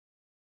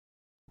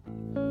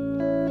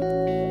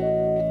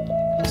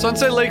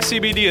Sunset Lake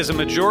CBD is a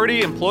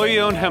majority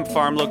employee-owned hemp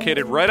farm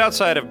located right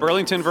outside of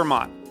Burlington,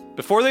 Vermont.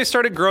 Before they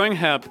started growing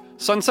hemp,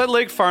 Sunset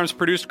Lake Farms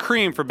produced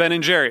cream for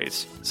Ben &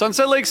 Jerry's.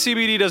 Sunset Lake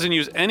CBD doesn't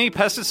use any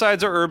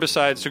pesticides or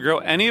herbicides to grow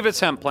any of its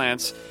hemp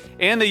plants,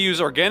 and they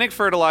use organic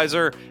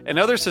fertilizer and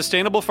other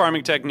sustainable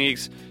farming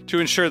techniques to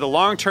ensure the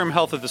long-term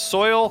health of the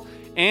soil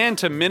and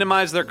to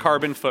minimize their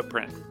carbon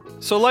footprint.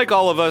 So like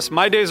all of us,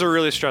 my days are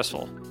really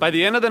stressful. By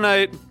the end of the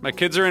night, my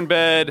kids are in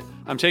bed,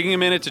 I'm taking a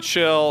minute to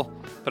chill,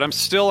 but I'm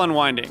still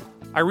unwinding.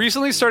 I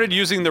recently started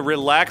using the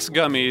Relax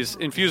gummies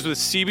infused with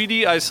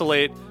CBD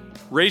isolate,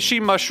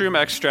 reishi mushroom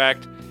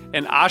extract,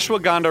 and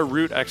ashwagandha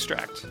root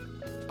extract.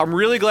 I'm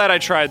really glad I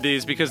tried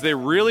these because they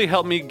really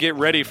helped me get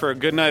ready for a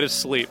good night of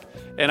sleep,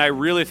 and I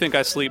really think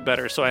I sleep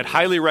better, so I'd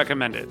highly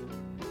recommend it.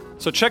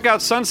 So check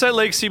out Sunset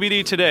Lake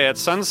CBD today at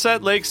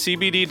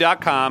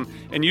sunsetlakecbd.com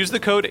and use the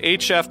code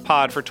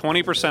HFPOD for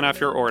 20% off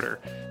your order.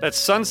 That's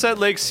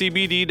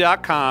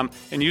sunsetlakecbd.com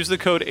and use the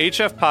code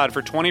HFPOD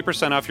for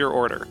 20% off your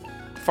order.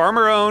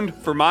 Farmer-owned,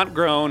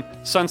 Vermont-grown,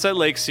 Sunset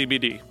Lake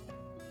CBD.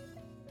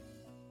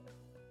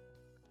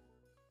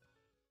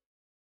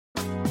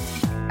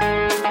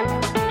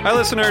 Hi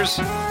listeners,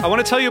 I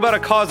want to tell you about a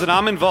cause that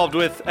I'm involved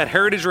with at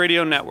Heritage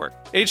Radio Network.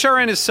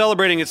 HRN is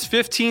celebrating its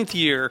 15th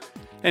year,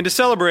 and to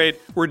celebrate,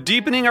 we're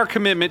deepening our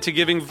commitment to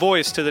giving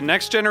voice to the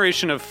next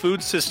generation of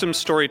food systems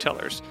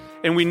storytellers,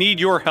 and we need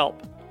your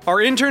help. Our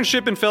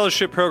internship and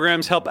fellowship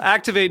programs help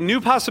activate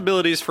new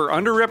possibilities for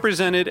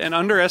underrepresented and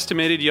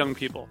underestimated young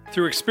people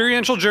through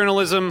experiential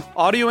journalism,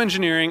 audio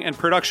engineering, and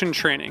production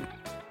training.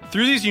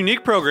 Through these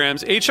unique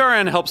programs,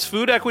 HRN helps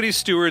food equity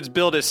stewards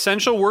build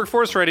essential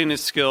workforce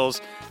readiness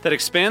skills that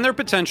expand their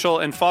potential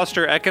and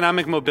foster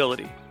economic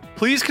mobility.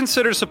 Please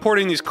consider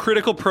supporting these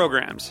critical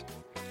programs.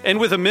 And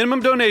with a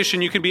minimum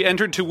donation, you can be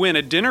entered to win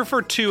a dinner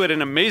for two at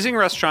an amazing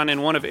restaurant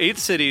in one of 8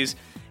 cities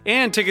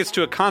and tickets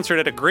to a concert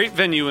at a great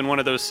venue in one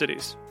of those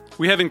cities.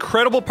 We have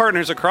incredible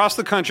partners across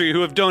the country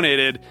who have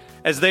donated,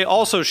 as they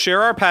also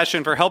share our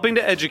passion for helping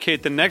to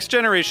educate the next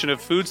generation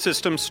of food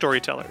systems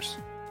storytellers.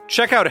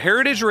 Check out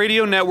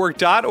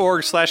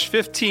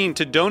heritageradionetwork.org/15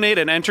 to donate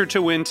and enter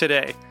to win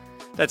today.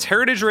 That's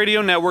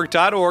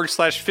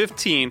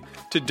heritageradionetwork.org/15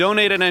 to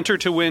donate and enter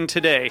to win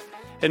today.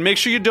 And make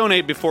sure you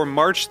donate before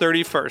March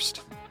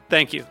 31st.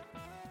 Thank you.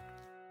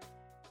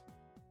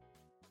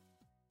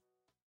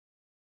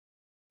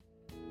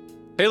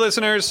 Hey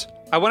listeners,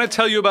 I want to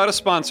tell you about a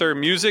sponsor,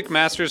 Music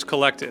Masters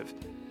Collective.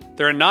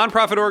 They're a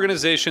nonprofit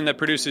organization that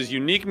produces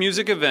unique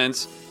music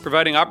events,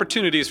 providing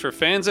opportunities for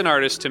fans and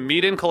artists to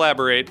meet and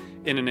collaborate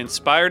in an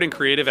inspired and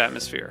creative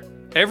atmosphere.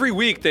 Every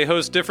week, they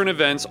host different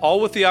events, all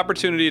with the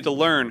opportunity to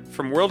learn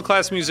from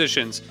world-class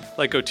musicians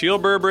like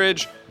Oteil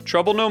Burbridge,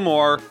 Trouble No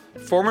More,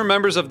 former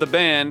members of the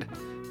band,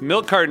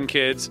 Milk Carton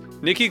Kids,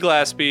 Nikki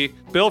Glaspie,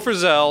 Bill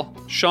Frisell,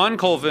 Sean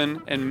Colvin,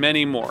 and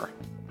many more.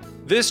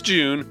 This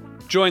June,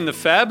 join the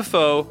Fab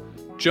Four,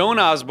 Joan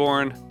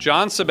Osborne,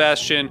 John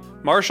Sebastian,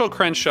 Marshall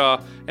Crenshaw,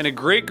 and a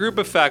great group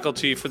of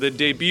faculty for the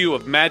debut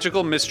of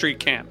Magical Mystery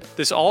Camp.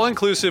 This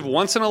all-inclusive,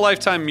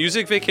 once-in-a-lifetime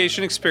music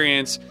vacation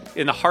experience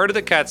in the heart of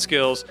the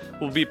Catskills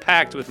will be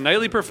packed with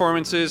nightly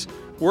performances,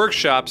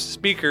 workshops,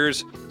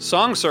 speakers,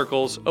 song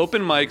circles,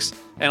 open mics,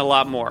 and a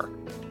lot more.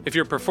 If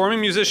you're a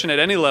performing musician at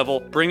any level,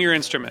 bring your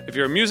instrument. If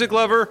you're a music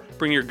lover,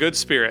 bring your good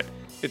spirit.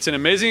 It's an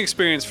amazing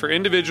experience for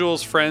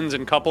individuals, friends,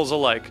 and couples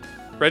alike.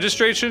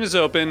 Registration is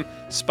open,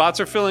 spots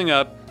are filling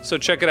up, so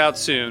check it out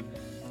soon.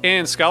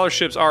 And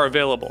scholarships are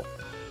available.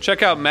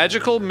 Check out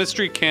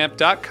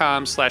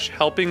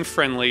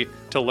magicalmysterycamp.com/helpingfriendly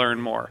to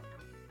learn more.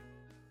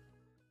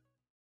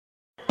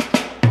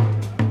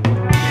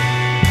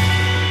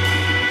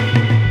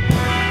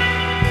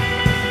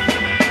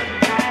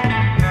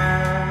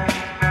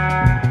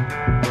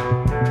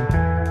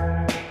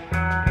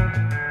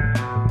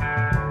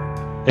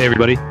 Hey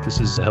everybody, this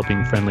is a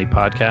Helping Friendly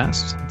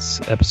Podcast.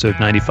 It's episode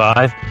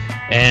 95,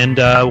 and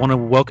I want to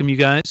welcome you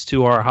guys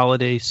to our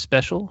holiday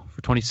special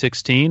for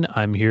 2016.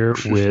 I'm here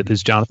with, this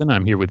is Jonathan,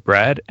 I'm here with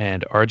Brad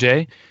and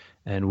RJ,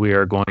 and we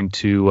are going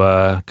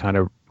to kind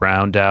of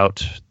round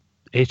out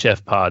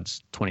HF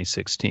Pods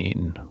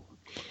 2016.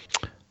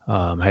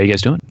 How are you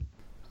guys doing?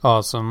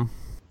 Awesome.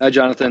 Hi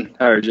Jonathan,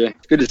 hi RJ.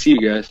 Good to see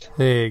you guys.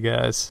 Hey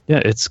guys.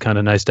 Yeah, it's kind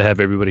of nice to have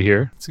everybody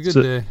here. It's a good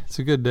day. It's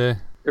a good day.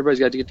 Everybody's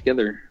got to get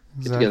together.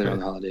 Exactly. Get together on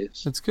the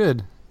holidays. It's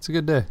good. It's a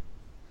good day.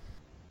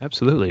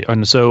 Absolutely.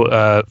 And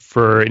so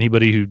for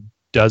anybody who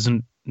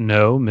doesn't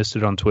know, missed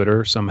it on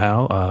Twitter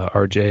somehow,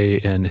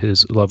 RJ and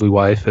his lovely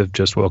wife have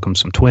just welcomed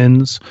some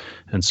twins.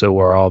 And so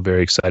we're all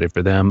very excited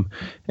for them.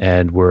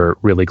 And we're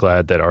really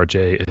glad that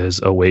RJ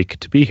is awake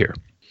to be here.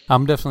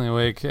 I'm definitely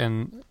awake,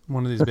 and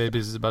one of these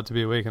babies is about to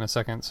be awake in a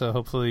second. So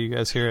hopefully you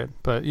guys hear it.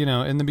 But, you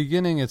know, in the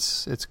beginning,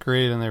 it's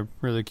great, and they're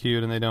really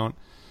cute, and they don't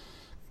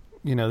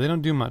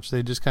do much.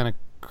 They just kind of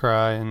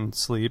cry and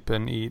sleep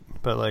and eat,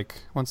 but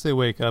like once they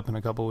wake up in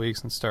a couple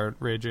weeks and start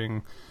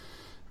raging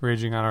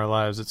on our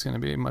lives, it's going to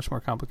be much more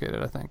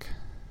complicated, I think.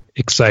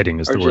 Exciting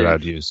is the word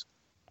I'd use.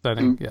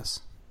 Exciting, yes.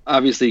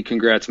 Obviously,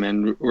 congrats,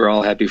 man. We're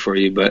all happy for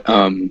you, but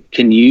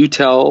can you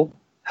tell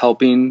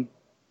helping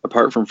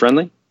apart from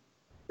friendly?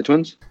 The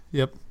twins?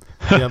 Yep,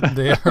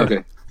 they are.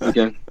 Okay.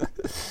 Okay.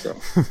 So,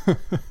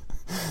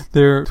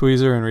 They're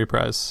Tweezer and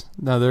Reprise.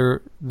 Now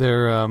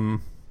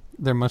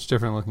they're much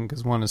different looking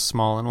because one is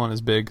small and one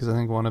is big. Because I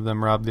think one of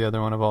them robbed the other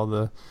one of all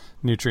the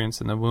nutrients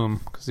in the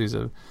womb because he's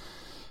a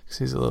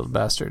little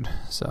bastard.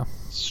 So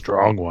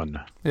Strong one.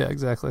 yeah,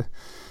 exactly.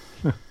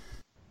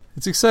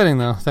 It's exciting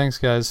though. Thanks,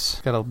 guys.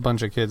 Got a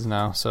bunch of kids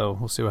now, so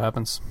we'll see what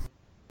happens.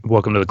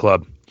 Welcome to the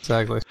club.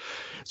 Exactly.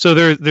 So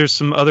there's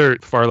some other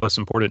far less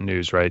important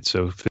news, right?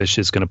 So Phish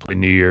is going to play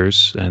New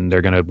Year's, and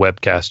they're going to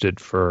webcast it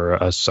for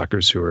us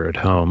suckers who are at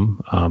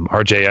home.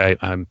 RJ,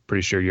 I'm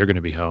pretty sure you're going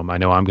to be home. I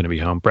know I'm going to be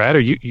home. Brad, are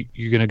you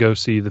going to go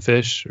see the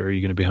Phish, or are you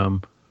going to be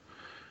home?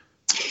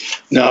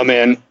 no,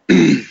 man.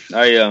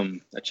 I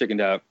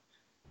chickened out.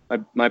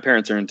 My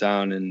parents are in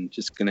town and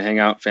just going to hang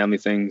out, family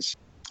things.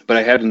 But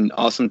I had an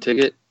awesome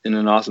ticket in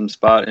an awesome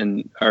spot,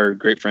 and our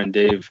great friend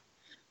Dave,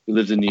 who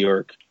lives in New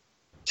York,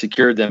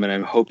 secured them, and I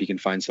hope he can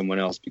find someone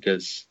else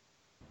because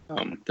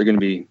they're going to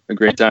be a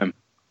great time.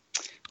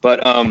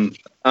 But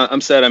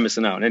I'm sad I'm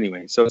missing out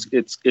anyway. So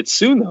it's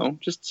soon though,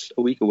 just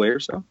a week away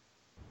or so.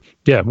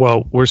 Yeah,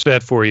 well, we're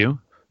sad for you,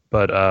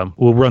 but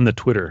we'll run the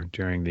Twitter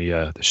during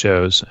the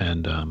shows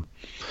and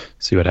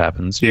see what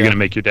happens. You're going to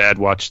make your dad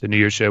watch the New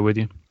Year's show with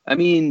you? I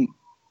mean,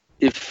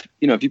 if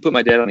you put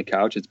my dad on the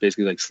couch, it's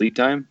basically like sleep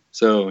time,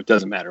 so it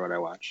doesn't matter what I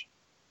watch.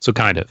 So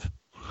kind of.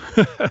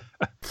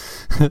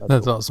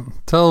 That's awesome.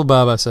 Tell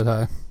Bob I said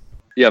hi.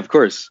 Yeah, of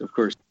course.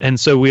 And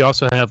so we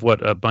also have,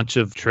 a bunch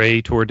of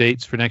Trey tour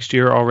dates for next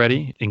year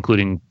already,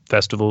 including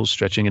festivals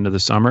stretching into the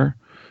summer.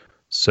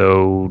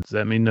 So does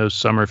that mean no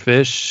summer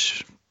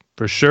Phish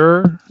for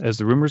sure, as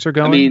the rumors are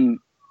going? I mean,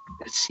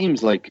 it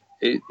seems like,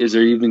 is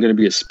there even going to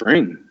be a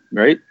spring,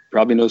 right?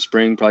 Probably no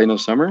spring, probably no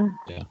summer.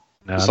 Yeah.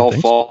 No, it's all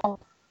fall. So.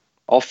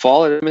 All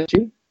fall at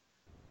MSG?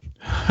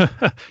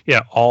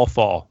 Yeah, all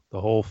fall.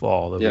 The whole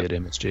fall they'll be at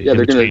MSG. Yeah, in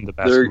between the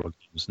basketball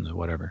games and the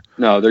whatever.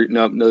 No, there's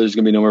going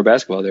to be no more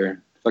basketball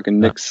there. Fucking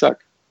Knicks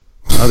suck.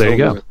 Oh, there you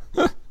go.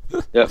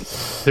 Yep.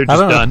 They're just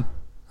done.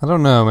 I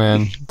don't know,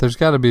 man. There's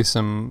got to be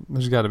some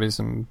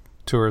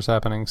tours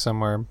happening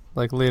somewhere,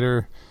 like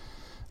later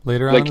on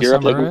in the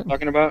Europe, summer, like right? we're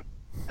talking about.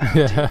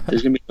 Yeah.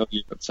 There's gonna be no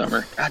Europe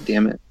summer. God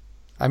damn it.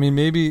 I mean,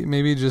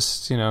 maybe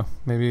just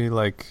maybe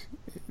like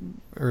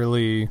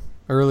early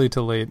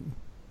to late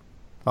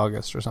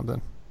August or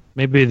something.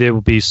 Maybe there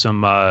will be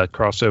some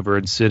crossover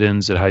and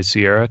sit-ins at High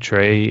Sierra.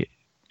 Trey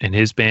and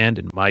his band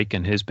and Mike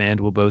and his band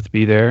will both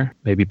be there.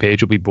 Maybe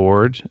Paige will be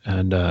bored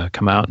and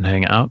come out and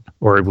hang out.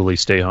 Or will he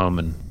stay home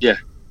and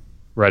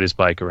ride his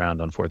bike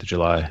around on 4th of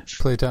July?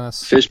 Play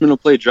tennis. Fishman will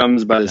play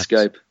drums by the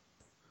Skype.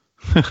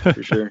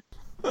 For sure.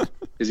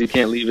 Because he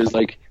can't leave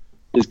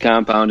his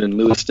compound in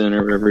Lewiston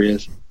or wherever he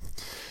is.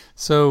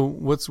 So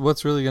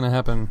what's really going to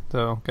happen,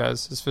 though,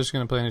 guys? Is Phish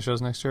going to play any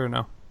shows next year or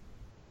no?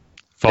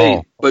 Fall.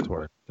 Hey, but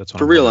that's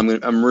for real,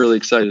 I'm really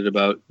excited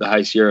about the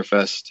High Sierra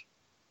Fest,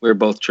 where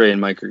both Trey and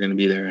Mike are going to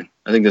be there.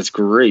 I think that's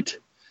great.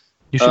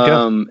 You should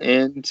go.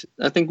 And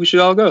I think we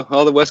should all go.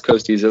 All the West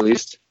Coasties, at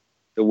least.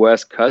 The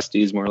West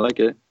Coasties, more like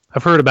it.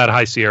 I've heard about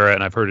High Sierra,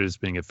 and I've heard it as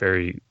being a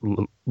very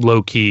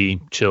low-key,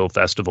 chill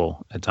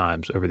festival at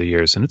times over the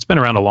years, and it's been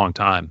around a long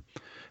time.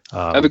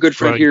 I have a good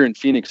friend here in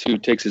Phoenix who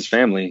takes his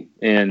family,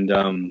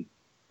 and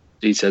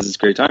he says it's a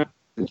great time.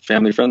 It's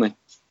family-friendly.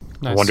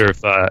 Nice. I wonder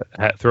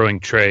if throwing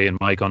Trey and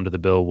Mike onto the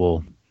bill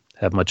will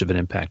have much of an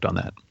impact on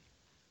that.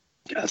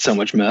 God, so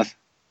much meth.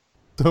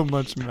 So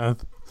much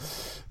meth.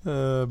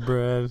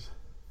 Brad.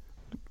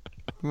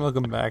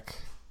 Welcome back.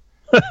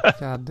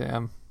 God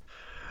damn.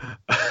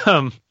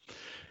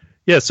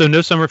 Yeah, so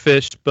no summer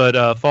Phish,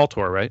 but fall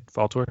tour, right?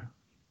 Fall tour?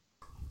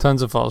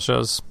 Tons of fall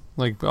shows.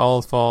 Like all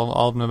of fall,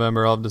 all of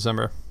November, all of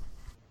December.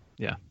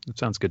 Yeah, that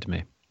sounds good to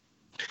me.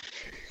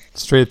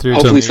 Straight through.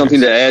 Hopefully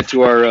something to add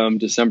to our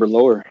December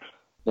lower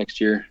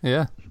next year.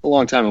 Yeah. A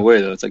long time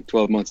away, though. It's like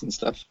 12 months and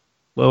stuff.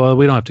 Well,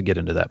 we don't have to get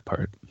into that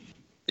part.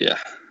 Yeah.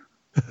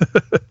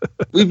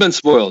 We've been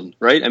spoiled,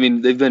 right? I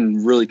mean, they've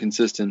been really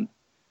consistent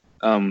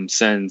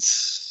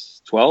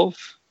since 12?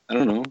 I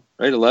don't know.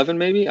 Right? 11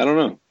 maybe? I don't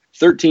know.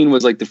 13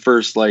 was like the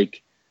first,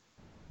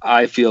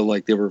 I feel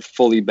like they were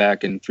fully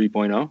back in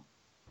 3.0.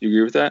 You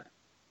agree with that?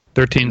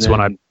 13's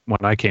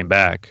when I came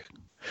back.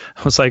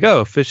 I was like,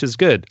 oh, Phish is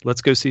good.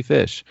 Let's go see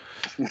Phish.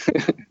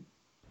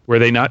 Were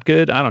they not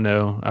good? I don't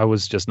know. I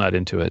was just not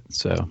into it.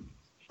 So,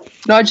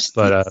 no,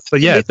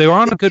 but yeah, they were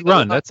on a good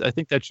run. I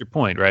think that's your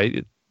point,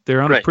 right?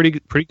 They're on a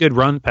pretty good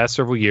run past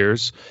several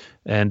years,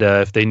 and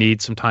if they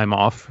need some time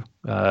off,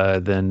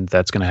 then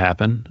that's going to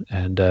happen.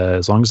 And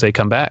as long as they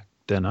come back,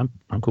 then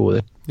I'm cool with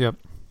it. Yep,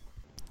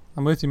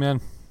 I'm with you,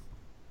 man.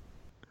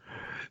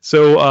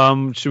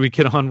 So, should we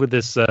get on with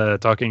this?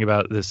 Talking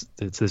about this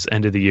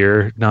end of the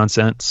year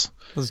nonsense.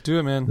 Let's do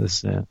it,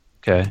 man.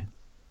 Okay,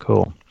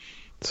 cool.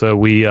 So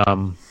we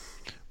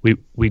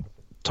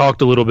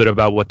talked a little bit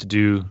about what to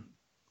do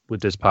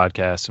with this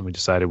podcast, and we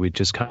decided we'd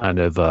just kind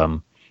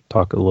of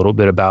talk a little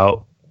bit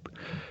about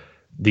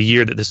the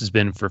year that this has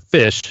been for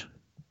Phish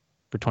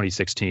for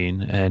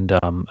 2016, and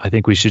I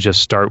think we should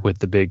just start with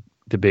the big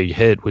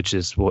hit, which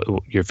is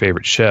your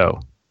favorite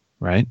show.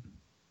 right?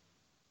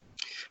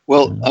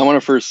 Well, I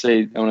want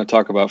to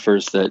talk about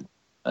first that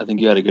I think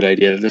you had a good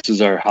idea. This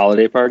is our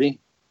holiday party.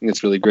 I think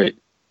it's really great.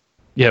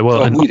 Yeah,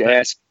 well, so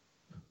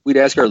we'd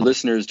ask our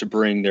listeners to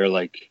bring their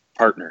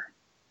partner,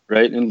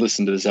 right, and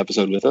listen to this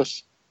episode with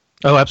us.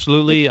 Oh,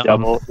 absolutely.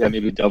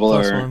 Maybe double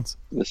plus our ones.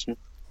 listener.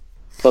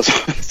 Plus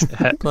ones.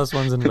 Plus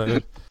one's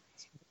invited.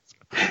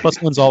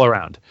 Plus one's all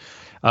around.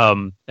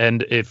 And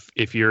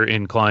if you're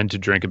inclined to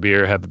drink a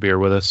beer, have a beer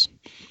with us.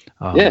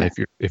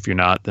 If you're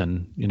not,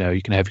 then you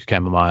can have your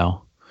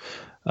chamomile,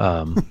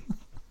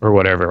 or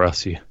whatever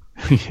else you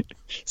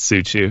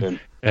suits you.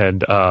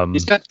 And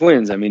he's got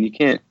twins. I mean, you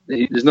can't.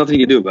 There's nothing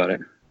you can do about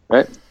it,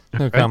 right?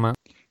 No comment.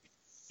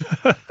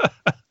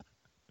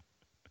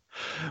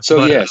 So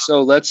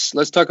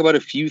let's talk about a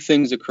few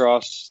things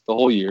across the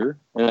whole year,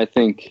 and I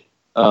think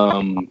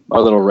our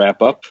little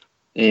wrap up,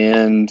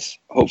 and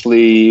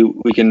hopefully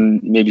we can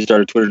maybe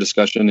start a Twitter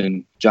discussion.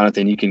 And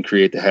Jonathan, you can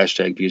create the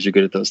hashtag because you're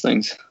good at those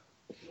things.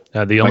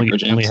 The only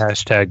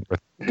hashtag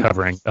worth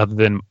covering, other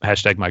than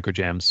hashtag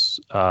microjams,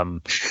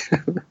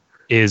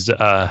 is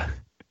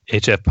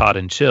HF Pod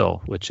and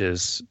Chill, which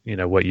is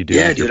what you do.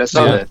 Yeah, dude, I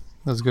saw that.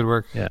 That was good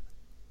work. Yeah,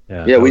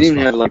 we didn't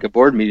even have a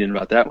board meeting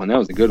about that one. That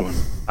was a good one.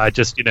 I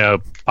just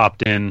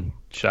popped in,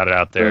 shot it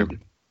out there.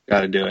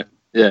 Got to do it.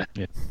 Yeah.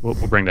 We'll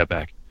bring that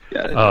back.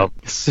 Got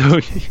it. So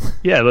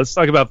let's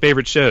talk about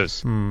favorite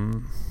shows.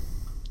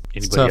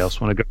 Anybody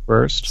else want to go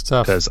first? It's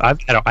tough. Because I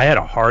had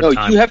a hard time.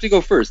 No, you have to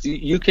go first.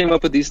 You came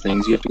up with these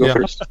things. You have to go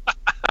first.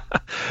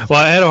 Well,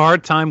 I had a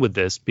hard time with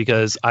this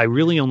because I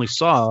really only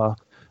saw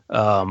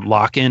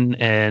Lock-In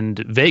and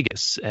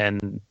Vegas,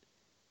 and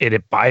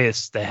it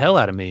biased the hell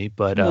out of me.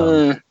 But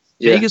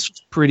Vegas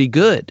was pretty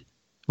good.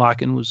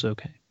 Lock-In was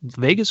okay.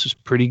 Vegas was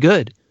pretty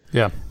good.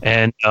 Yeah.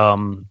 And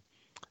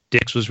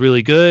Dick's was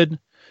really good.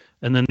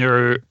 And then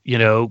there are,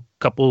 a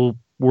couple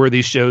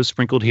worthy shows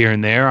sprinkled here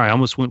and there. I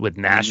almost went with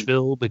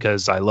Nashville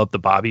because I love the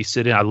Bobby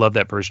sit-in. I love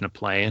that version of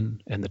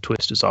Playing, and the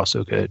Twist is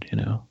also good,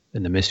 and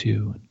the Miss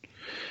You.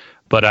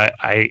 But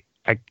I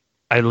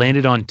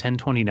landed on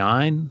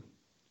 1029,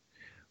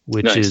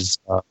 which is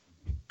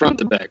front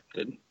to back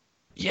good.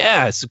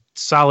 Yeah, it's a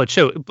solid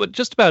show. But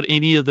just about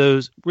any of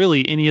those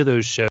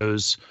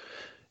shows,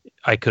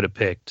 I could have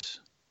picked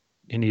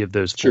any of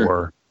those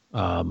four.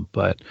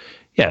 But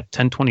yeah,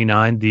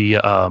 1029, the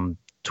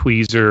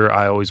Tweezer,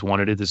 I Always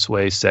Wanted It This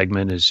Way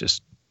segment is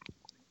just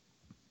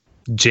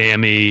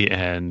jammy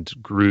and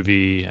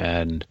groovy,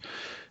 and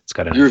it's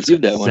got You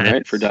reviewed that one,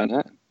 right, for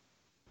 .NET?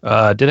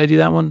 Did I do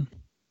that one?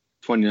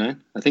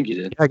 29? I think you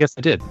did. Yeah, I guess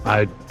I did.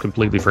 I'd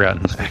completely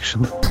forgotten,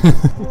 actually.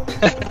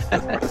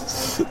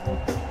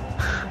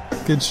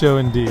 Good show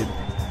indeed.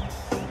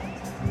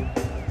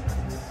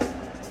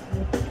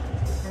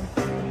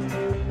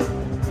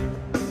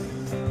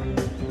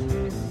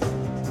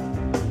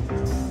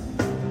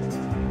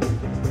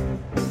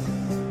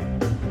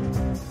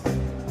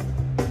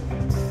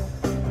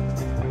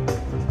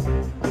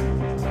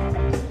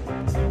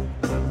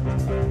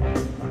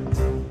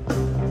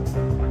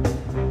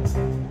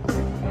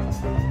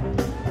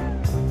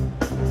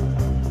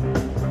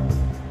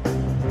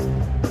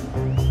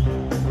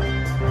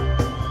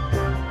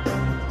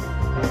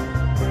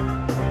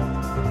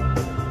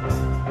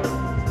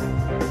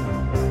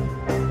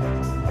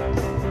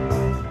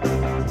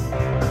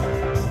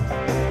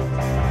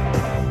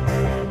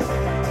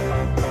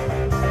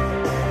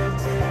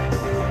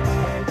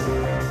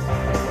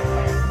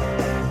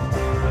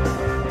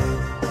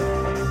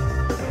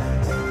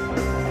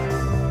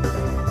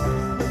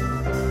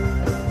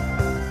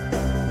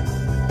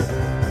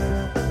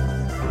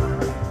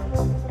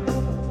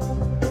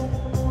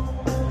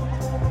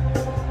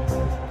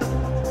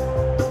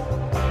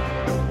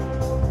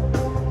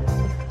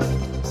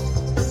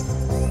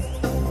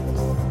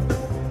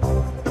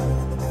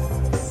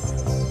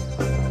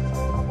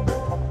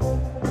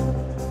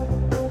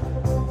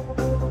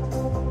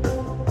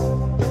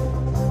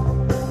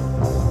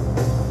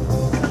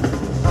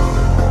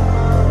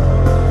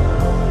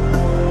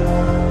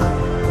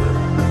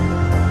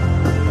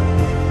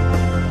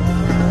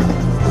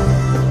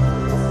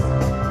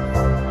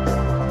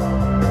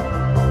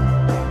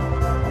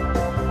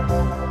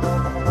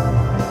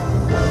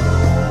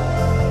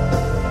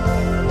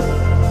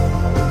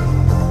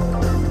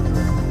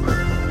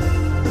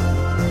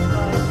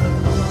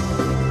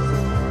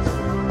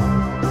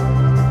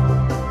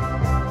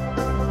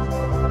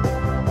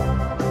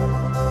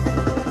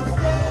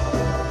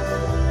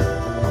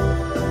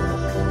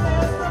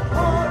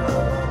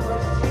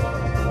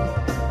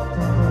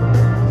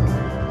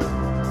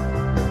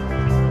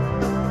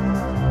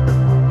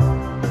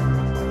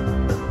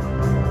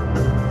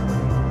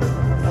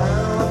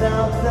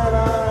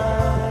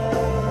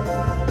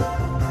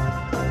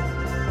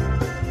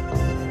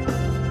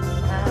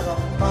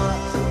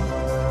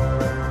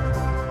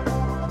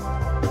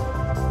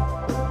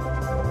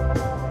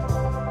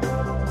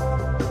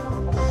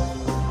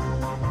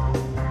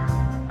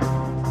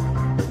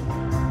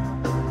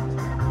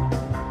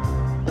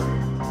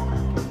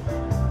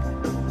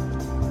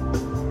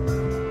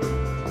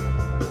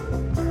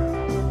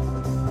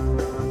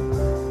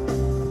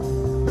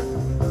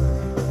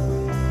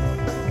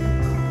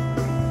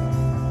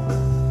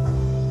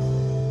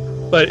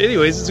 But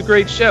anyways, it's a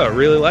great show. I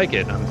really like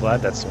it. I'm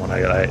glad that's the one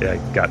I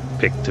got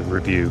picked to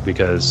review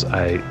because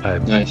I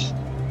Nice.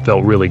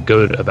 felt really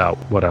good about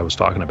what I was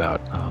talking about.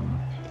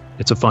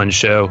 It's a fun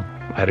show.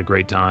 I had a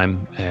great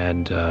time,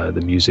 and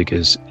the music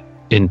is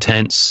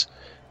intense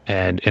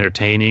and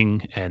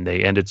entertaining, and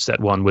they ended set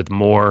one with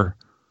more,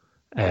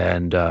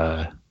 and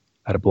had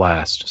a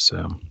blast.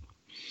 So,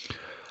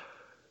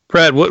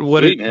 Brad, what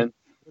Sweet, do man.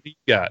 you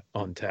got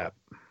on tap?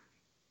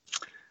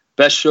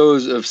 Best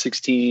shows of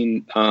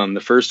 16.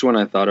 The first one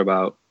I thought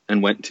about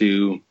and went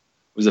to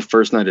was the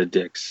first night of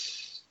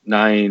Dick's.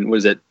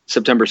 Was it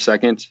September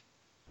 2nd?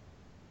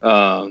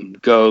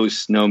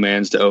 Ghost, No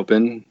Man's to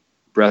open,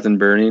 Breath and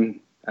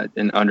Burning,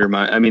 and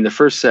Undermine. I mean, the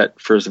first set,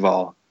 first of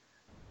all,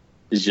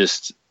 is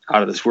just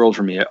out of this world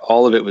for me.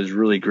 All of it was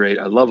really great.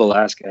 I love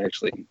Alaska,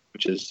 actually,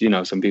 which is,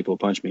 some people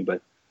punch me,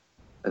 but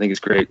I think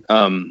it's great.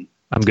 I'm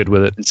good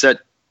with it. And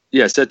set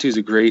two is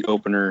a great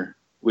opener,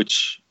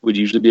 which would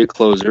usually be a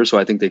closer. So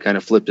I think they kind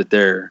of flipped it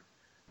there.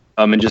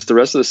 And just the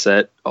rest of the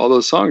set, all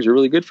those songs are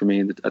really good for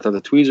me. I thought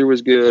the Tweezer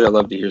was good. I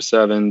love to hear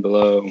Seven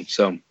Below.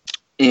 So,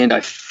 and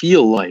I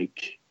feel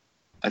like,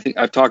 I think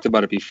I've talked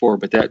about it before,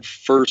 but that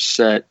first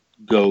set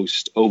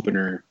Ghost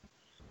opener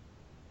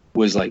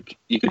was like,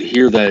 you could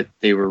hear that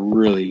they were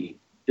really,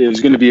 it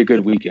was going to be a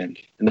good weekend.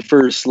 And the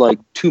first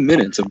 2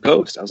 minutes of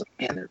Ghost, I was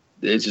like, man,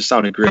 it just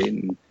sounded great.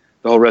 And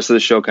the whole rest of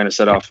the show kind of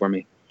set off for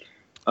me.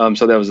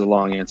 So that was a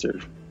long answer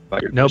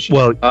about your question.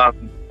 Well,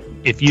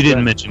 if you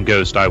didn't mention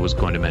Ghost, I was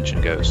going to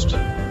mention Ghost.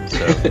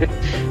 So.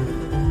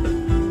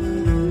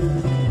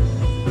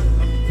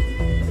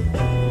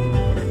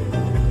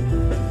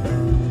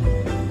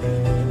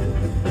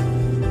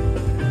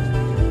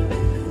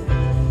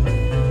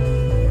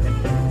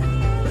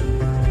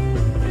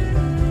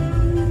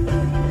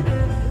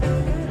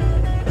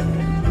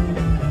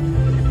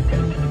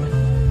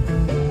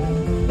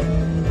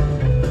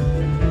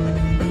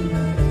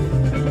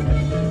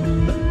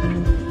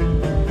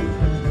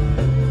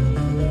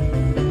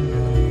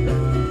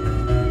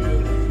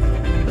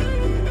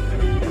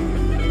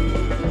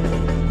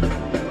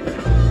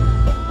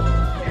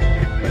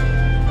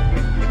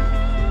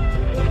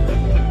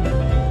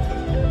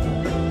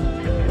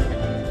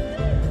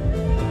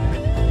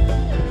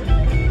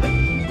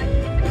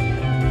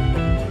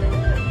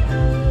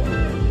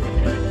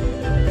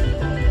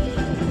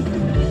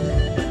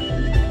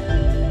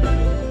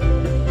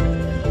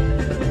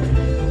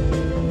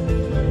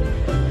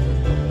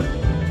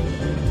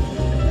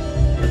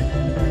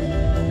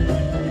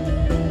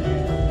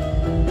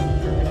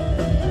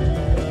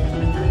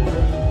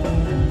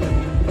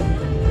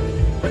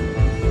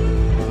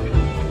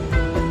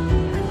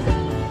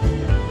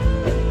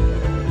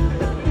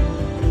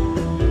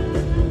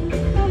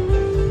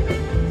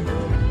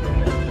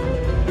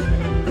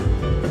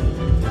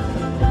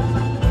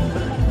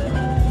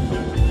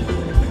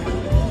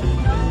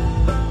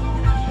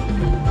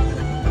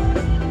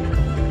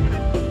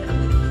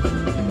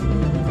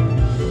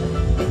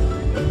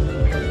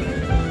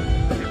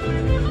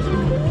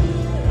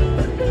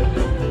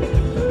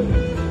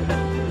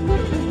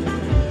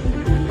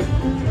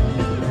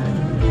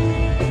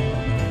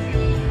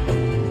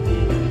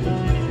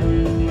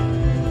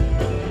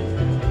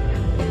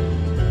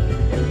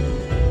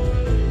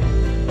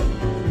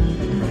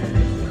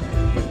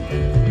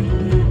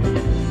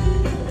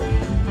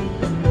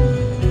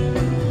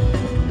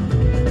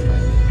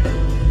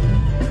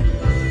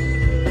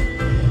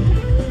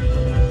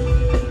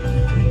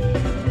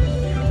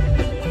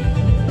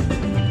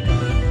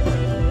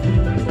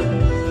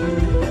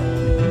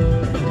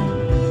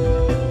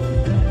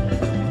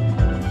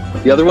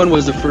 The other one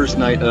was the first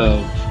night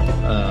of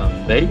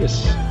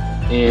Vegas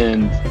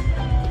and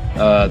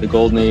the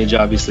Golden Age,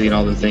 obviously, and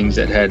all the things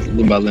that had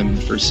Limb by Limb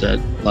first set.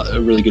 A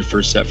really good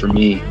first set for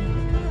me.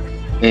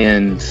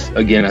 And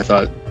again, I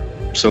thought,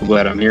 so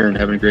glad I'm here and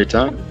having a great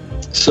time.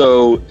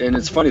 So, and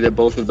it's funny that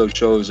both of those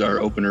shows are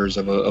openers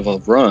of a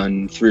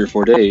run, 3 or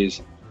 4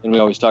 days. And we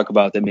always talk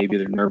about that maybe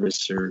they're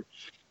nervous or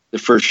the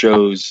first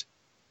shows.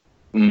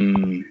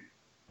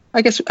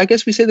 I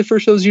guess we say the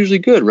first show is usually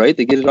good, right?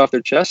 They get it off their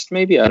chest,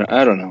 maybe.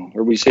 I don't know,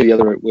 or we say the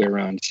other way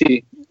around.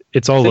 See,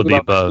 it's all of the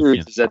above.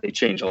 Is that they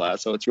change a lot,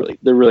 so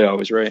they're really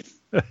always right.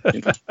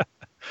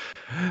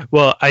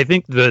 Well, I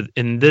think that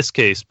in this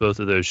case, both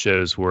of those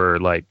shows were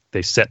like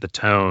they set the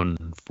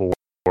tone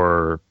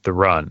for the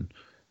run.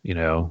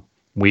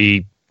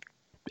 We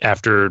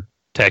after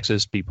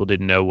Texas, people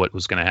didn't know what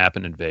was going to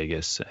happen in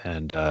Vegas,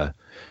 and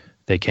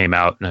they came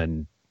out,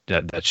 and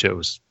that show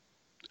was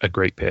a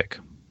great pick.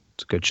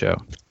 It's a good show.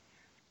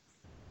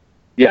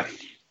 Yeah.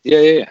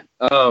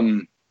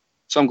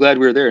 So I'm glad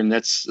we were there, and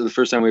that's the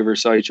first time we ever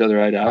saw each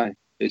other eye to eye,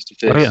 face to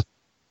face. Oh, yeah.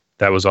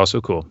 That was also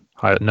cool.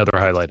 Another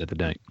highlight of the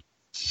night.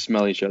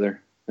 Smell each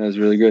other. That was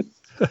really good.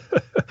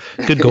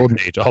 Good Golden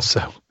Age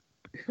also.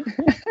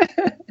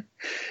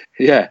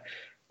 Yeah.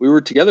 We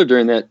were together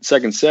during that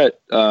second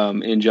set,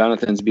 and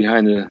Jonathan's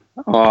behind the...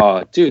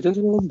 Oh, dude, there's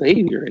a little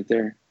baby right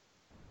there.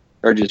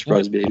 RJ just brought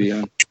his baby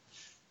on.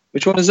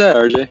 Which one is that,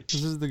 RJ?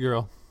 This is the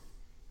girl.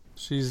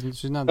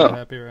 She's not that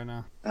happy right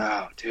now.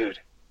 Oh, dude.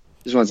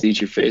 Just wants to eat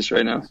your face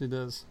right now. He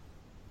does.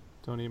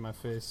 Don't eat my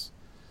face.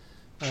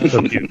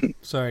 So cute.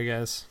 Sorry,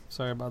 guys.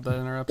 Sorry about that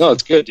interruption. No,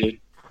 it's good, dude.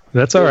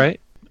 That's all right.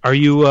 Are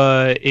you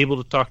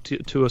able to talk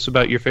to us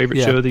about your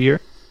favorite show of the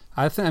year?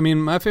 I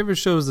mean, my favorite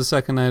show was the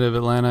second night of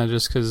Atlanta,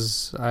 just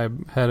because I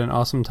had an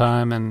awesome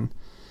time and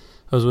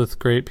I was with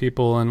great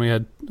people and we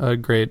had a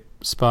great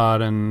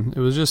spot, and it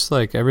was just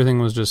like everything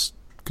was just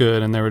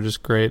good and they were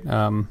just great.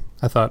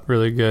 I thought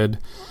really good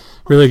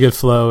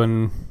flow,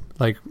 and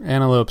like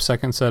Antelope's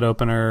second set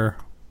opener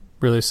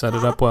really set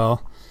it up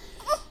well.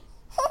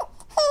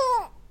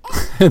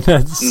 And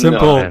that's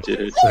simple. No,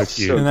 dude. So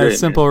cute. And that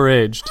simple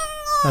raged.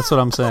 That's what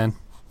I'm saying.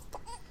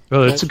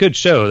 Well, it's a good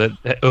show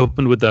that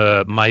opened with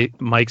the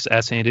Mike's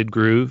Ass-Handed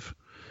Groove,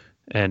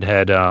 and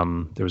had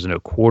there was No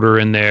Quarter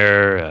in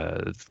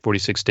there,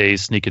 46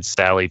 Days, Sneak It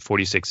Sally,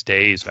 46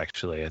 Days.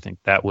 Actually, I think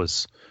that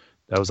was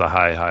a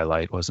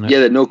highlight, wasn't it? Yeah,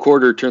 that No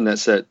Quarter turned that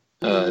set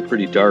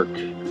pretty dark,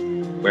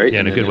 right?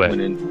 Yeah, in a good way.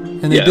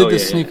 And they did the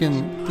sneak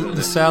in.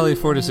 The Sally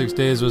 46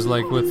 Days was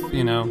like with,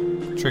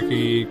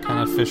 tricky kind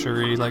of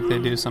fishery like they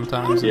do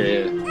sometimes. Yeah.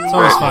 It's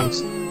always fun.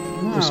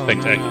 It was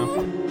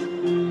spectacular.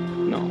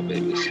 No,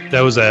 babies.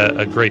 That was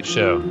a great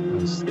show.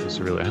 It was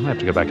really. I'm gonna have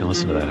to go back and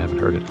listen to that. I haven't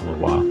heard it in a little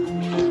while.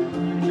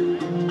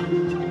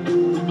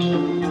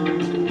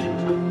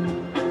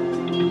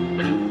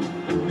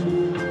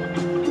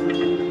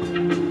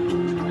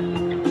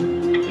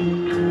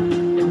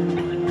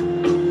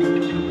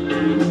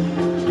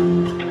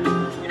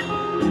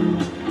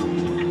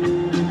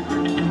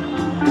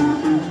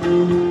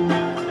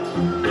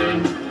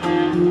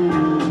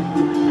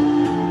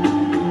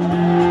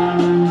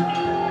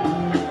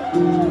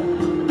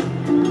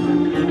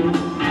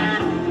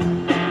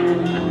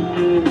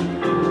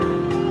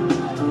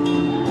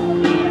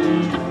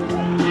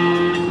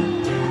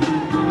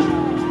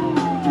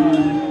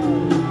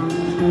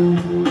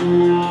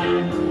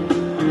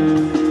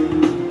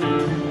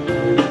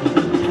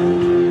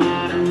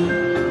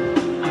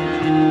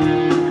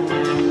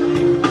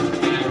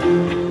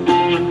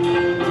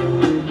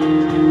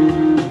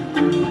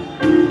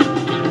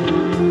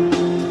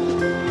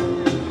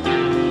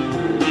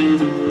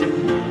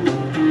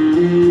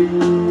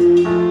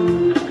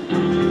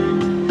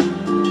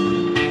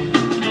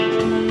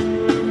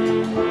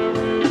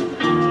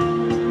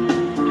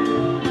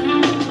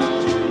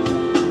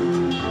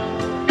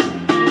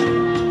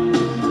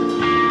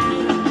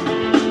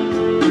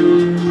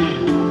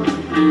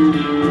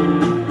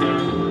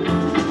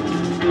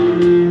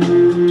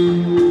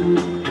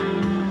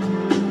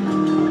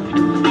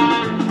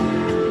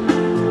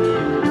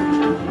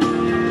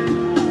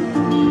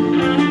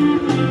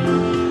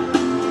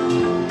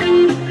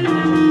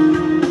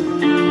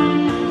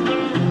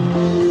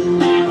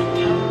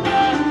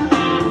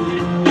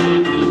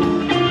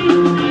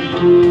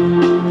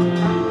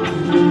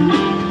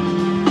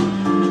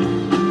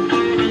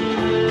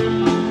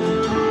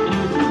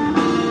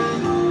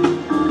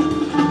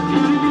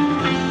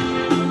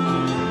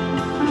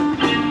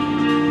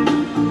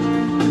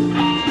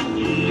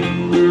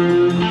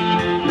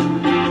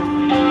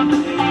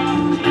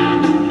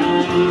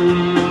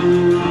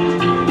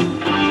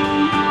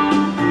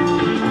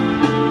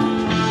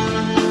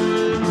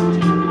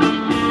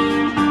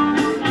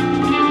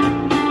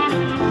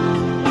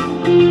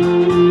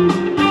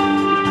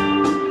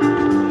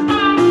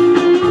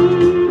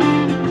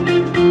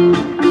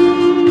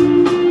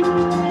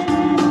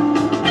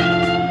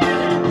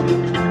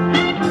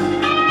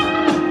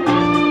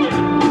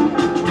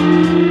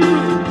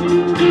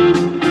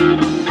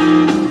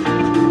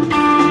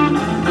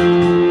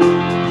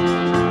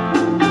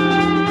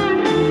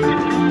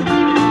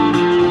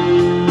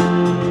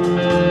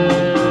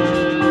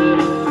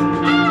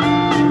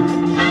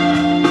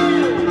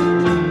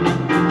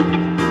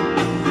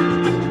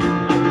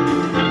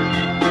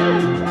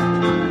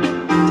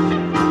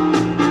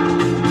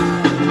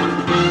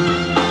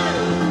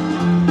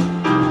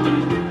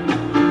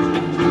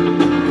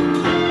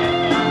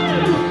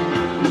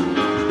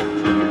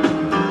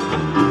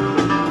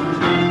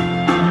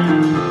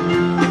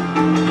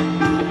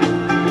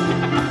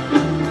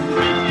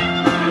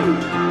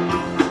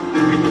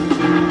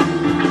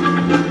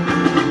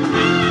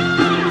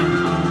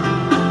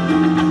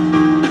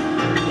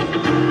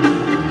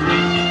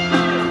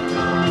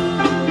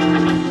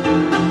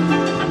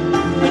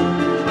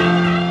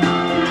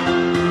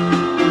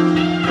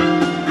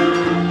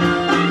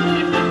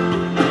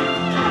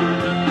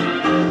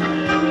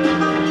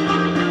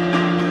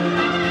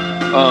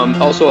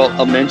 Also,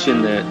 I'll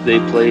mention that they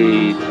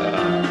played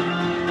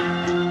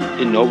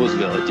in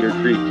Noblesville at Deer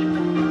Creek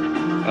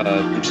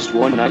just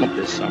one night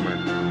this summer,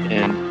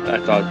 and I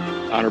thought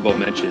honorable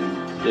mention.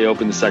 They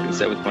opened the second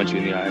set with Punch You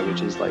in the Eye,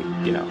 which is like,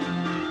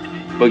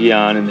 Boogie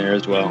On in there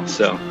as well.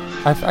 So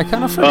I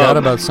kind of forgot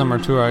about Summer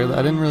Tour. I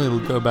didn't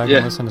really go back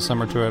and listen to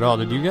Summer Tour at all.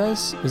 Did you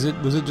guys? Was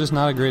it just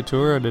not a great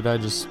tour, or did I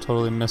just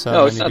totally miss out?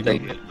 No, it's not that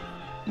good.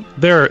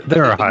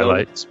 There are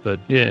highlights, but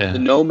yeah. The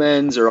No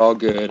Men's are all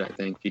good, I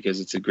think,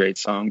 because it's a great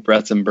song.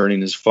 Breaths and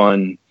Burning is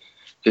fun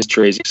because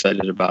Trey's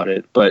excited about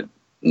it. But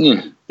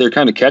they're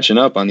kind of catching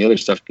up on the other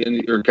stuff,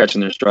 or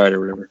catching their stride or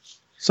whatever.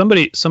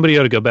 Somebody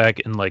ought to go back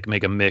and like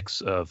make a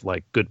mix of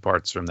like good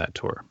parts from that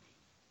tour.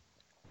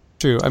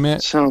 True. I mean,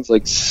 It sounds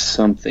like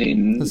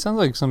something. it sounds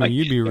like something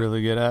you'd be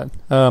really good at.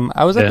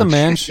 I was at the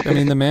man.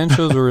 The man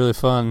shows were really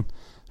fun.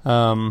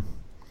 I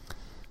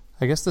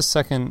guess the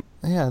second,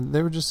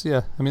 they were just,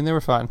 I mean, they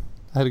were fine.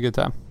 I had a good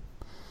time.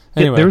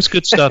 Anyway, There was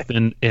good stuff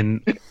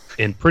in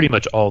pretty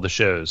much all the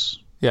shows.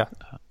 Yeah.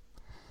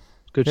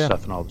 Good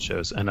stuff in all the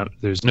shows, and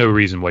there's no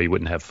reason why you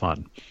wouldn't have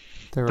fun.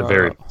 there At the are,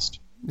 very least.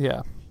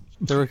 yeah,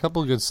 there were a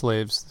couple of good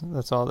slaves.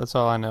 That's all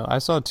I know. I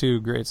saw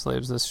 2 great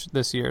slaves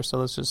this year,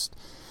 so I'll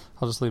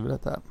just leave it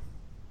at that.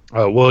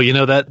 Oh, well,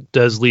 that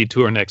does lead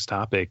to our next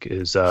topic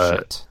is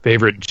Shit.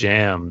 favorite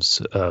jams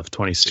of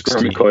 2016.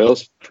 Stormy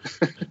coils.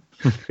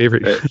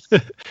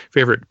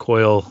 favorite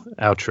coil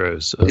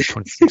outros of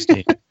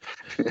 2016.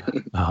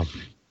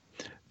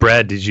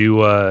 Brad, did you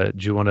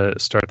want to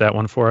start that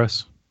one for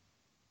us?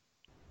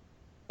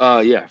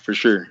 Yeah, for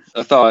sure.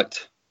 I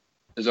thought,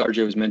 as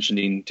RJ was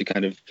mentioning, to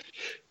kind of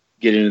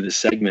get into the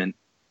segment,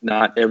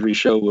 not every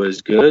show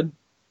was good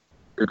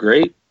or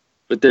great,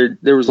 but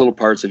there was little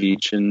parts of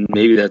each, and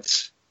maybe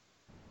that's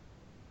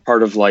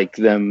part of like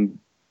them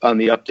on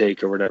the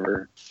uptake or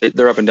whatever.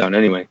 They're up and down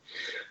anyway.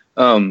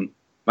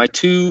 My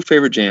 2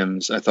 favorite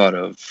jams I thought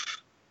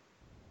of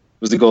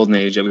was the Golden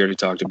Age that we already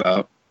talked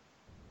about,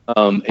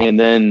 and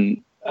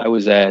then I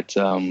was at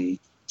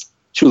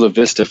Chula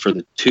Vista for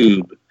the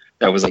Tube.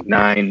 That was like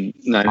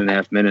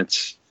 9.5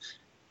 minutes,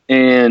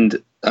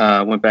 and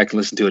went back and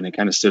listened to it, and it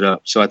kind of stood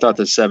up. So I thought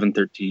the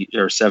 7:13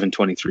 or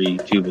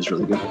 7:23 Tube was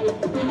really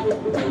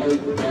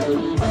good.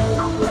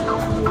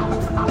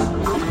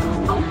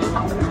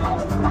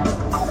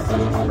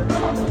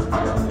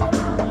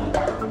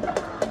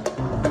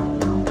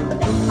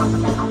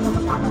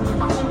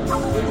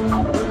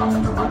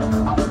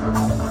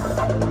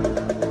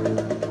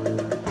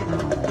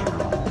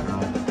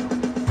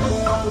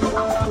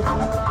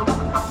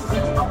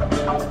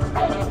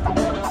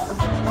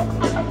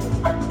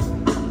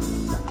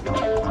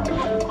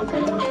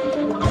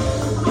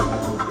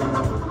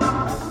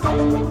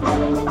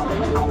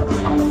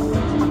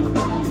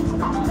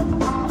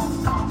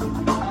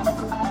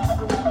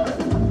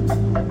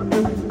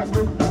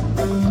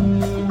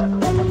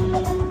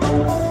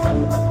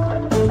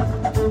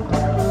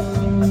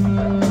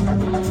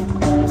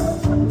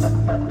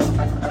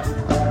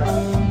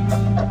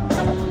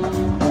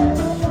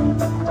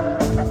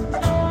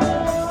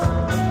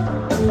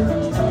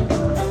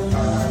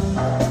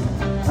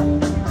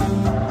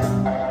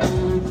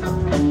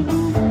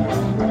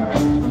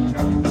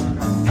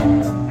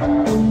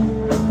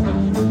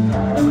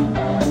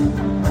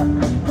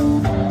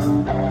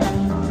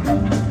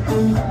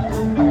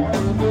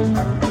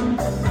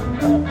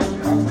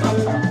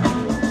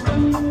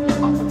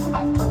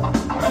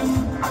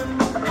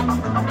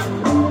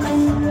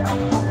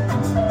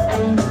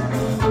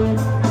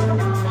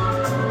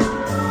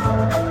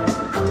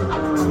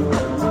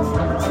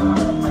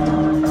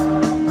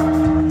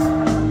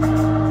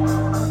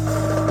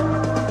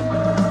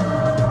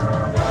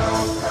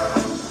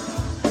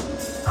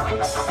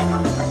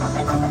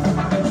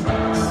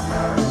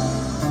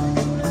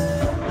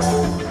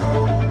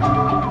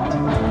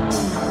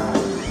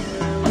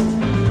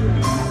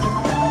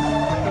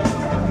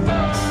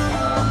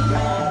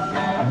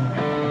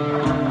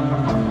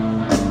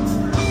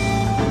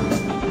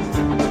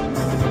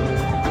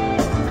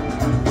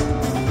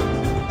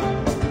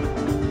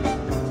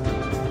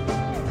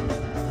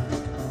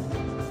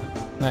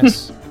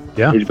 Nice.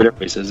 Yeah. But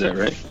everybody says that,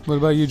 right? What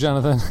about you,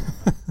 Jonathan?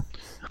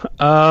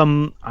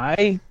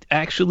 I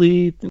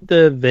actually think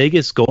the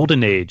Vegas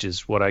Golden Age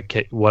is what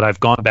I've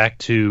gone back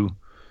to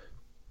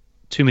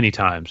too many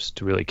times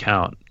to really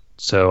count.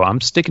 So I'm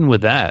sticking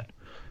with that.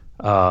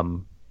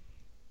 And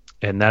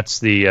that's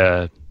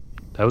that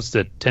was the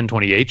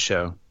 1028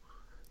 show.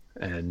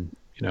 And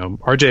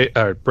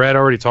Brad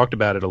already talked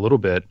about it a little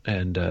bit,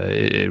 and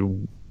it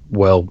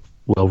well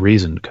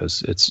reasoned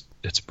because it's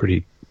a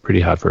pretty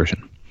hot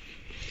version.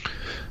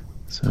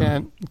 So.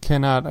 I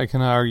cannot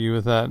argue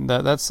with that.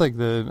 That's like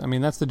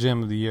that's the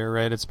jam of the year,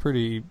 right? It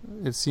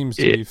seems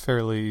to be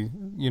fairly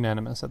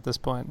unanimous at this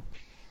point.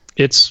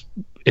 It's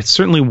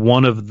certainly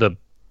one of the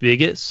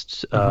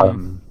biggest.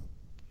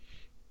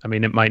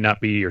 It might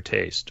not be your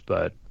taste,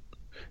 but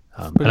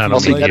and I don't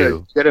Also, think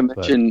you gotta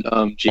mention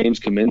James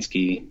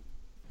Kaminsky.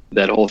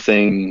 That whole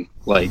thing,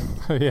 like,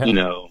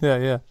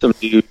 yeah. Some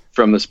dude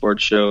from the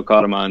sports show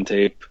caught him on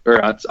tape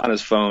or on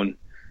his phone.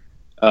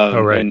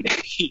 Right. And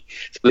he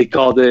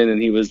called in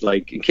and he was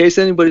like, in case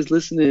anybody's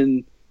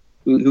listening,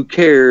 who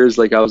cares?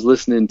 Like, I was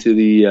listening to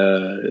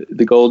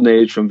the Golden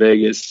Age from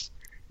Vegas.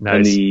 Nice.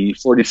 And the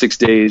 46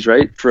 Days,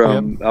 right,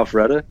 from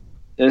Alpharetta.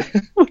 And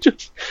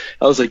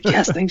I was like,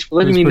 yes, thanks for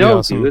letting me know,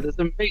 awesome. dude. That's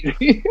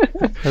amazing.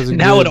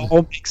 Now it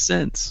all makes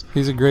sense.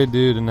 He's a great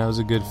dude, and that was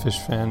a good Fish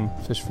fan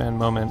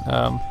moment.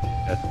 Totally.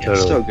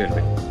 It's so good,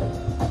 man.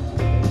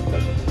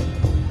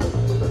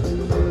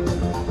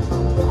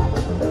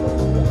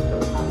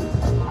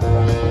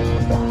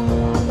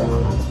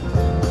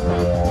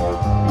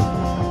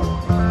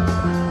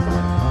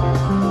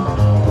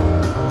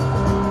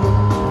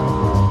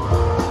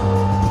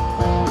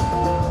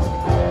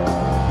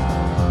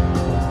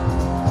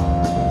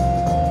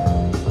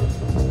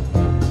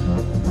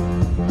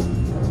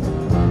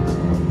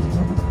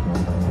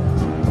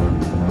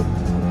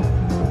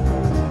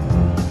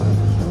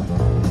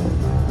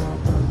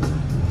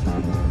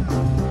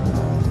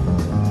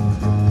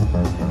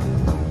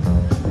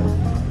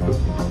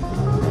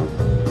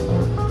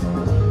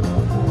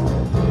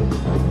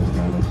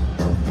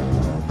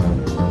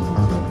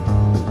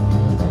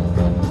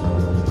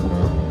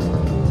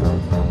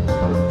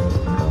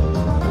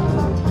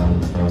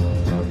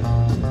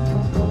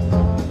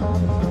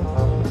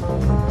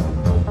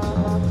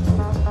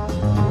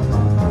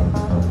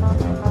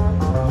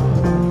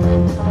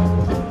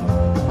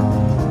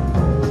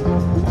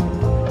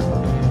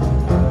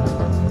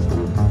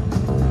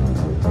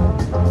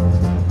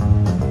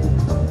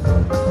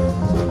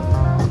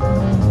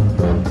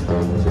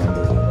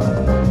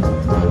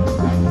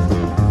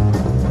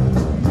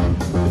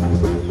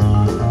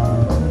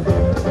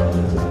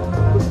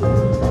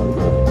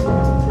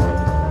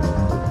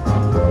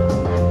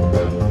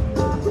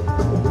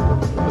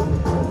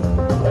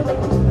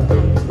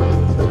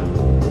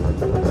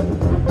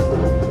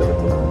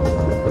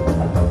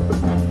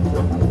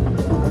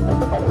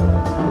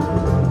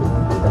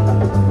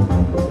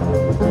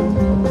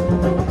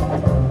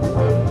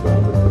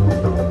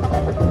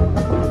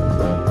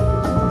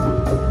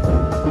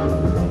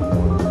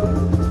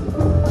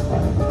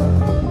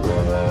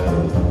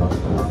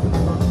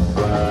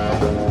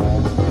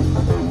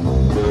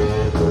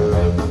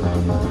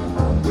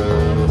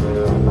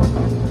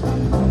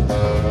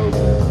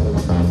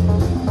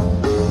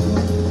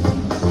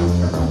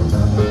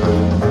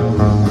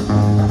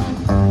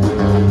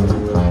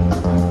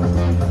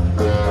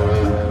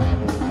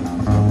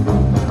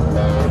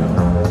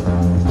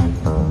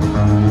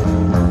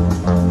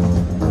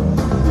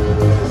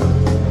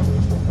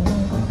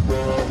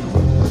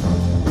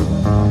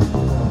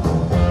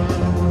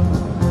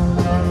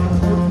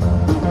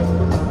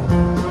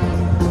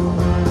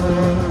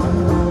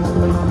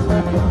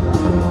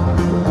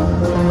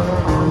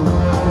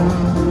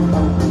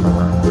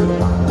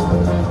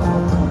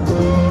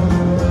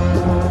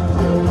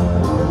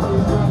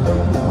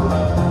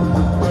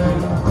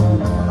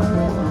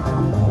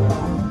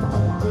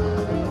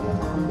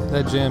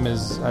 jam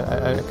is,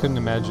 I couldn't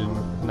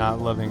imagine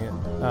not loving it.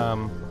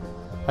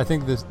 I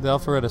think the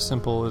Alpharetta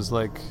Simple is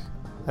like,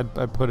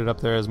 I'd put it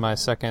up there as my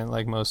second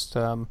like most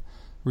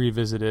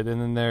revisited,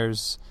 and then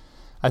there's,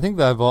 I think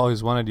that I've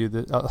always wanted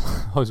you.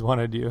 Always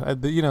wanted you.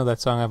 You know that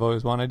song, I've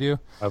always wanted you.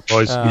 I've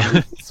always.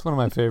 It's one of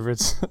my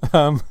favorites.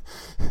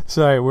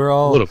 Sorry, we're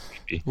all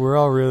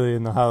really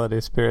in the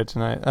holiday spirit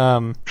tonight.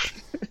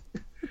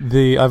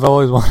 The I've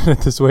always wanted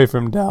it this way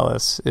from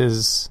Dallas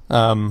is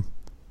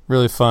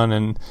really fun,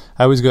 and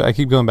I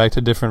keep going back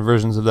to different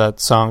versions of that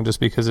song just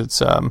because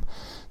it's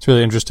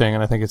really interesting,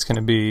 and I think it's going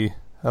to be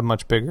a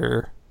much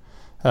bigger.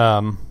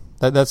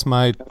 That's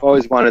my. I've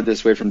always wanted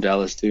this way from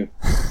Dallas too.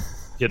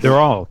 Yeah, they're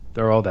all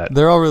that.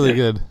 They're all really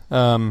good.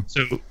 So,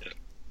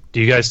 do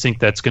you guys think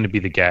that's going to be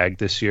the gag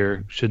this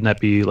year? Shouldn't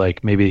that be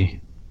like maybe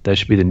that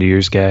should be the New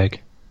Year's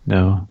gag?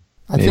 No,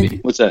 I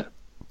think. What's that?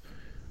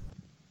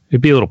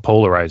 It'd be a little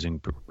polarizing,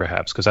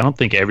 perhaps, because I don't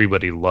think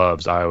everybody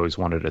loves "I Always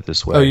Wanted It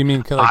This Way." Oh, you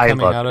mean like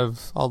coming out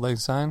of Auld Lang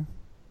Syne?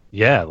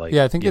 Yeah,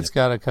 I think it's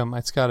got to come.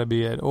 It's got to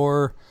be it.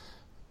 Or,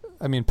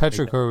 I mean,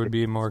 Petrichor would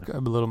be a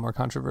little more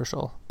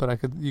controversial, but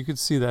you could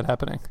see that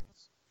happening.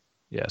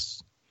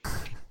 Yes.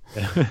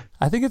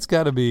 I think it's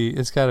got to be.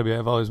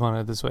 I've always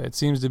wanted it this way. It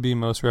seems to be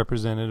most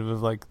representative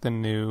of like the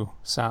new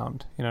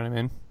sound. You know what I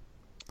mean?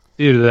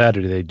 Either that,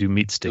 or they do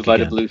Meat Stick. The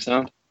Vita Blue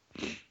sound.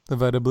 The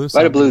Vita Blue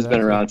sound. Vita Blue's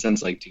been around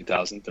since like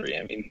 2003.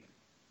 I mean,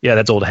 yeah,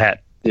 that's old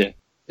hat.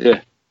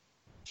 Yeah.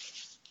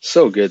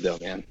 So good though,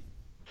 man.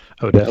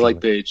 Oh, definitely. I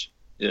like Page.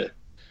 Yeah.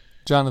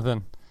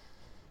 Jonathan.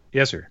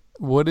 Yes, sir.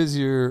 What else do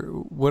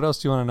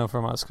you want to know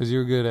from us? Because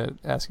you're good at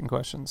asking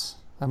questions.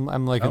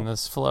 I'm liking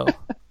this flow.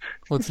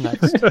 What's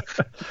next?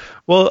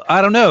 Well,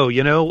 I don't know.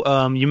 You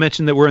know, you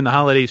mentioned that we're in the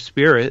holiday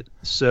spirit,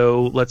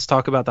 so let's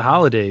talk about the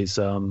holidays.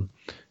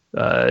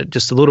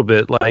 Just a little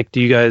bit. Like, do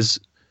you guys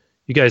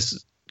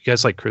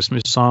like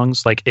Christmas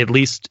songs? Like at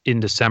least in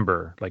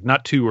December, like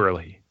not too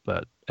early,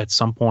 but at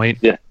some point.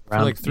 Yeah.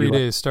 For like 3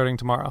 days starting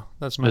tomorrow.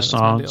 That's my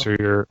songs, deal.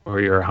 or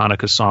your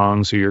Hanukkah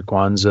songs, or your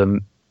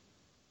Kwanzaa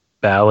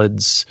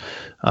ballads.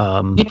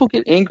 People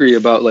get angry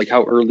about like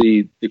how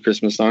early the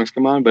Christmas songs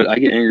come on, but I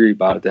get angry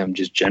about them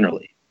just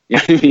generally. You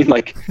know what I mean?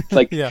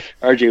 Like yeah.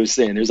 RJ was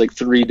saying, there's like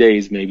 3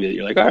 days maybe that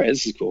you're like, all right,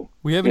 this is cool.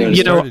 We haven't even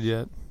started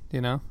yet.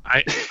 You know,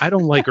 I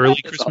don't like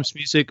early Christmas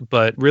music,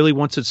 but really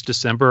once it's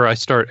December, I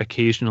start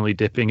occasionally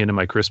dipping into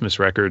my Christmas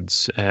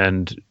records,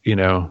 and you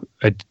know,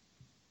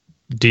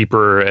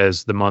 deeper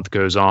as the month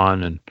goes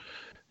on, and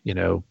you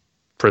know,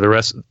 for the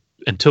rest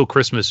until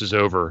Christmas is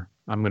over,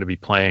 I'm going to be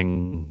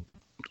playing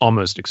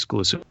almost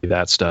exclusively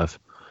that stuff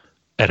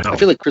at home. I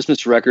feel like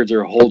Christmas records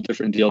are a whole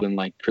different deal than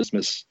like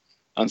Christmas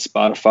on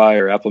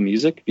Spotify or Apple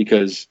Music,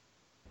 because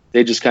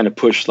they just kind of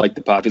push like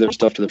the popular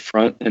stuff to the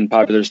front, and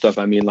popular stuff,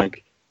 I mean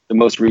like the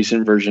most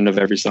recent version of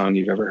every song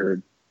you've ever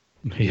heard.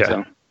 Yeah.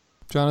 So.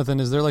 Jonathan,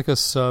 is there like a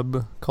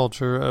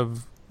subculture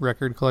of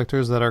record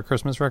collectors that are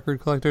Christmas record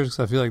collectors? Because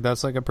I feel like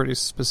that's like a pretty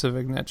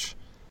specific niche.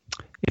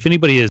 If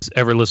anybody has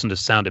ever listened to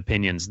Sound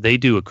Opinions, they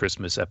do a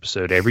Christmas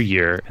episode every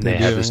year, and they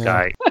have this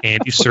guy,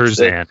 Andy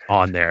Surzan,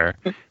 on there,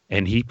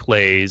 and he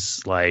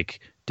plays like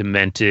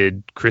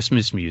demented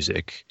Christmas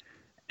music,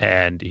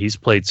 and he's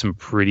played some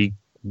pretty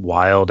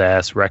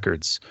wild-ass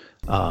records.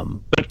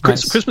 But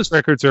Christmas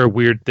records are a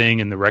weird thing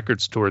in the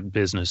record store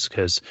business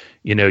because,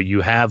 you know,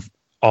 you have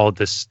all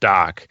this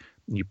stock,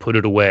 you put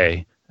it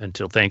away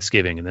until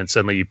Thanksgiving, and then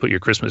suddenly you put your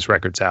Christmas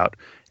records out,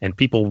 and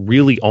people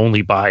really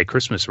only buy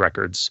Christmas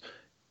records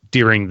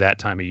during that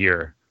time of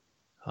year.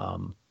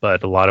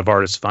 But a lot of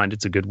artists find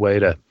it's a good way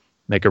to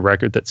make a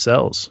record that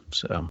sells.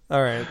 So,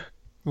 all right.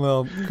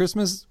 Well,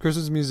 Christmas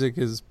music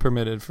is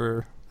permitted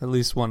for at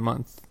least 1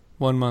 month.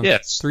 1 month.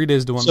 Yes. 3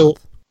 days to 1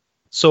 month.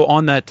 So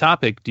on that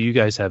topic, do you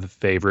guys have a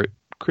favorite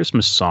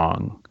Christmas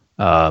song?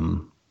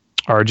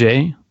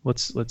 RJ,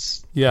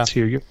 let's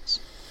hear yours.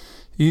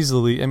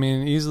 Easily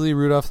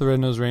Rudolph the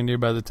Red-Nosed Reindeer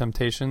by the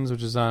Temptations,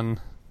 which is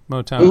on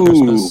Motown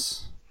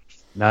Christmas.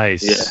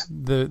 Nice. Yeah.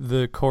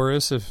 The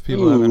chorus, if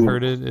people haven't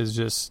heard it, is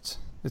just,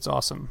 it's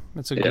awesome.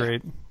 It's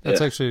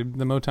actually,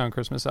 the Motown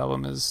Christmas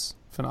album is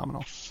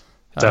phenomenal.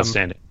 It's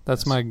outstanding.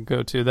 That's my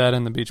go-to. That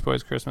and the Beach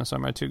Boys Christmas are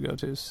my two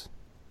go-tos.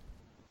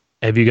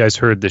 Have you guys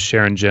heard the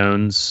Sharon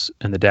Jones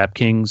and the Dap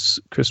Kings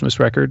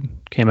Christmas record?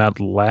 Came out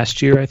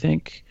last year, I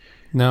think.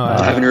 No,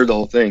 I haven't heard the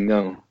whole thing.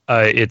 No.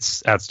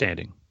 It's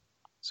outstanding.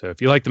 So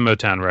if you like the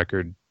Motown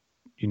record,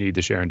 you need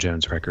the Sharon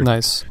Jones record.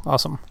 Nice.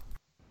 Awesome.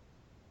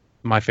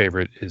 My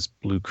favorite is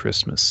Blue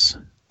Christmas,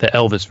 the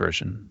Elvis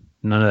version.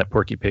 None of that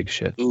Porky Pig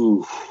shit.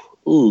 Ooh.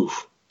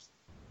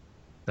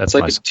 That's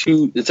it's like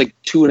it's like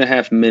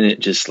 2.5 minute,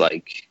 just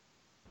like,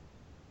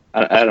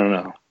 I don't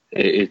know.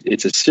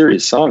 It's a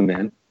serious song,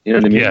 man. You know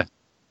what I mean?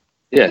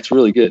 Yeah, it's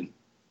really good.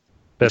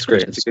 That's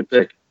great. It's a good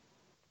pick.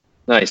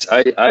 Nice.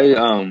 I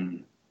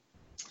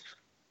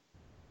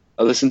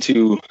listen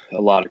to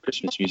a lot of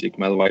Christmas music.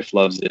 My wife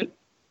loves it,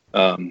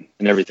 and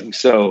everything.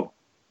 So,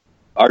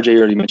 RJ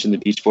already mentioned the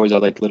Beach Boys. I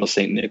like Little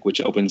Saint Nick, which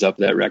opens up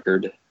that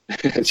record.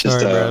 It's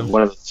just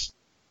one of those.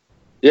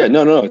 Yeah,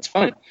 no, it's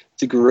fine.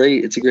 It's a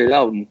great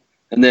album.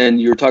 And then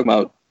you were talking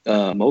about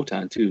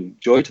Motown too.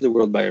 Joy to the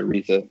World by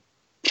Aretha.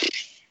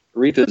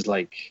 Aretha's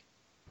like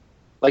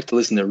to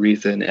listen to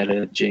Aretha and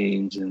Etta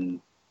James, and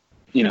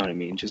you know what I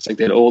mean? Just like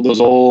those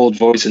old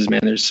voices,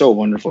 man. They're so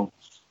wonderful.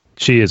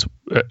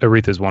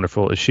 Aretha's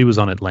wonderful. She was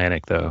on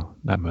Atlantic though,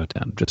 not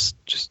Motown. Just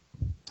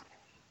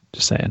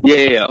saying.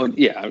 Yeah. Oh,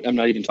 yeah. I'm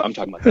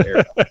talking about that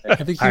era. I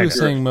think he was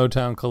saying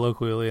Motown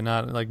colloquially,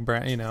 not like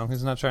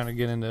he's not trying to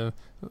get into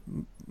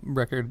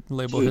record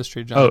label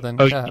history, Jonathan.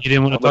 You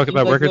didn't want to talk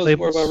about record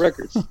labels? More about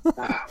records.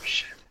 Oh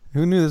shit.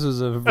 Who knew this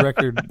was a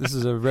record? This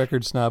is a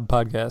record snob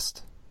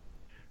podcast.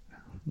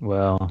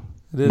 Well,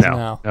 it is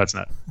now. No, it's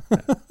not.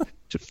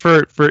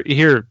 for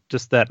here,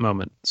 just that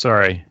moment.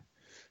 Sorry.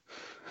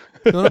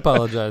 Don't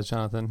apologize,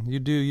 Jonathan. You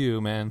do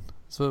you, man.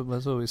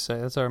 That's what we say.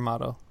 That's our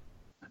motto.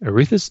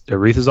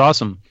 Aretha's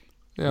awesome.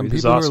 Yeah, Aretha's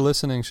people awesome. who are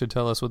listening should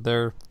tell us what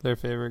their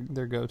favorite,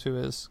 their go-to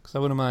is, because I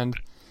wouldn't mind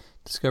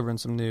discovering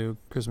some new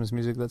Christmas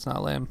music that's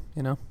not lame,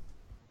 you know?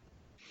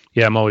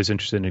 Yeah, I'm always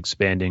interested in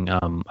expanding.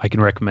 I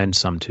can recommend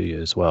some to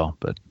you as well,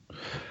 but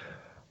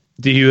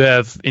do you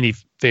have any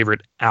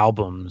favorite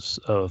albums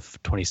of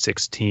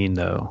 2016,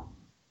 though?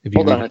 Have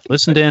you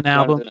listened to an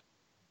album?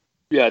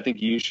 Yeah, I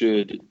think you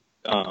should.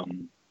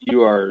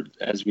 You are,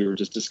 as we were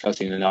just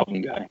discussing, an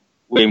album guy,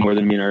 way more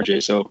than me and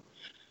RJ. So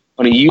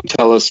why don't you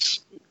tell us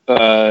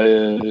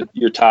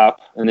your top,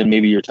 and then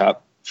maybe your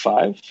top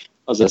 5?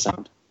 How's that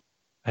sound?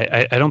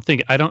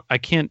 I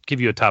can't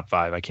give you a top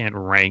 5. I can't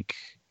rank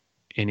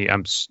any.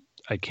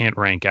 I can't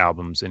rank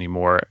albums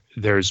anymore.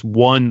 There's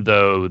one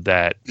though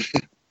that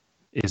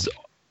is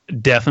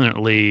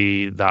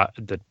definitely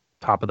the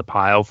top of the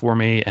pile for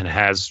me, and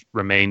has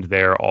remained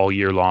there all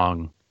year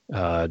long,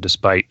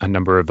 despite a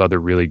number of other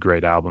really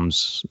great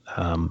albums.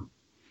 And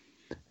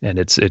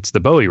it's the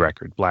Bowie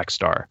record, Black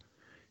Star.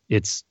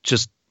 It's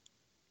just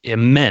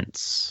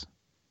immense,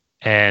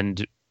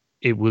 and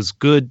it was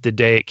good the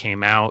day it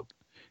came out,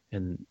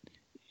 and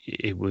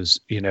it's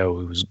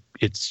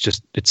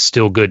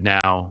still good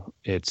now.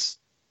 It's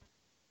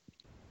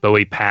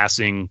Bowie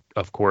passing,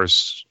 of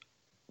course,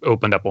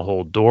 opened up a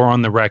whole door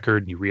on the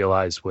record. You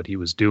realize what he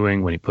was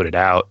doing when he put it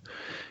out.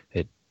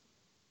 It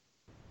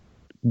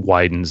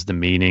widens the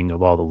meaning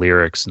of all the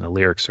lyrics, and the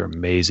lyrics are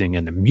amazing,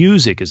 and the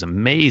music is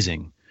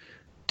amazing.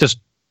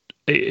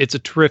 It's a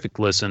terrific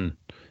listen,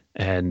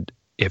 and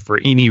if for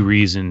any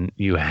reason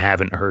you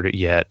haven't heard it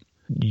yet,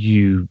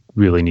 you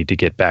really need to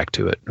get back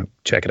to it.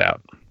 Check it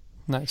out.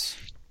 Nice.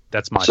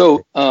 That's my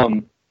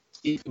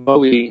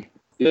Bowie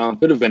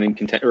could have been in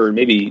contention, or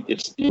maybe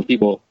if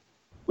people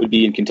would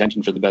be in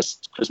contention for the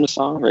best Christmas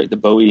song, right? The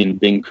Bowie and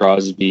Bing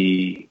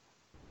Crosby,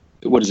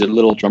 what is it,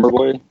 Little Drummer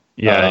Boy?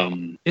 Yeah,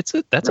 that's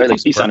right,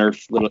 like Peace on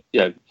Earth.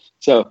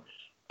 So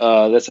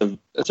that's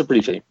a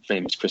pretty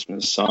famous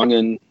Christmas song,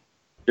 and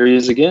here he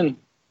is again.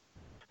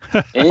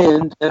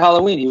 And at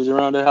Halloween, he was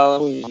around at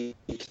Halloween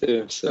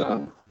too.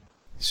 So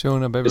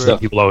showing up everywhere.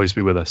 He will always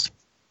be with us.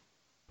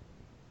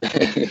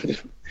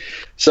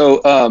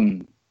 So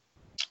I'm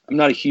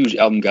not a huge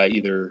album guy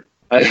either.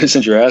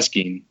 Since you're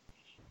asking,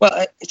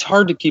 well, it's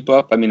hard to keep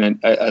up. I mean,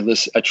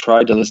 I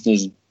tried to listen to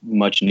as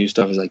much new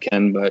stuff as I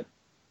can, but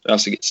I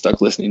also get stuck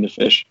listening to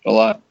Fish a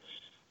lot.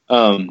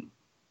 Carl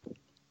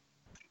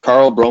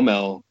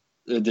Bromell,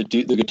 the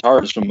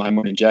guitarist from My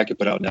Morning Jacket,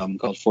 put out an album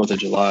called 4th of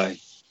July,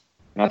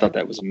 and I thought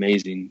that was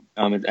amazing.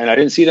 And I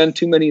didn't see it on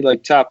too many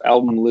like top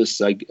album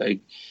lists. I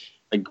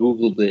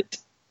Googled it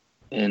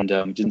and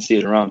didn't see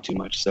it around too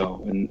much.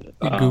 So you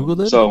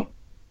Googled it? So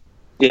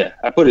yeah,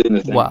 I put it in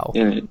the thing. Wow.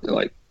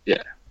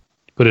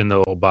 Put it in the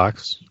little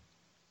box.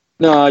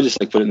 No, I just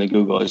put it in the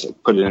Google. I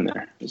just put it in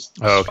there. It's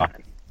okay.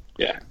 Fine.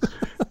 Yeah.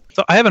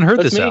 So I haven't heard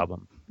this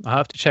album. I'll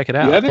have to check it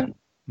out. You haven't?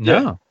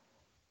 No.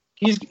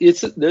 Yeah.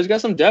 There's got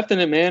some depth in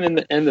it,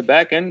 man, and the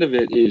back end of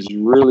it is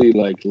really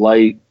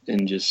light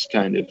and just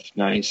kind of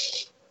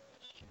nice.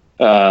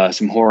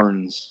 Some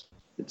horns.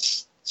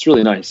 It's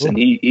really nice, cool. And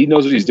he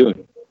knows what he's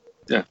doing.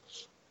 Yeah.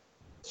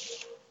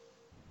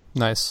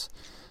 Nice.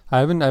 I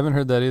haven't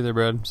heard that either,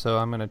 Brad. So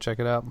I'm gonna check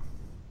it out.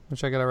 I'll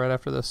check it out right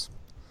after this.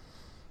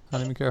 I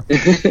don't even care.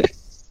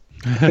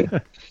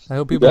 I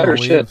hope people don't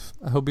leave. Shit.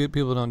 I hope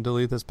people don't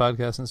delete this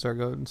podcast and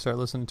start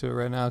listening to it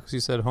right now, because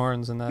you said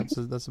horns, and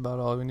that's about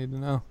all we need to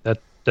know. That's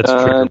a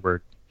trigger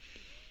word.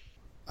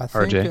 I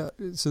think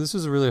so. This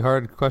was a really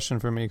hard question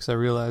for me, because I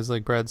realized,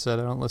 like Brad said,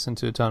 I don't listen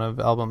to a ton of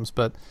albums,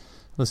 but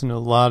listen to a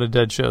lot of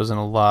Dead shows and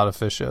a lot of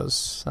Fish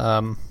shows.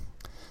 So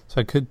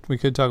we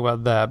could talk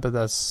about that, but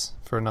that's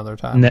for another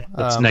time.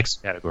 That's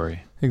next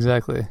category.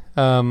 Exactly.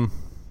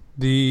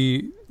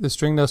 The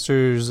String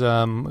Dusters,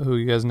 who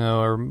you guys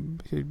know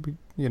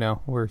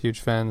we're huge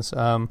fans.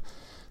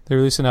 They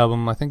released an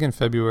album, I think in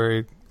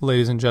February,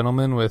 Ladies and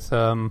Gentlemen, with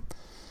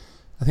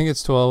I think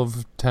it's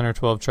 10 or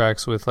 12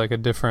 tracks with like a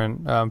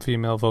different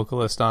female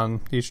vocalist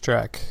on each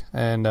track,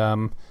 and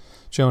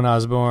Joan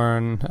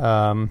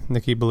Osborne,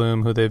 Nikki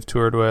Bloom, who they've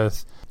toured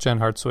with, Jen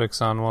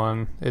Hartswick's on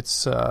one.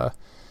 It's a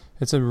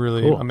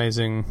really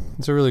amazing,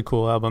 it's a really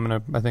cool album,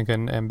 and I think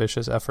an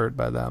ambitious effort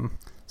by them.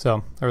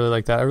 So I really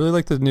like that. I really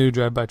like the new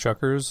Drive By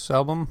Truckers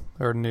album,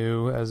 or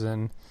new as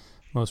in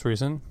most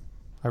recent.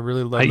 I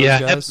really love Yeah,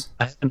 those guys.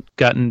 I haven't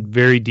gotten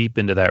very deep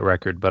into that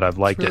record, but I've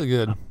liked It's really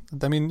it.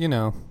 good. I mean, you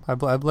know,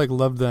 I've like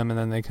loved them, and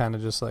then they kind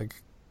of just like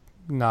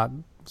not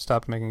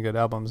stopped making good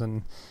albums,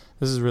 and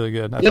this is really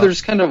good. They're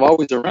just kind of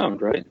always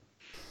around, right?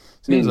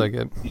 Seems like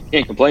it. You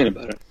can't complain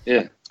about it.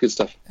 Yeah, it's good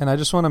stuff. And I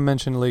just want to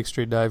mention Lake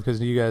Street Dive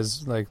because you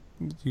guys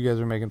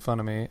are making fun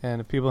of me,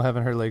 and if people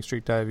haven't heard Lake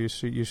Street Dive, you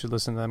should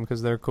listen to them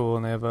because they're cool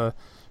and they have a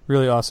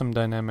really awesome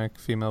dynamic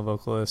female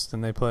vocalist,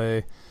 and they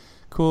play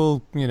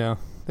cool. You know,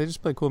 they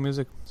just play cool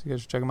music. So you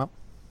guys should check them out.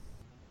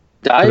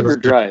 Dive or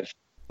drive?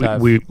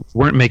 Dive. We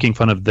weren't making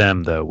fun of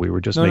them, though. We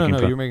were just making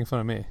fun. You're making fun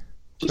of me.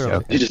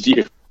 Just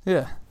you.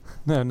 Yeah,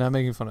 no, not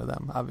making fun of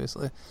them,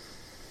 obviously.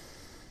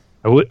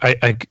 I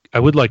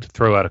would like to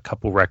throw out a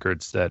couple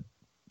records that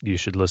you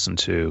should listen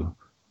to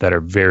that are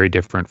very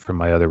different from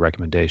my other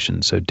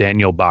recommendations. So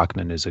Daniel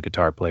Bachman is a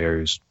guitar player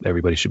who's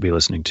everybody should be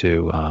listening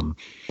to,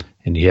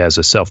 and he has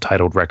a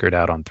self-titled record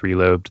out on Three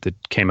Lobed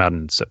that came out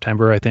in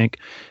September, I think.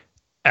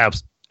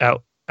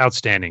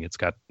 Outstanding. It's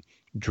got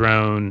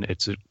drone.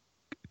 It's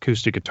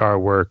acoustic guitar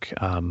work.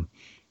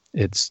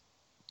 It's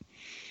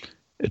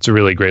a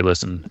really great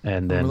listen.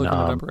 And then I'm looking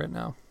it up right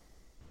now.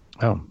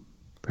 Oh,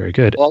 very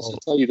good. I'll also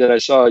tell you that I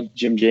saw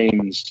Jim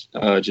James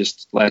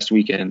just last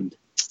weekend,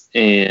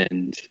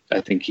 and I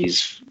think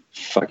he's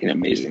fucking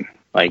amazing.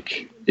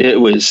 Like,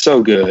 it was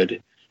so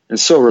good and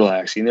so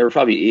relaxing. There were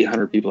probably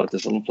 800 people at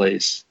this little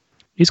place.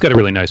 He's got a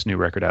really nice new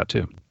record out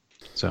too.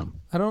 So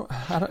I don't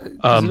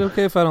is it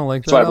okay if I don't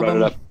like that That's why I brought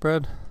album, it up.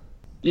 Brad?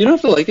 You don't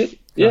have to like it.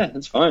 Yeah,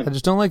 that's fine. I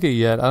just don't like it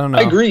yet. I don't know.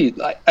 I agree.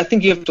 I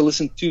think you have to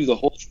listen to the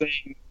whole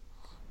thing.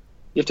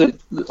 You have to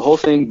the whole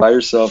thing by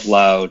yourself,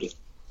 loud.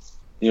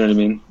 You know what I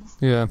mean?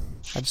 Yeah,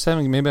 I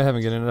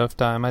haven't given enough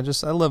time. I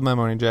love My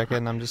Morning Jacket,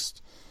 and I'm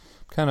just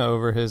kind of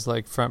over his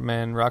like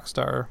frontman rock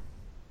star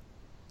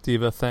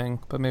diva thing.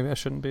 But maybe I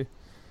shouldn't be.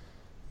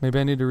 Maybe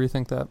I need to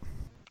rethink that.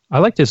 I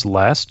liked his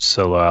last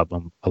solo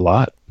album a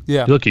lot.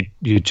 Yeah, Look,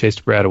 you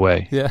chased Brad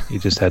away. Yeah, he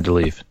just had to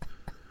leave.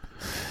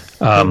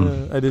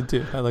 I did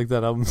too. I like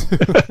that album too.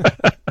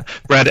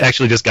 Brad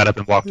actually just got up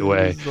and walked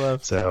away. He's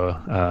left.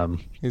 So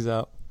he's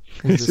out.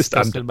 He's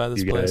disgusted by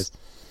this place.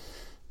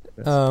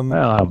 Well,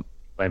 I don't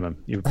blame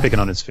him. You were picking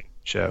on his favorite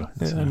show.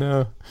 Yeah, So. I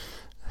know.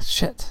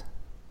 Shit.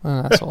 What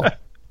an asshole.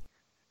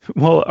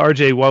 Well,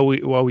 RJ,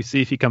 while we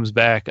see if he comes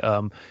back,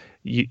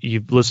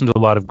 you've listened to a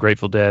lot of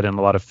Grateful Dead and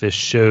a lot of Phish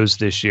shows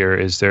this year.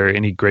 Is there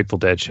any Grateful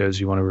Dead shows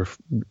you want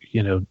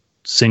to,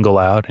 single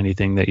out?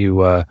 Anything that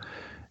you,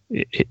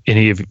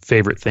 any of your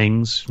favorite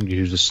things?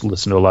 You just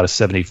listen to a lot of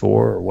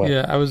 74 or what?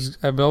 Yeah,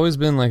 I've always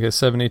been like a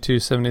 72,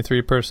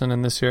 73 person,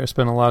 and this year I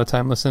spent a lot of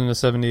time listening to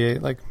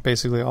 78, like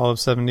basically all of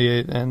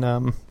 78,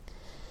 and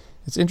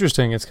it's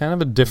interesting. It's kind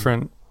of a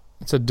different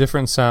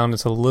sound.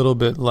 It's a little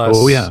bit less.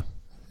 Oh yeah.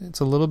 It's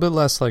a little bit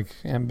less like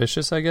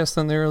ambitious, I guess,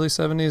 than the early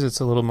 70s. It's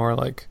a little more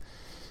like,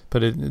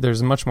 but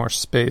there's much more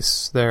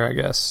space there, I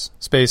guess.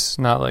 Space,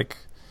 not like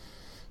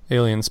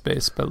alien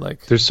space, but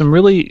like there's some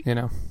really,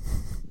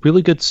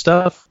 really good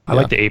stuff. I Yeah.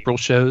 like the April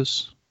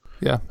shows.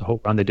 Yeah. The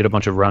whole run. They did a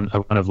run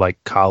of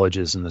like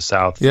colleges in the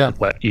South, Yeah.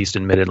 East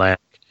and Mid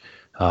Atlantic.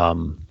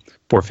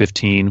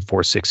 415,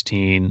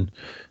 416.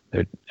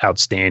 They're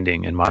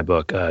outstanding in my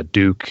book.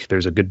 Duke.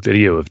 There's a good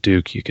video of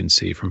Duke you can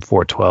see from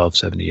 412,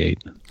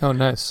 78. Oh,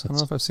 nice. I don't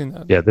know if I've seen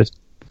that. Yeah,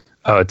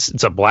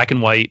 it's a black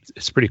and white.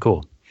 It's pretty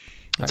cool.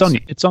 Nice.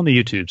 It's on the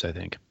YouTubes, I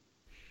think.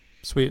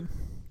 Sweet.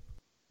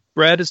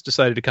 Brad has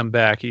decided to come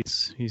back.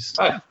 He's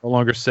no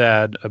longer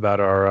sad about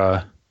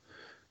our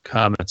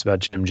comments about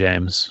Jim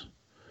James,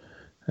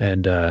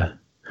 and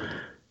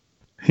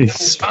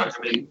It's fine.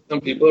 I mean,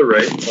 some people are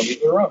right, some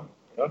people are wrong.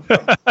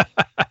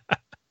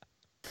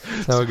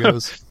 That's how it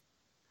goes.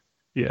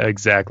 Yeah,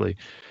 exactly.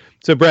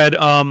 So, Brad,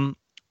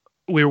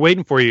 we were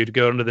waiting for you to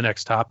go into the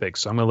next topic,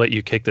 so I'm going to let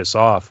you kick this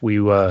off. We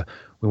want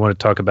to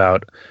talk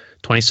about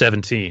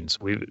 2017. So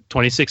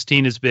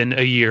 2016 has been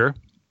a year.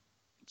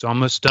 It's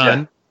almost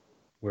done. Yeah.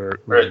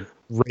 We're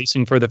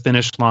racing for the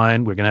finish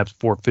line. We're going to have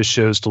 4 Phish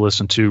shows to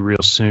listen to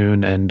real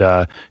soon, and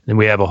then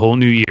we have a whole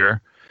new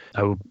year.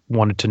 I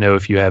wanted to know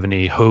if you have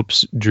any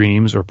hopes,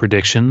 dreams, or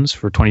predictions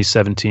for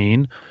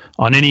 2017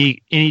 on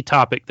any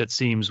topic that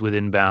seems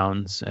within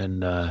bounds,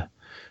 and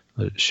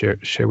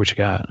share what you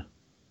got.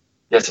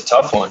 Yeah, it's a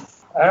tough one.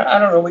 I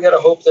don't know. We got to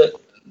hope that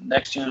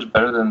next year is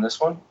better than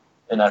this one.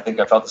 And I think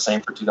I felt the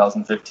same for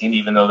 2015,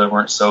 even though there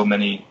weren't so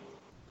many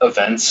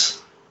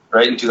events,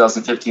 right, in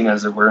 2015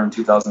 as there were in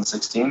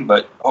 2016.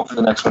 But hope for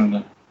the next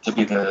one to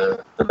be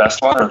the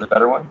best one or the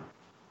better one.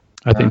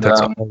 I think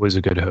that's always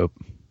a good hope.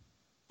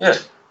 Yeah.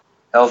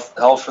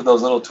 Health for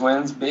those little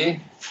twins,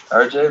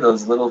 RJ.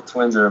 Those little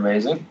twins are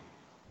amazing.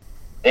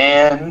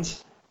 And,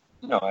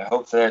 I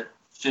hope that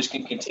Phish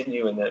can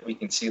continue and that we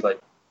can see,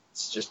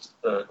 it's just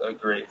a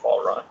great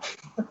fall run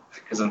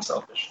because I'm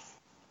selfish.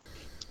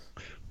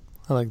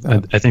 I like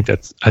that. I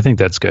think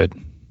that's good,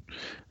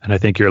 and I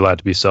think you're allowed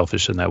to be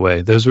selfish in that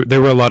way.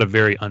 There were a lot of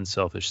very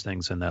unselfish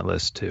things in that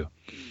list too.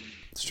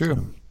 It's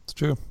true. It's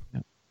true.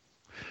 Yeah.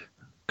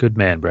 Good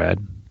man, Brad.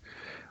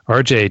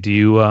 RJ, do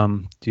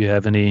you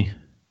have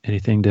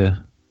anything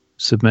to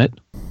submit?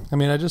 I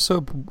mean, I just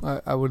hope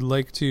I would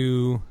like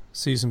to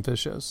see some Phish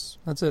shows.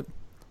 That's it.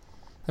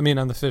 I mean,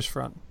 on the Phish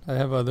front, I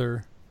have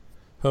other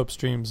hopes,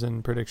 dreams,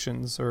 and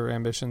predictions, or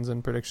ambitions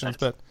and predictions,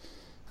 but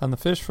on the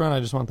Phish front, I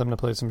just want them to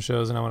play some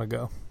shows, and I want to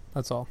go.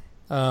 That's all.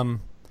 I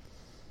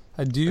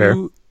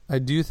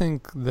do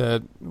think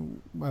that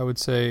I would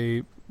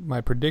say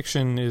my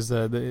prediction is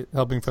that the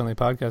Helping Friendly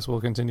podcast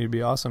will continue to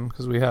be awesome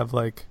because we have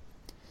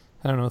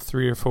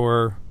 3 or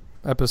 4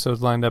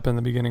 episodes lined up in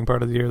the beginning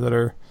part of the year that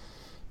are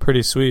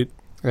pretty sweet,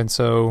 and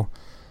so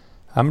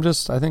I'm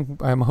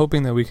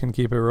hoping that we can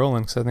keep it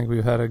rolling because I think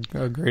we've had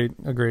a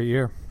great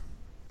year.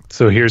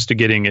 So here's to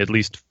getting at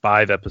least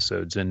 5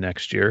 episodes in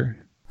next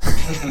year.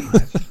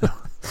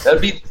 They're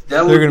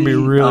going to be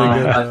really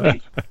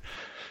good.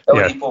 That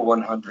would equal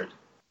 100.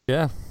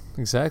 Yeah,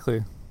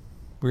 exactly.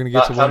 We're going to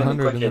get to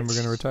 100 and then we're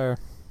going to retire.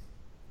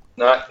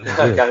 Not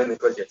counting the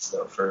crickets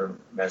though for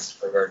Madison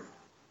Square Garden.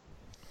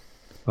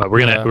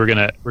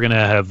 We're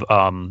gonna have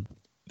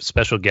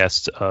special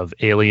guests of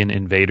Alien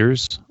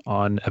Invaders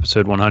on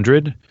episode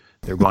 100.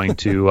 They're going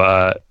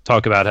to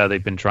talk about how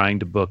they've been trying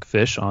to book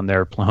Phish on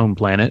their home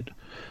planet,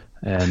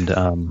 and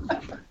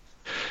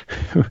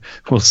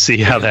we'll see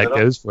how that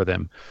goes for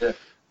them. Yeah.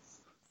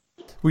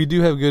 We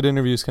do have good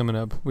interviews coming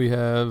up. We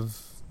have.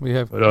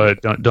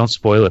 But, don't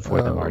spoil it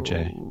for them,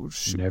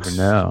 RJ. You never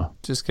know.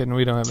 Just kidding.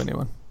 We don't have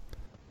anyone.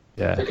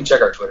 Yeah. You can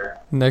check our Twitter.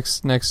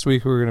 Next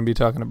week we're going to be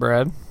talking to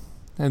Brad,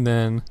 and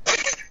then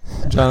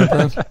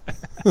Jonathan.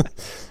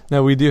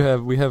 No, we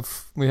have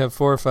 4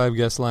 or 5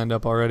 guests lined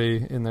up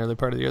already in the early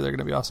part of the year. They're going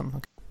to be awesome.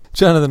 Okay.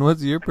 Jonathan,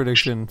 what's your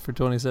prediction for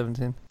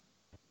 2017?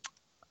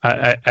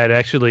 I'd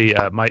actually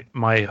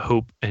my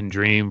hope and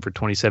dream for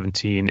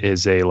 2017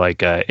 is a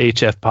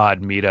HF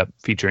Pod meetup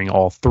featuring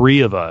all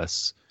 3 of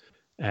us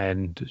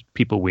and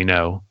people we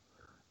know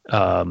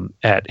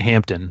at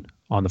Hampton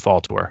on the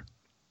fall tour.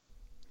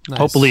 Nice.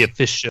 Hopefully a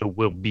Phish show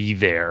will be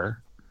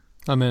there.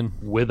 I'm in.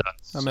 With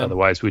us.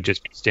 Otherwise we'd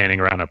just be standing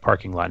around a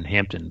parking lot in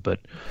Hampton, but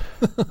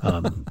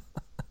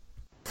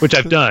which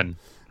I've done.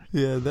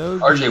 Yeah, that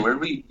would RJ, where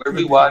did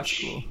we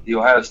watch the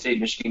Ohio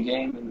State Michigan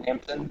game in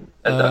Hampton?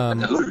 At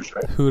the Hooters,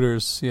 right?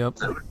 Hooters, yep.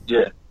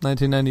 Yeah.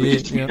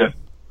 1998. Yep.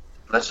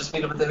 Let's just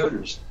meet up at the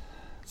Hooters.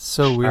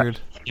 So weird.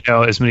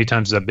 As many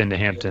times as I've been to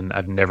Hampton,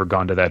 I've never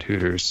gone to that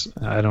Hooters.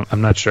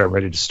 I'm not sure I'm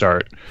ready to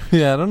start.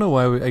 Yeah, I don't know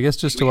why. I guess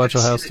just to watch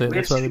Ohio State.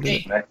 That's why we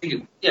did. I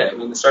think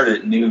it started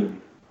at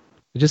noon.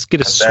 Just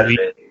get a suite,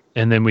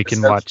 and then we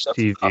can watch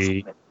TV,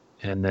 awesome.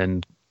 and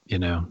then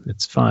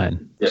it's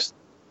fine. Yes.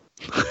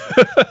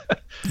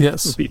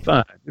 Yes, it'll be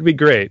fine. It'll be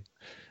great.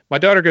 My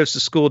daughter goes to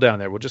school down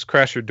there. We'll just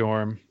crash her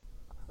dorm.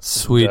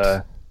 Sweet.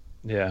 And,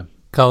 yeah.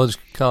 College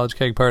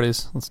keg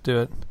parties. Let's do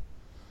it.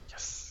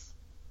 Yes.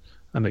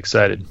 I'm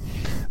excited.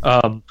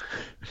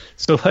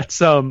 So let's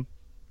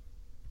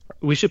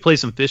we should play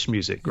some Phish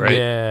music, right?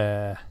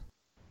 Yeah.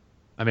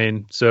 I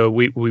mean, so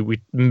we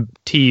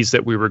teased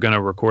that we were going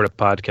to record a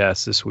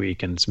podcast this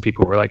week, and some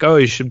people were like, "Oh,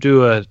 you should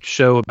do a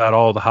show about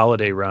all the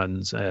holiday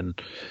runs."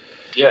 And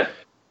yeah,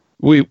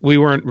 we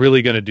weren't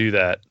really going to do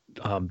that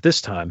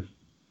this time.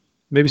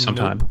 Maybe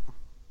sometime.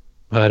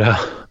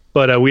 Nope.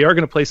 But we are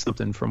going to play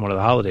something from one of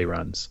the holiday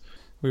runs.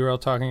 We were all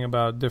talking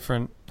about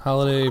different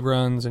holiday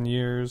runs and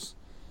years.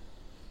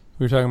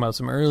 We were talking about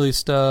some early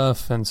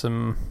stuff and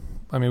some.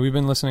 I mean, we've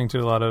been listening to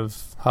a lot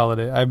of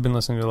holiday. I've been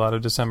listening to a lot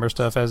of December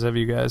stuff, as have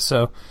you guys.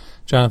 So,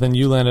 Jonathan,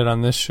 you landed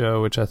on this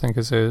show, which I think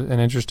is an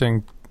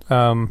interesting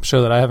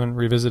show that I haven't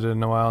revisited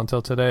in a while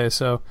until today.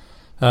 So,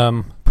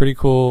 pretty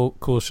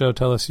cool show.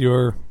 Tell us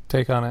your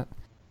take on it.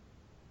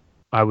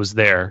 I was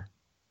there.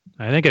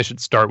 I think I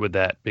should start with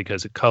that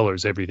because it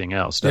colors everything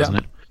else, doesn't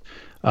it?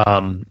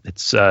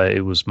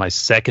 It was my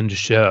second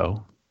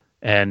show,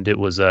 and it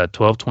was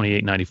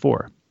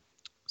 12/28/94.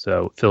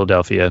 So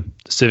Philadelphia,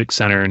 the Civic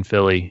Center in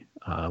Philly.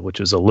 Which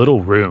is a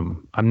little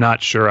room. I'm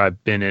not sure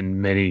I've been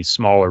in many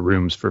smaller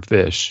rooms for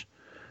Phish.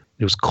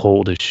 It was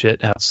cold as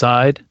shit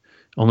outside,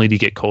 only to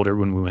get colder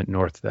when we went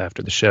north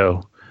after the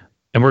show.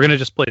 And we're gonna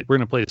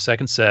play the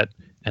second set,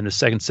 and the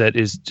second set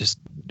is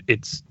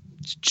it's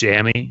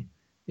jammy.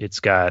 It's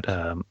got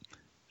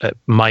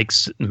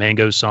Mike's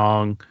Mango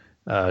song,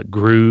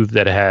 groove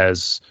that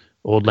has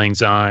Old Lang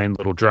Syne,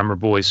 Little Drummer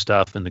Boy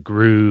stuff in the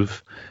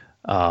groove.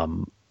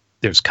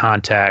 There's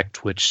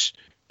Contact, which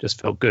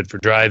just felt good for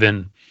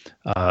driving.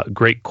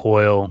 Great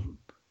Coil,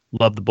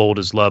 Love the Bold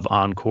as Love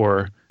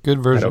encore.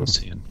 Good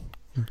version.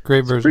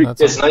 Great version.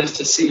 It's nice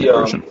to see.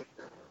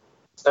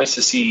 It's nice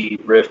to see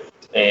Riff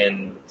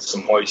and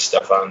some Hoist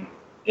stuff on.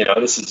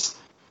 This is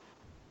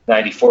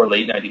 94,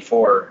 late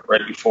 94,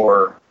 right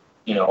before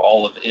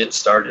all of it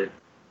started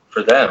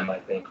for them. I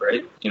think,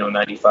 right?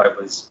 95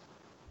 was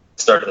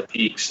the start of the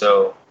peak,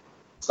 so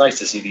it's nice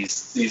to see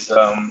these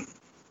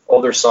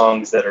older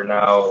songs that are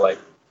now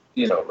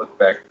look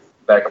back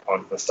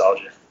upon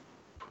nostalgia.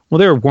 Well,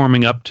 they were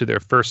warming up to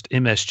their first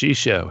MSG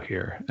show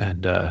here,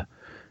 and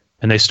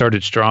they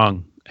started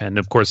strong. And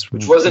of course,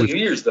 which wasn't New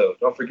Year's though.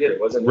 Don't forget, it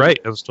wasn't. Right,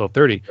 it was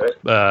 12:30.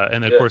 Right?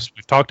 And of course,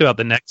 we've talked about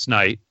the next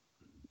night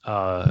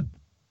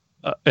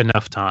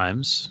enough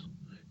times.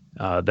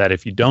 that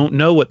if you don't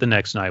know what the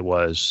next night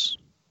was,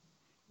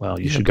 well,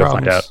 you should go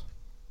find out.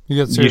 You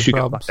got serious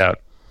problems. Go find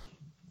out.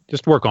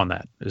 Just work on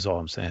that is all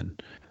I'm saying.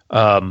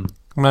 I'm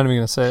not even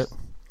going to say it.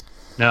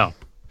 No.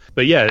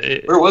 But yeah.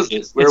 Where was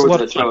this? Where was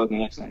that show the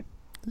next night?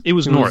 It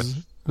was north.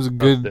 It was a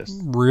good,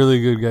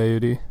 really good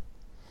Gaiudi.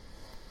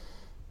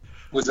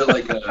 Was it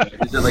like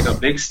a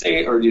big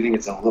state, or do you think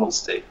it's a little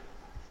state?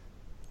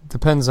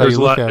 Depends how you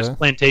look at it.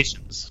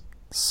 Plantations.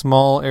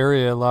 Small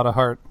area, a lot of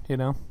heart,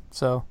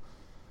 So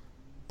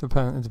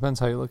it depends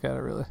how you look at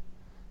it, really.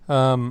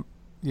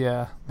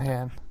 Yeah,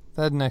 man,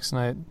 that next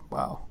night,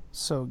 wow,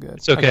 so good.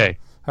 It's okay.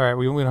 All right,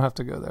 we don't have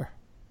to go there.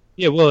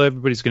 Yeah, well,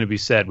 everybody's going to be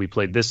sad we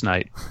played this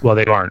night. Well,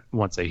 they aren't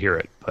once they hear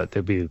it, but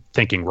they'll be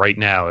thinking right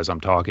now as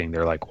I'm talking.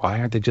 They're like, why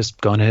aren't they just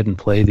going ahead and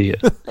play the...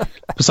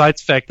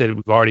 Besides the fact that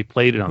we've already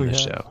played it on this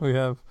show. We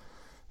have.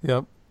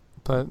 Yep.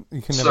 But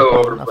you can never play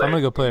it enough. I'm going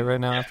to go play it right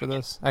now after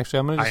this. Actually,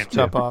 I'm going to just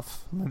drop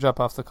off. I'm going to drop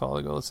off the call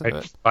and go listen to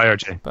it. Bye,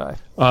 RJ. Bye.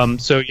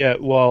 So, yeah,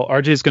 well,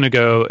 RJ's going to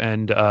go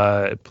and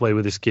play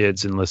with his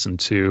kids and listen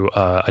to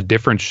a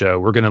different show.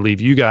 We're going to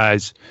leave you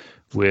guys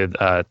with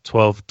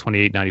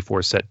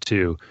 12/28/94 set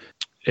 2.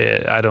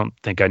 I don't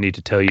think I need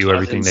to tell you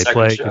everything they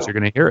play because you're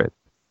going to hear it.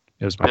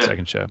 It was my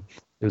second show.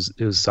 It was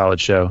a solid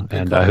show,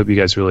 and I hope you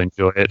guys really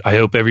enjoy it. I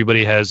hope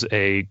everybody has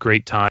a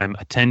great time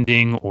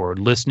attending or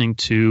listening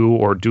to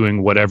or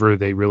doing whatever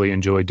they really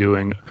enjoy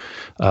doing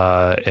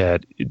over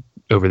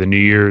the New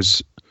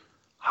Year's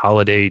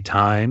holiday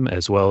time,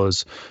 as well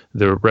as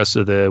the rest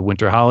of the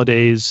winter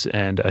holidays.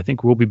 And I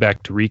think we'll be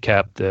back to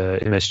recap the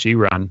MSG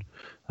run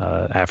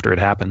after it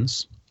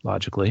happens.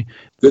 Logically,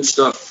 good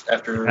stuff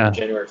after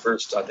January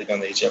 1st. I think on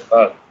the HF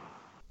Pod.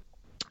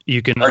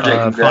 You can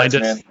RJ, find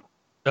us. Man.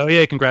 Oh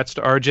yeah, congrats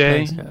to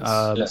RJ.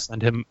 Thanks,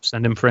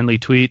 Send him friendly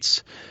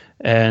tweets,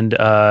 and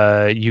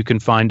you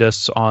can find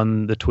us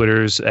on the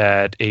Twitters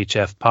at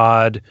HF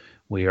Pod.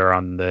 We are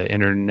on the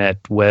internet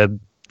web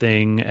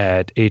thing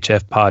at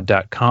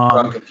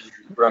hfpod.com.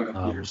 We're on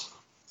computers.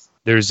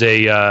 There's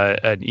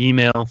an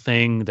email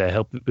thing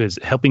that is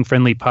Helping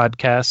Friendly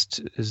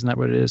Podcast. Isn't that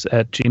what it is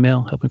at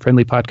Gmail? Helping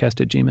Friendly Podcast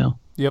at Gmail.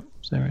 Yep.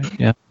 Is that right?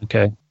 Yeah.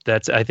 Okay.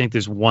 I think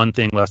there's one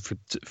thing left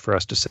for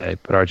us to say,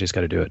 but RJ's got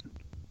to do it.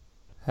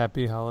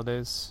 Happy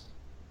holidays.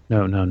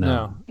 No.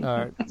 All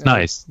right. It's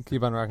nice.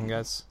 Keep on rocking,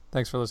 guys.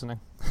 Thanks for listening.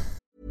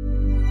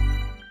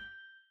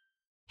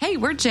 Hey,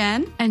 we're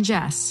Jen and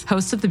Jess,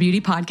 hosts of the beauty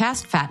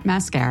podcast Fat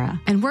Mascara.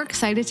 And we're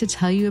excited to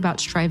tell you about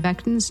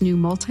Strivectin's new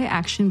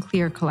multi-action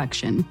clear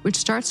collection, which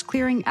starts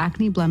clearing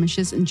acne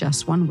blemishes in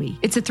just 1 week.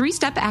 It's a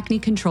 3-step acne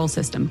control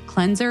system,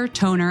 cleanser,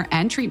 toner,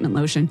 and treatment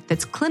lotion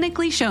that's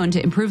clinically shown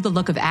to improve the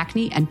look of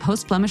acne and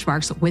post-blemish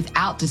marks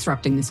without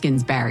disrupting the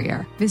skin's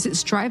barrier. Visit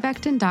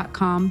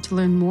Strivectin.com to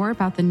learn more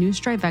about the new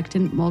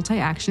Strivectin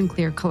multi-action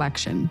clear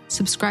collection.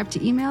 Subscribe to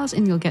emails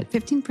and you'll get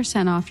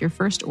 15% off your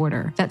first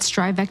order. That's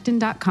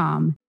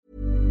Strivectin.com.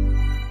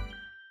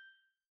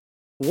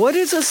 What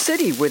is a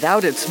city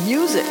without its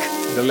music?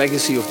 The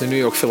legacy of the New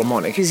York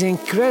Philharmonic is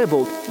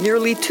incredible.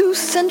 Nearly 2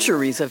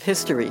 centuries of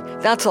history.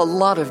 That's a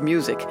lot of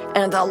music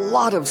and a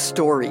lot of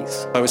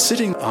stories. I was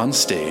sitting on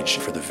stage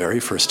for the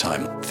very first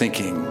time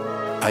thinking,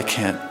 I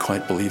can't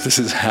quite believe this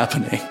is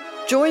happening.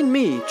 Join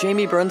me,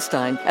 Jamie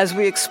Bernstein, as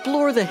we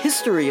explore the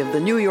history of the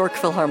New York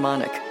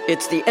Philharmonic.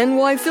 It's the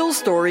NY Phil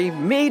Story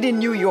Made in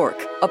New York,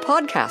 a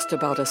podcast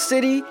about a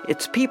city,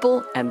 its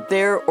people, and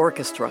their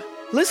orchestra.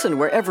 Listen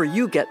wherever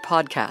you get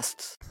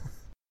podcasts.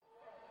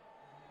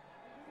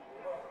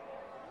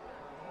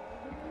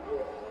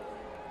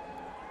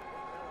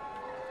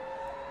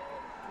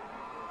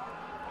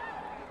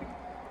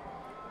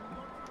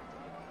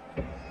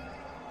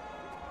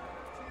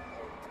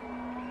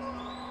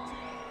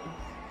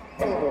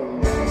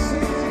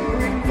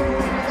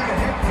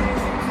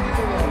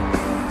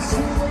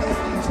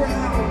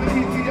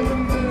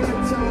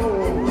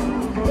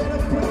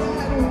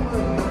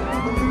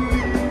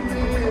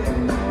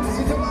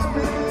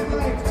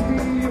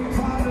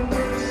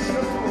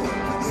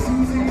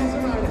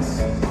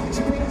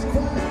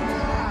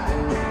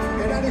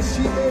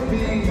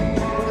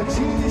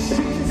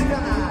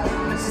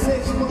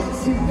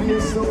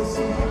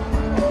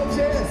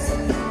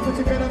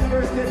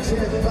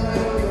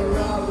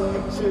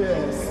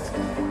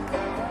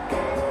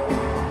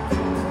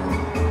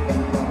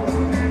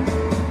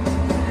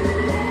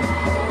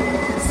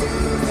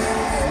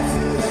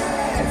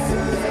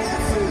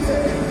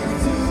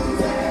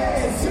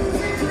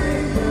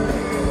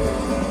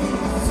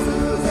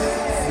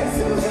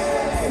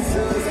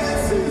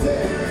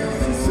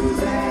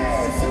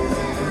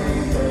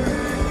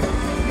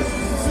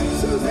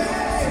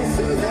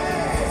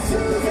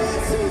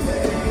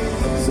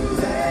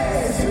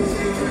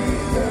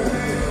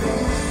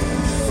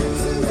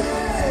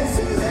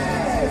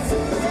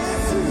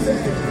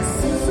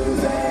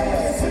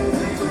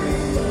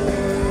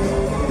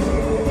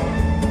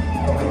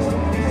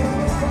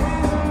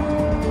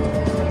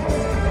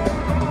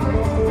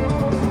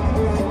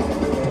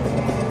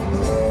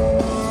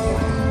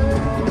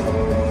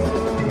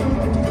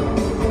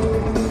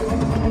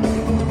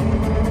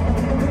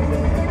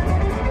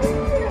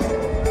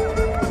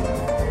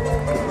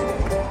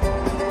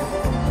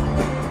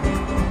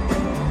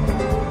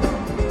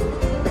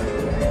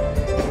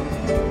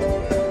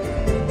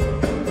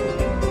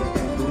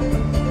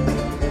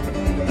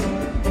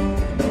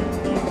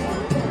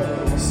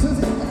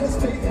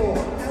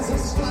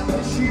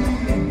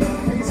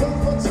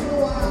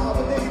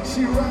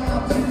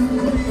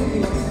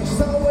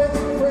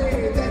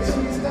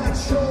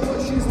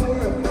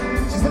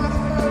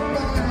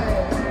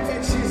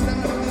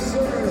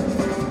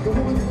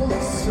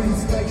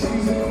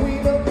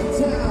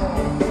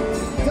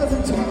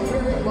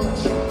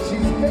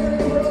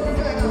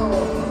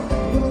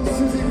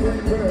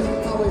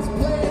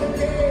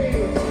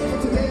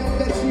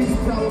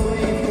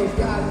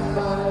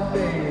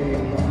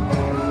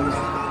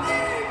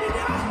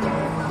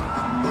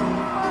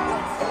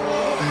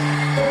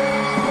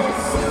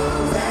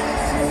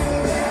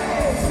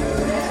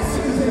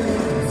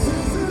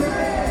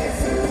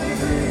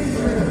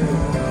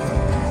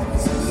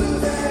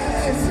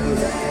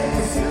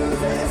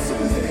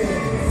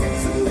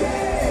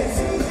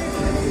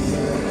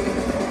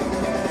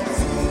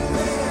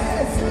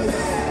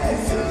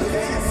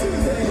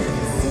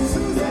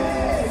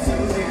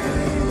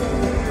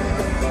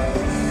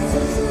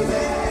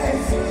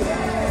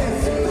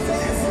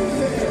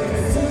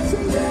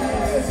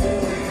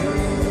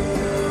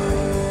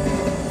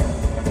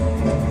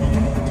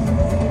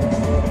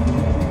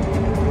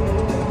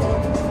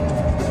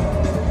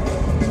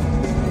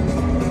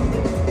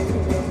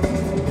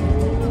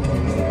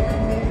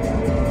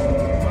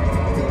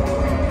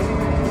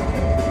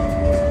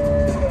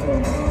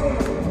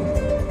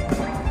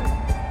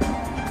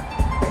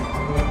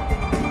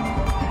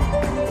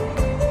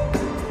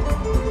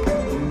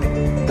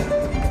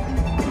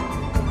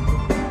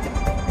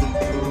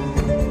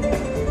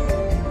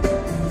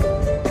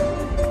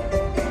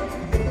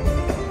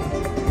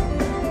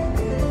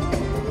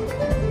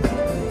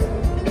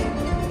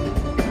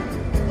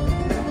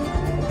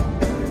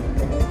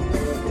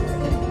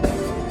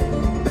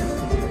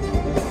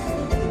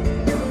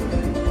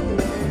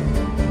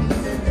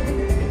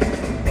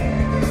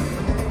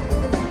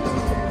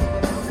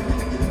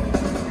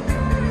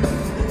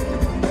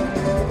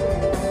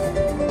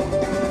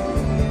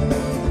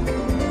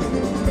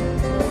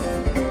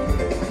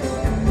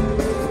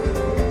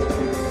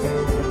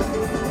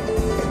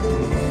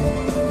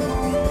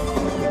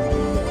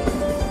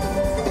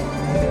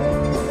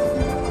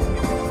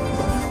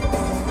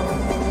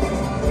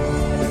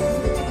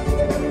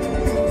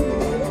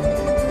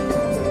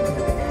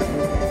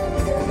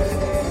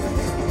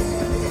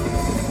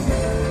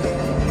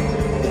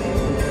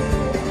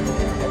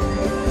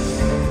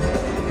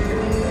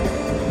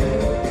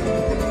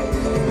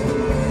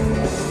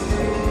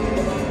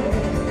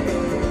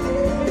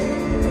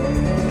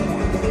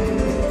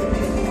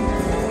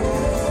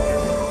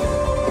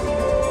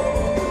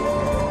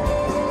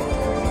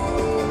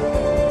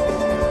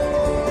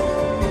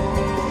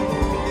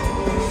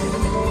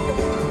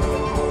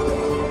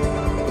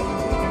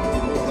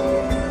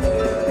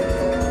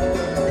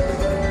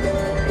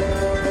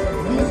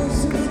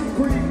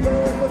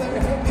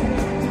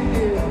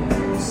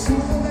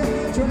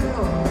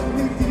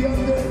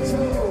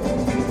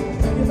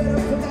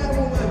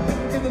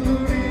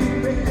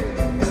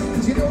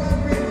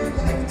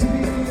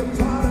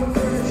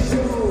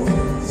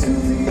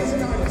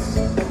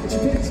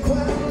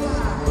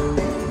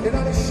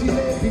 she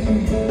may be,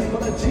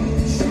 but a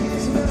genius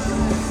she's not.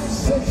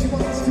 Says she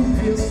wants to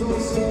feel so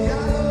sweet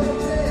out of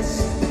this,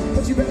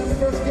 but you better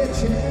first get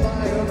checked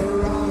by a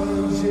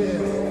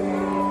neurologist.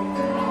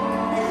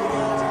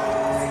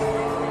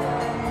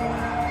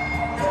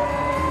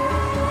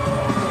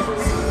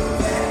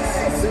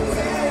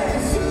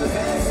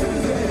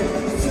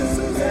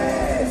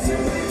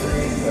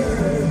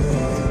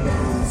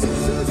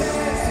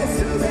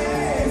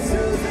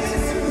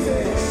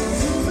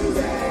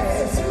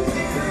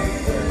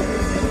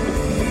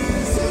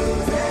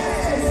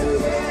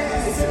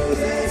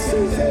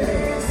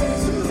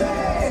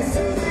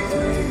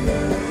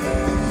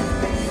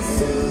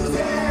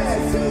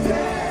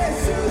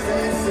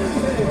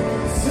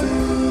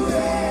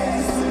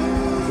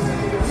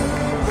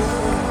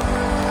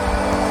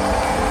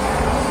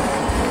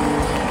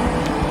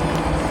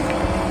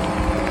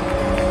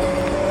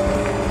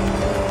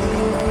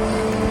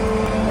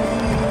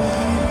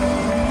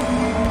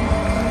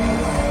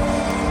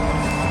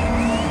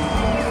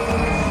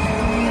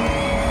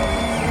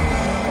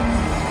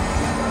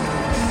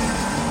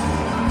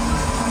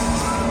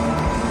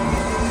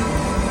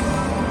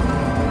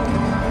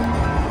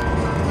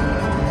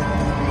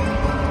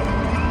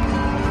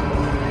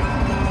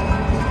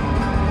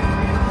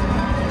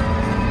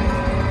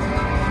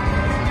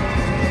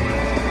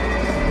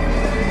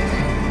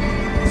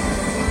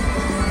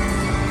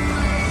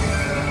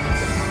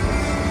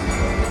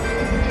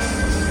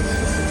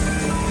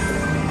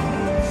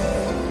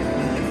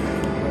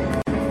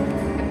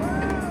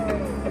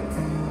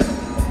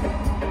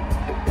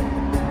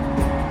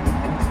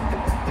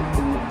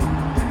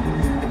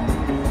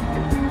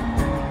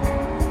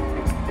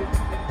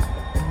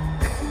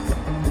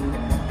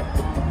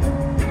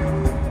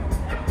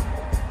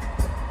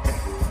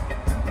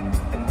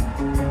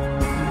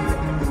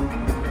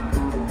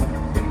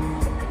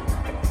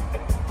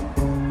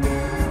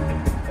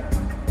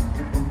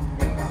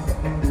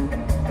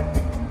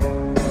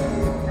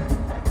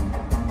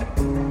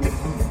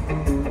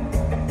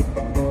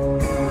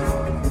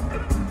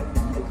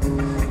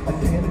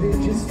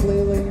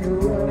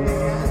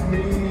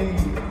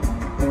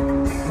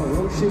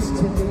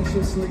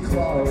 Tenaciously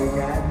clawing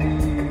at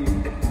me,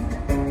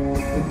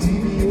 the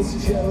devious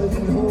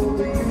gelatin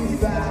holding me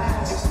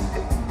fast.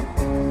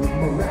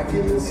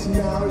 Miraculous,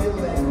 now you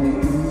let me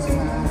lose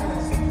fast.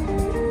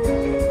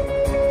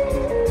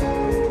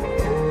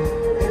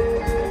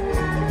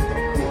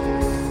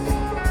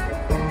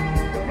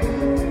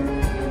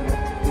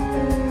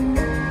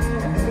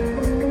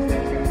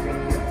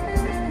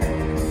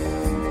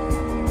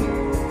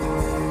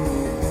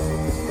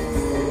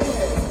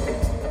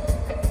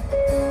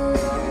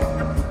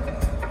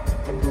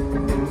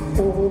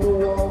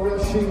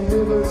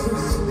 Rivers of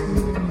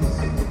sleeves,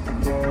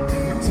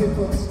 tip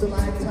of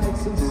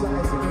stalactites and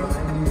sides of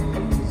my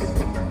knees.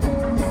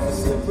 A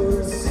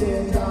slippery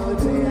sand on the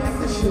day at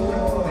the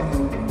shore.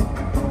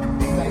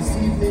 Nice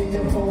evening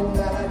at home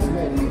that I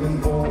dread even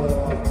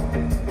more.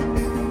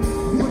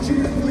 Would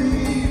you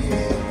please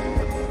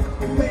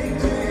make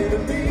clear to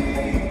me?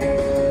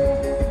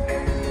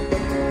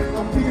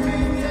 I'm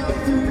peering out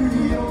through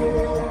your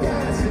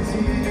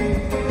opacity.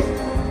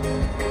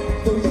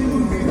 Though you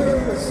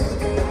rehearsed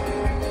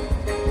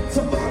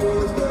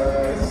tomorrow's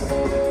verse.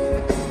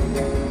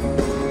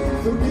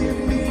 Forgive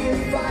me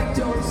if I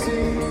don't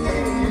sing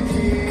in your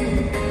key.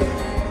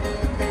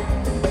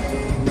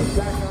 Look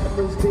back on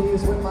those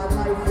days when my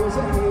life was a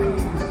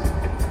haze.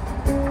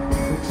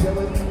 The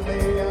gelatin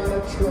lay on a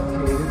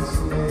truncated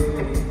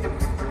sleigh.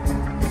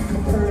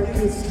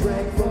 Copernicus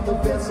drank from the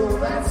vessel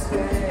that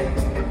stank.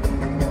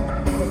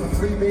 From the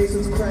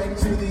Freemasons crank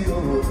to the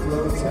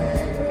overflow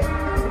tank.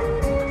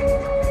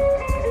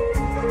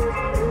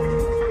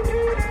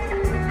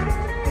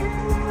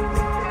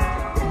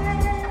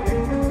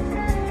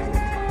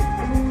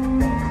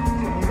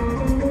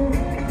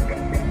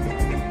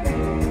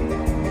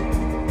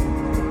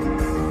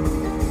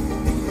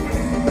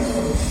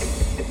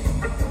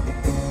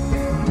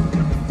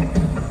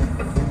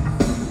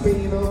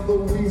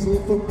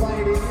 For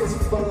fighting is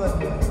fun.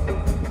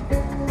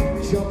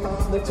 Jump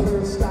on the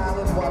turnstile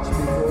and watch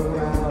me go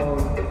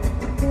round.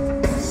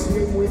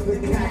 Swim with the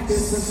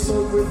cactus and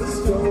soak with the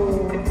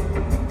stone.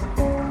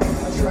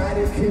 I try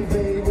to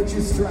convey what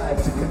you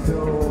strive to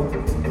condone.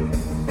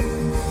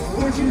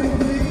 Would you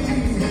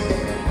please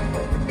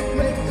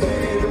make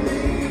clear to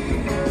me?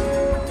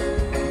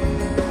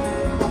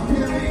 I'm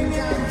peering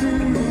out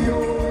through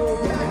your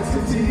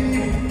opacity.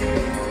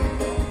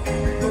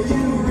 Though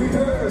you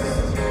rehearsed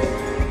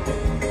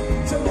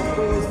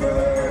tomorrow's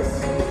verse.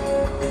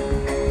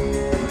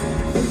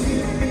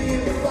 Forgive me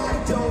if I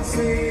don't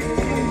sing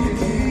in your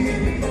key.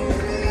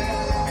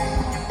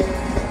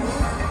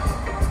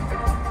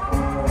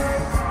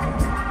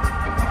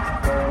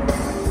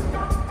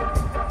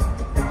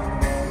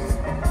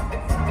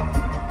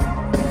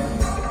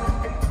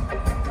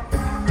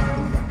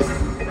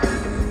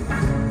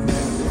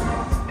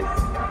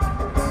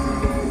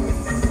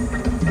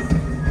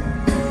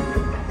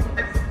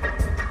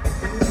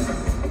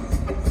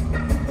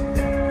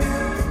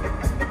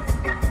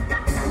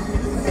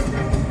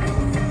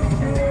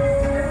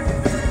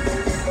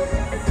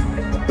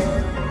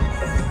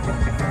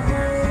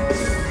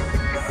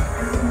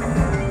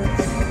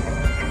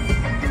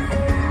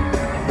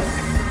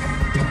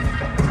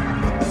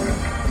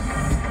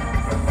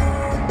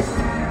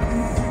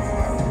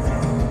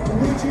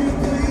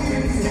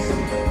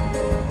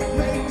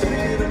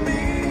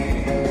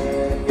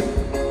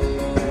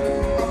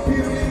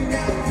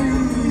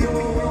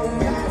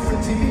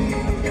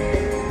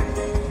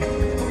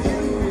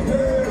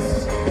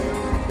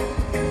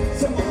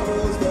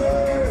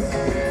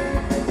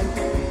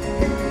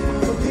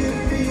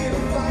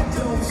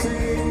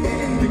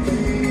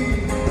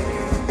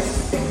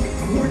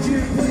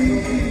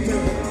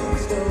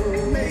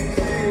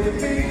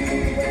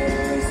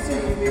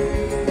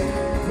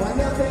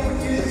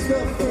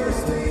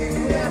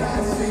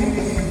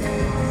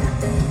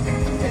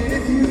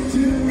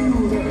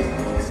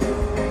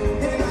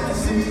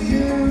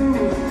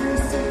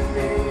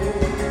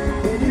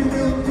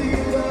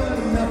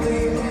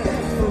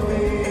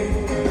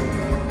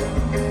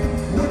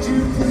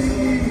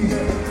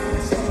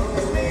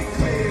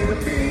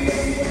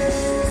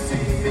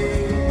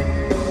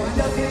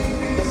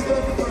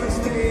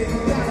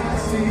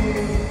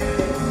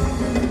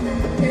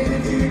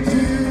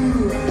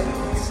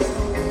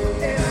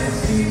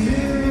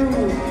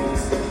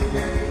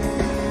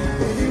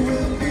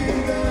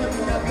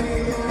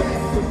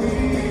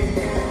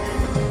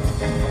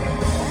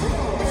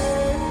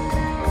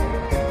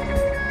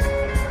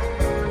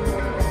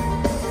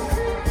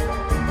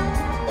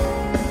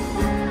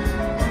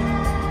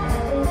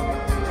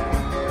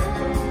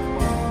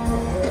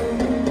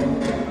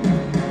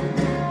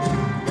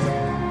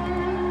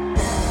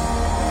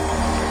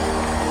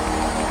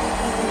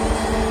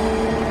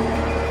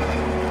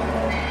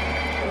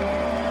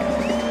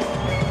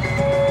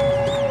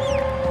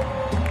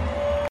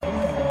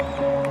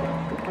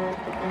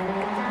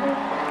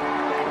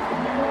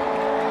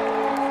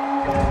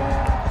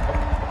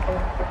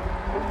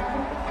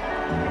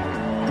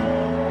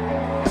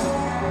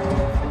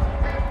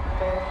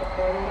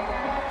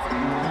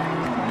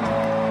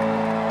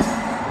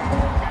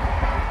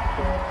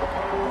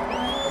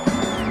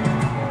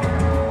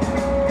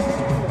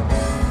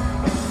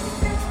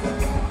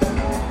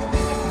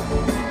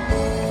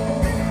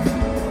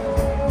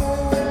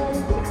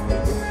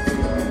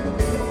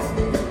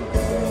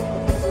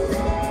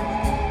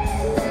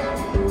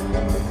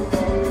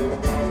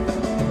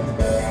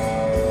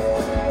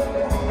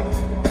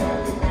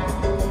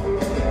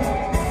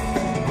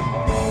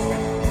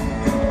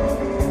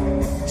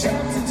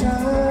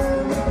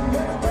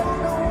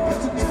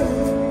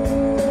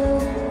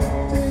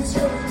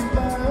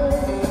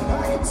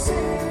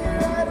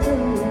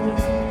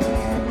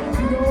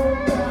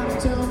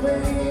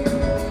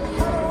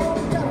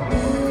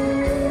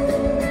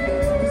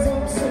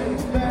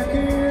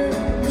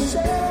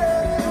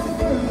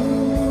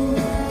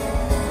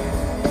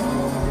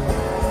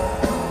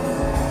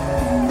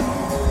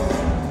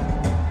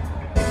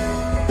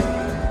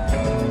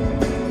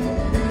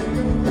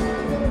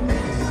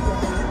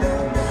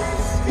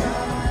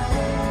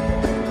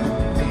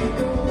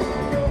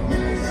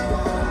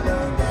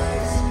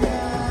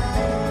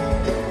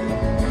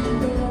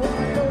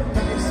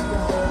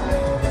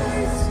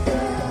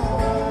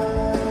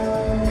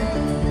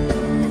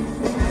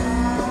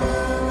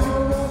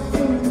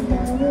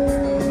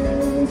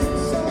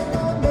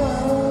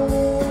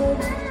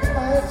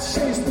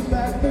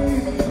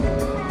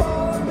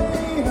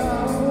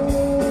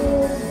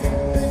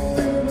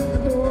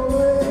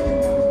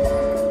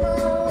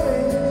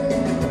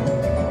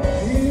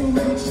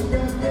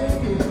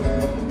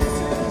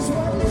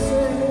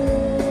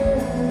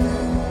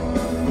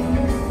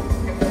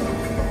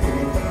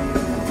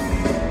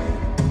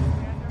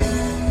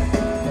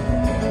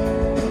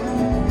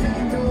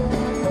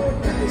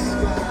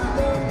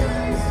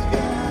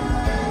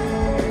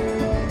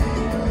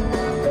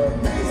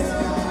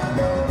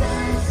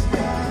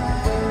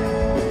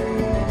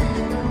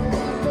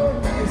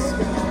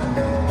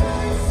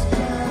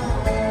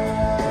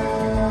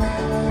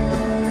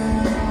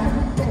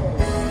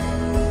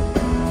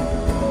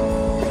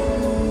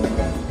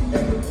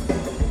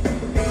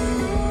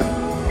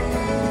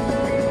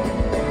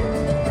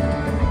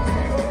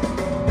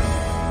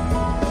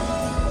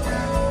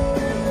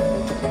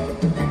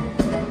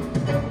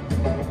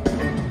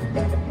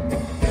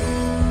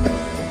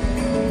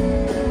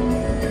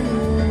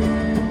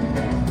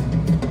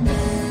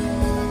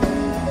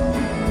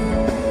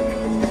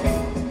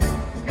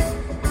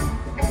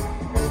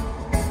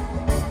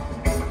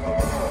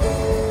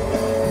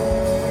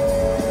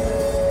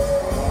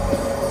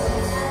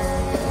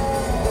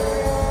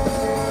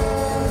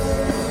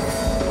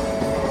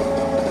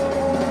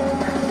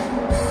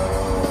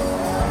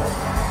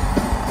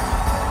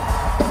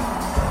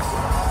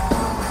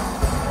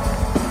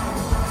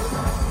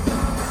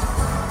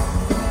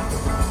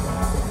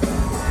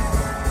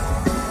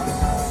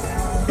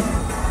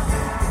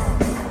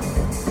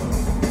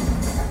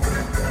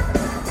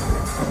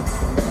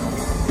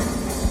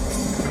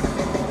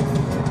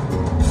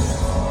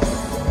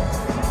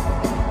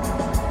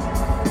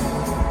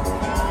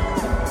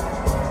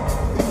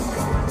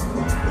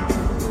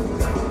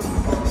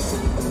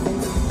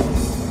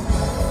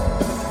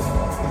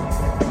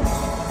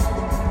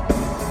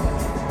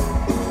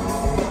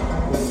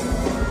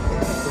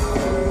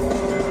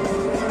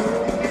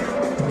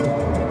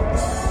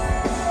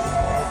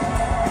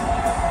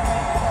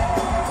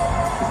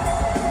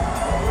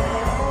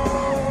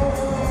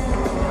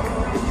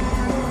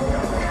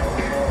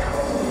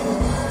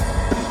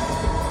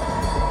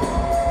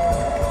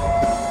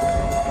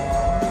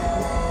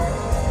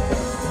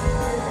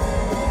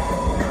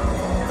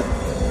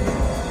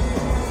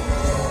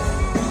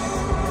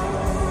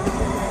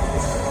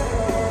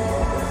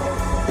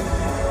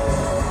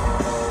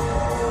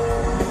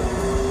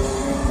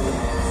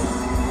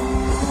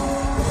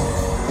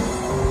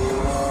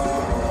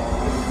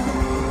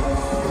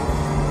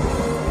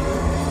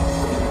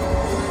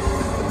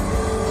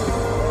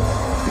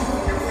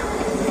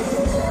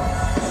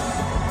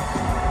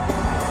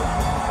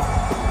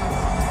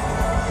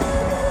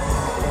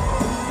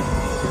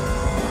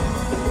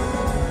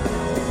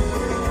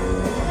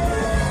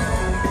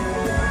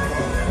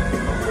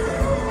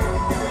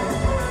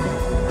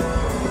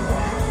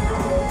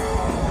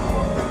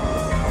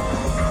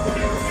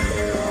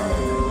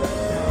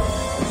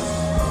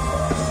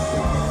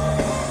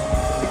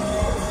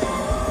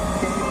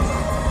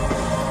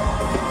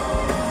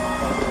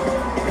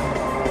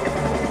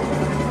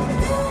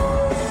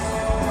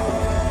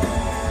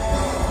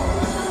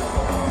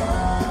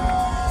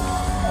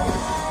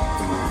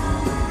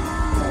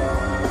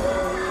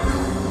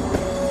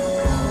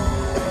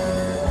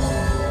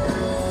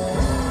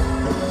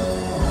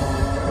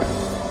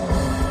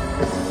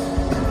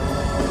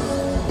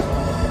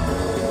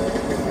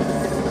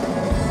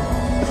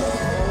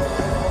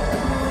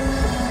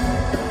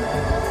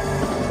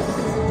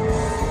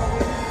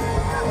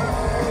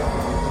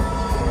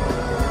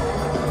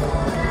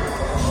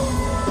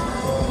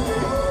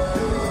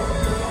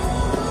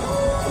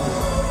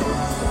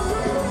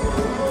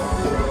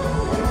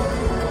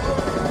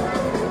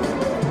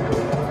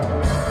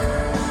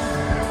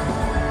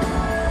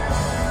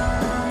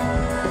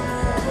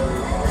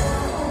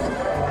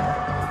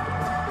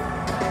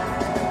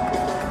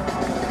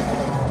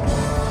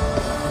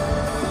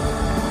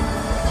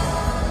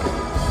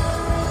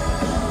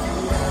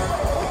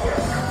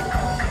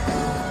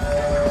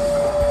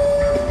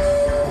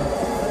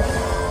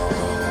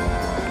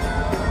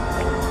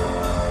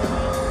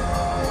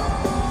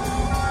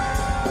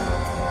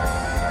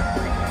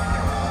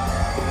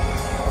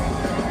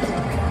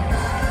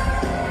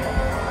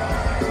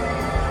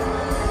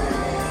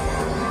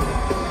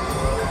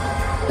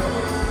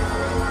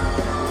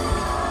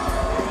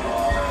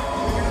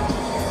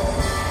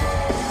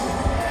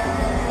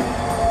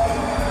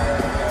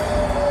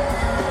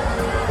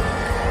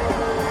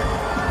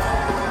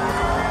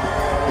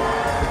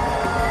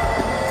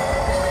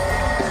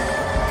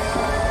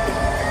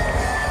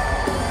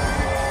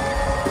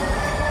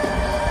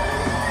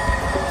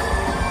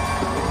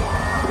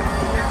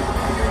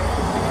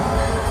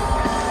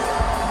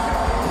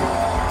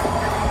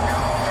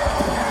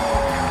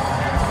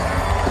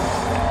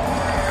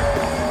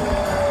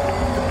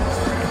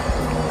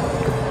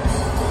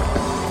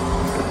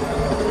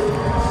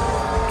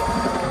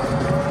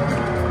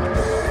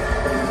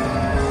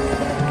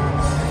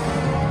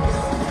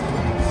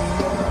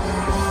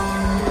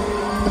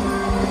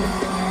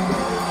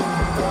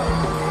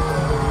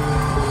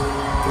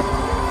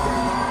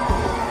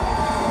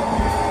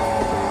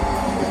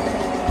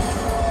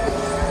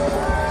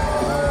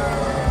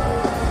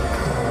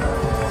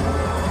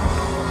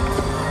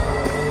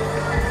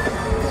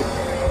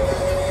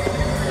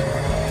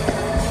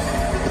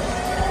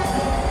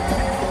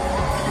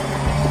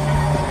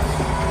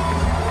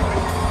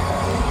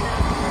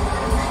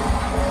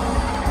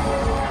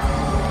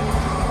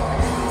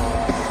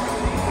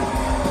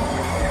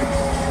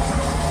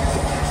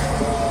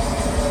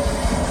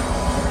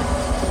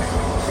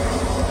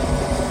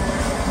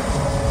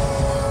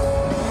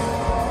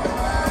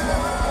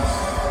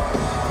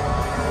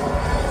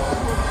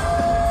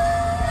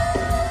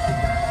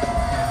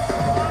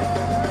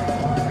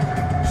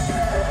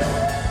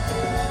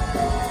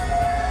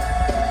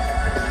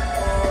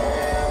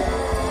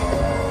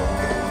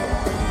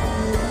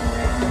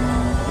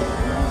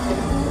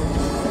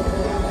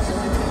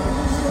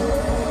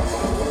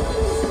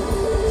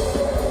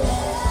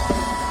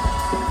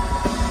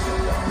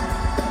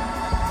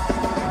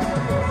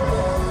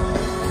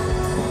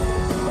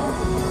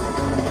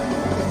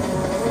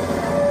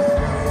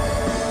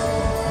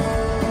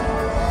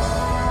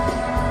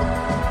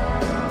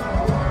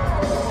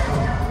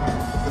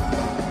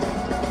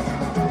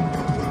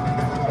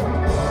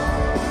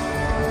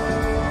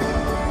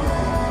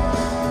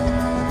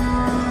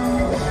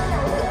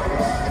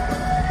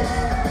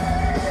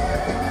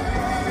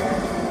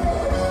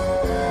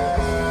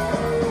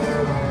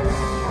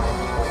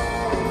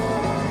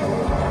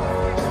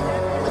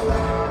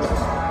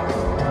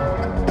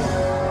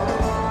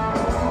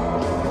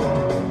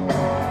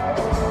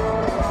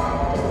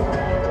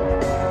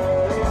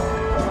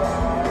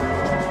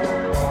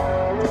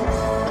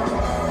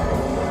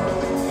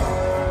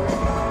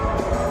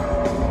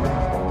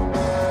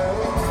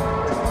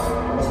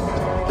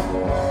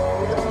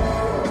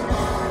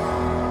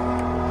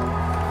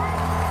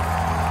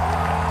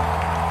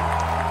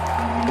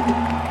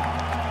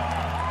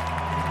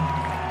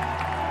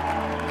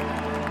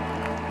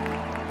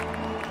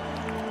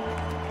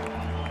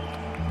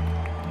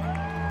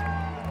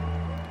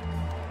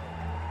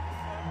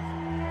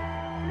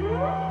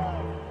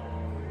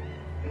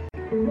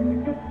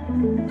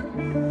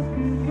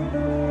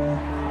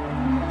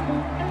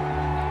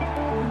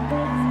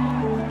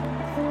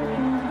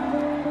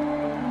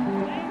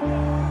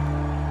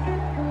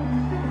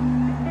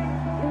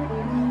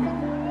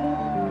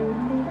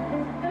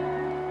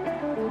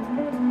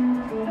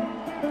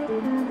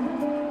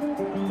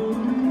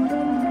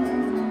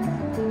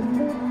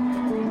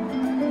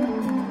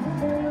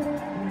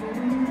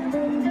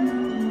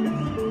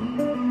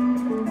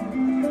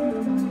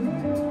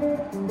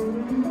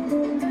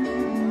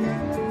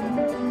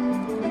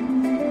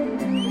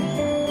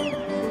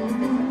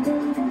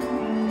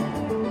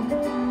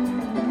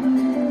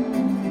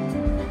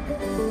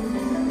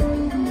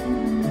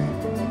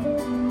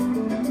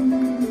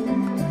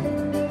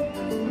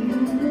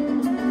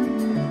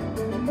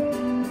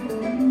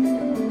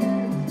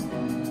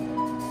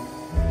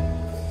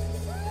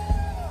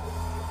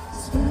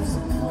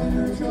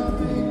 river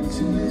dropping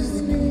to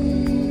his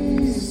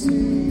knees.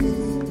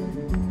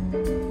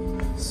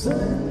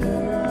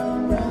 Slender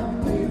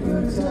around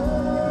paper tide.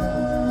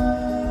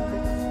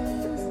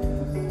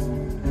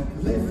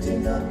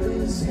 Lifting up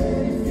his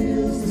head, he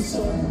feels the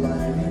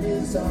sunlight in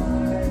his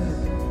eyes.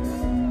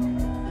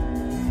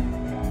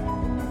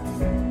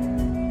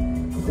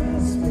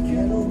 Grasp the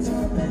kettle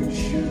top and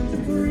shoot the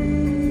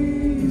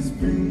breeze,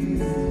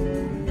 breathe.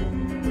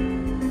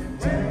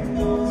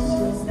 Tangles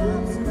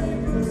of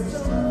paper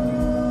stars.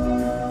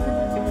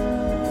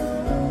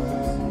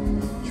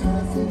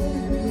 Trifling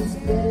in his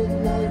bed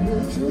like a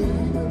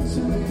dream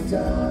until he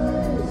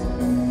dies.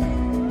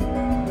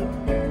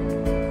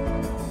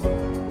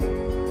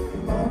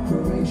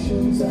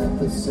 Operations at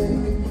the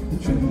sink, the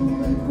true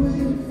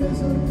liquid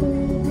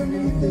visible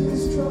beneath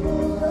his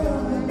troubled eye.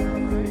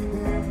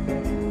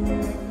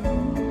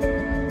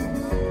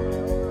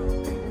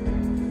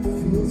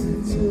 Feels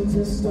it till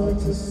to start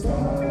to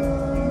slide.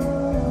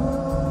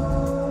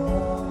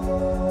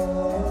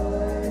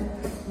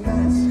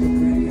 Mask a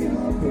pretty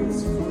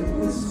Albert's foot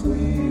with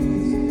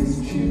squeezed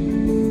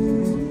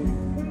cheese.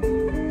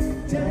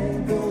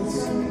 Dangles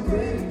some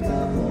great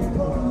apple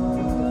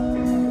pie.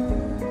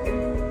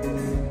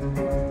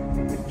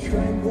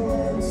 Tranquil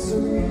and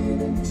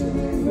serene until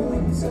he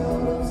runs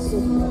out of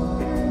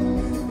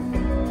supplies.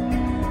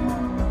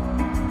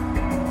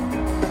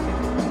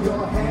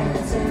 Your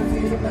hands and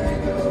feet of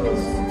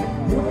mangoes.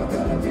 You're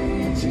gonna be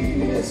a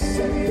genius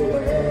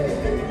anyway.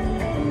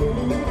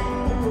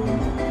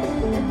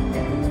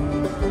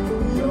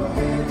 Your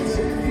hands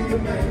and feet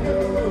of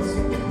mangoes.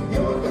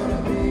 You're gonna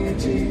be a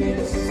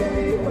genius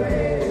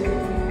anyway.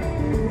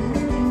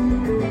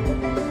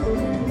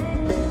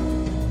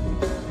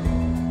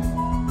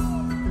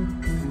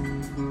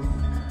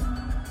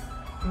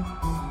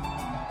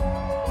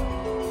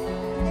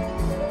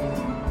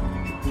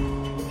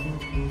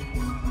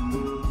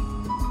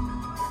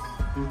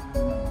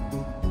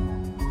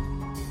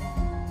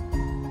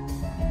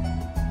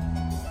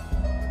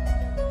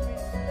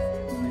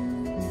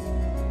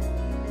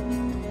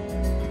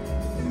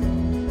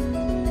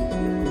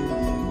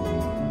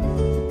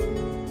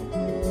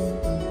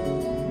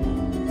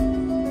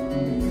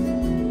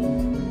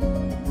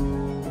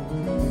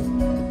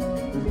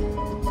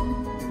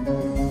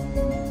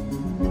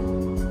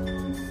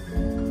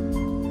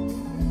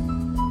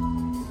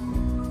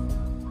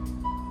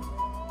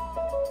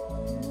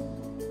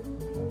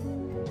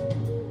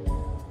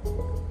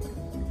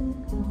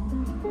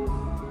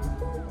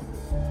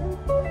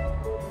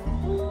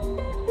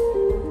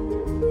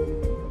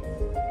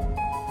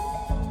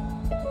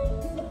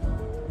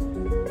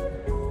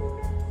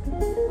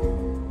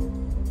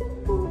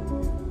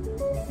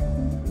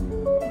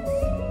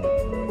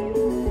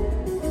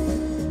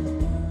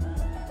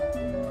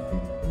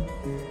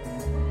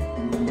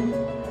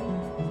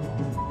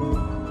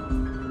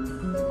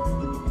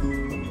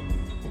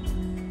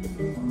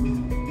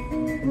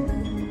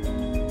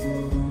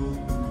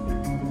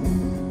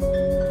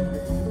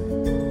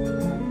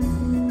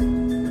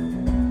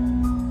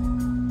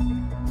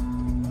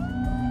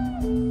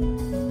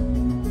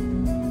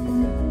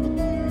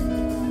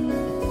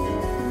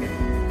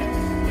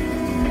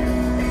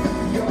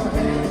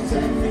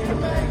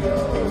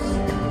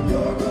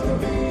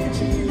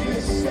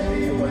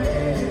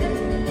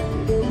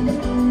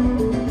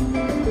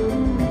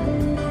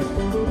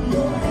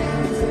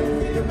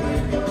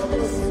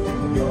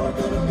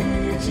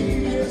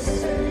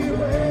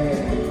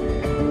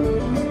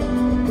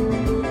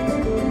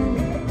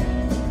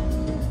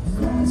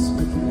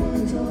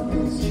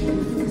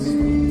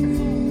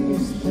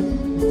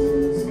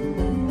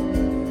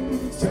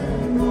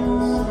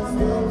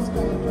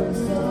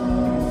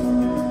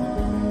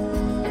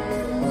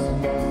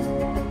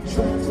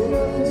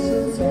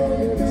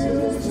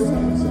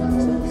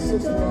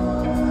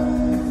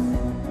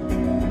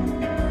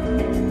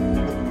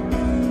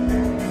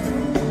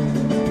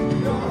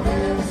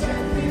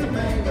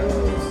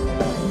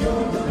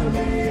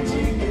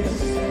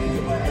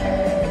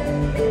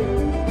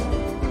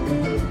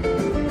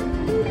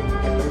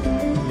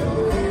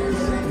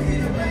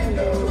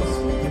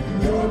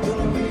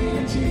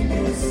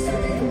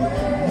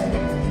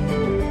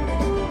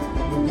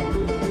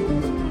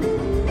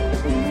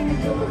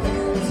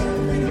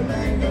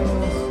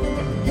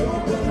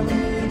 You're gonna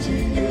be a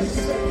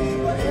genius.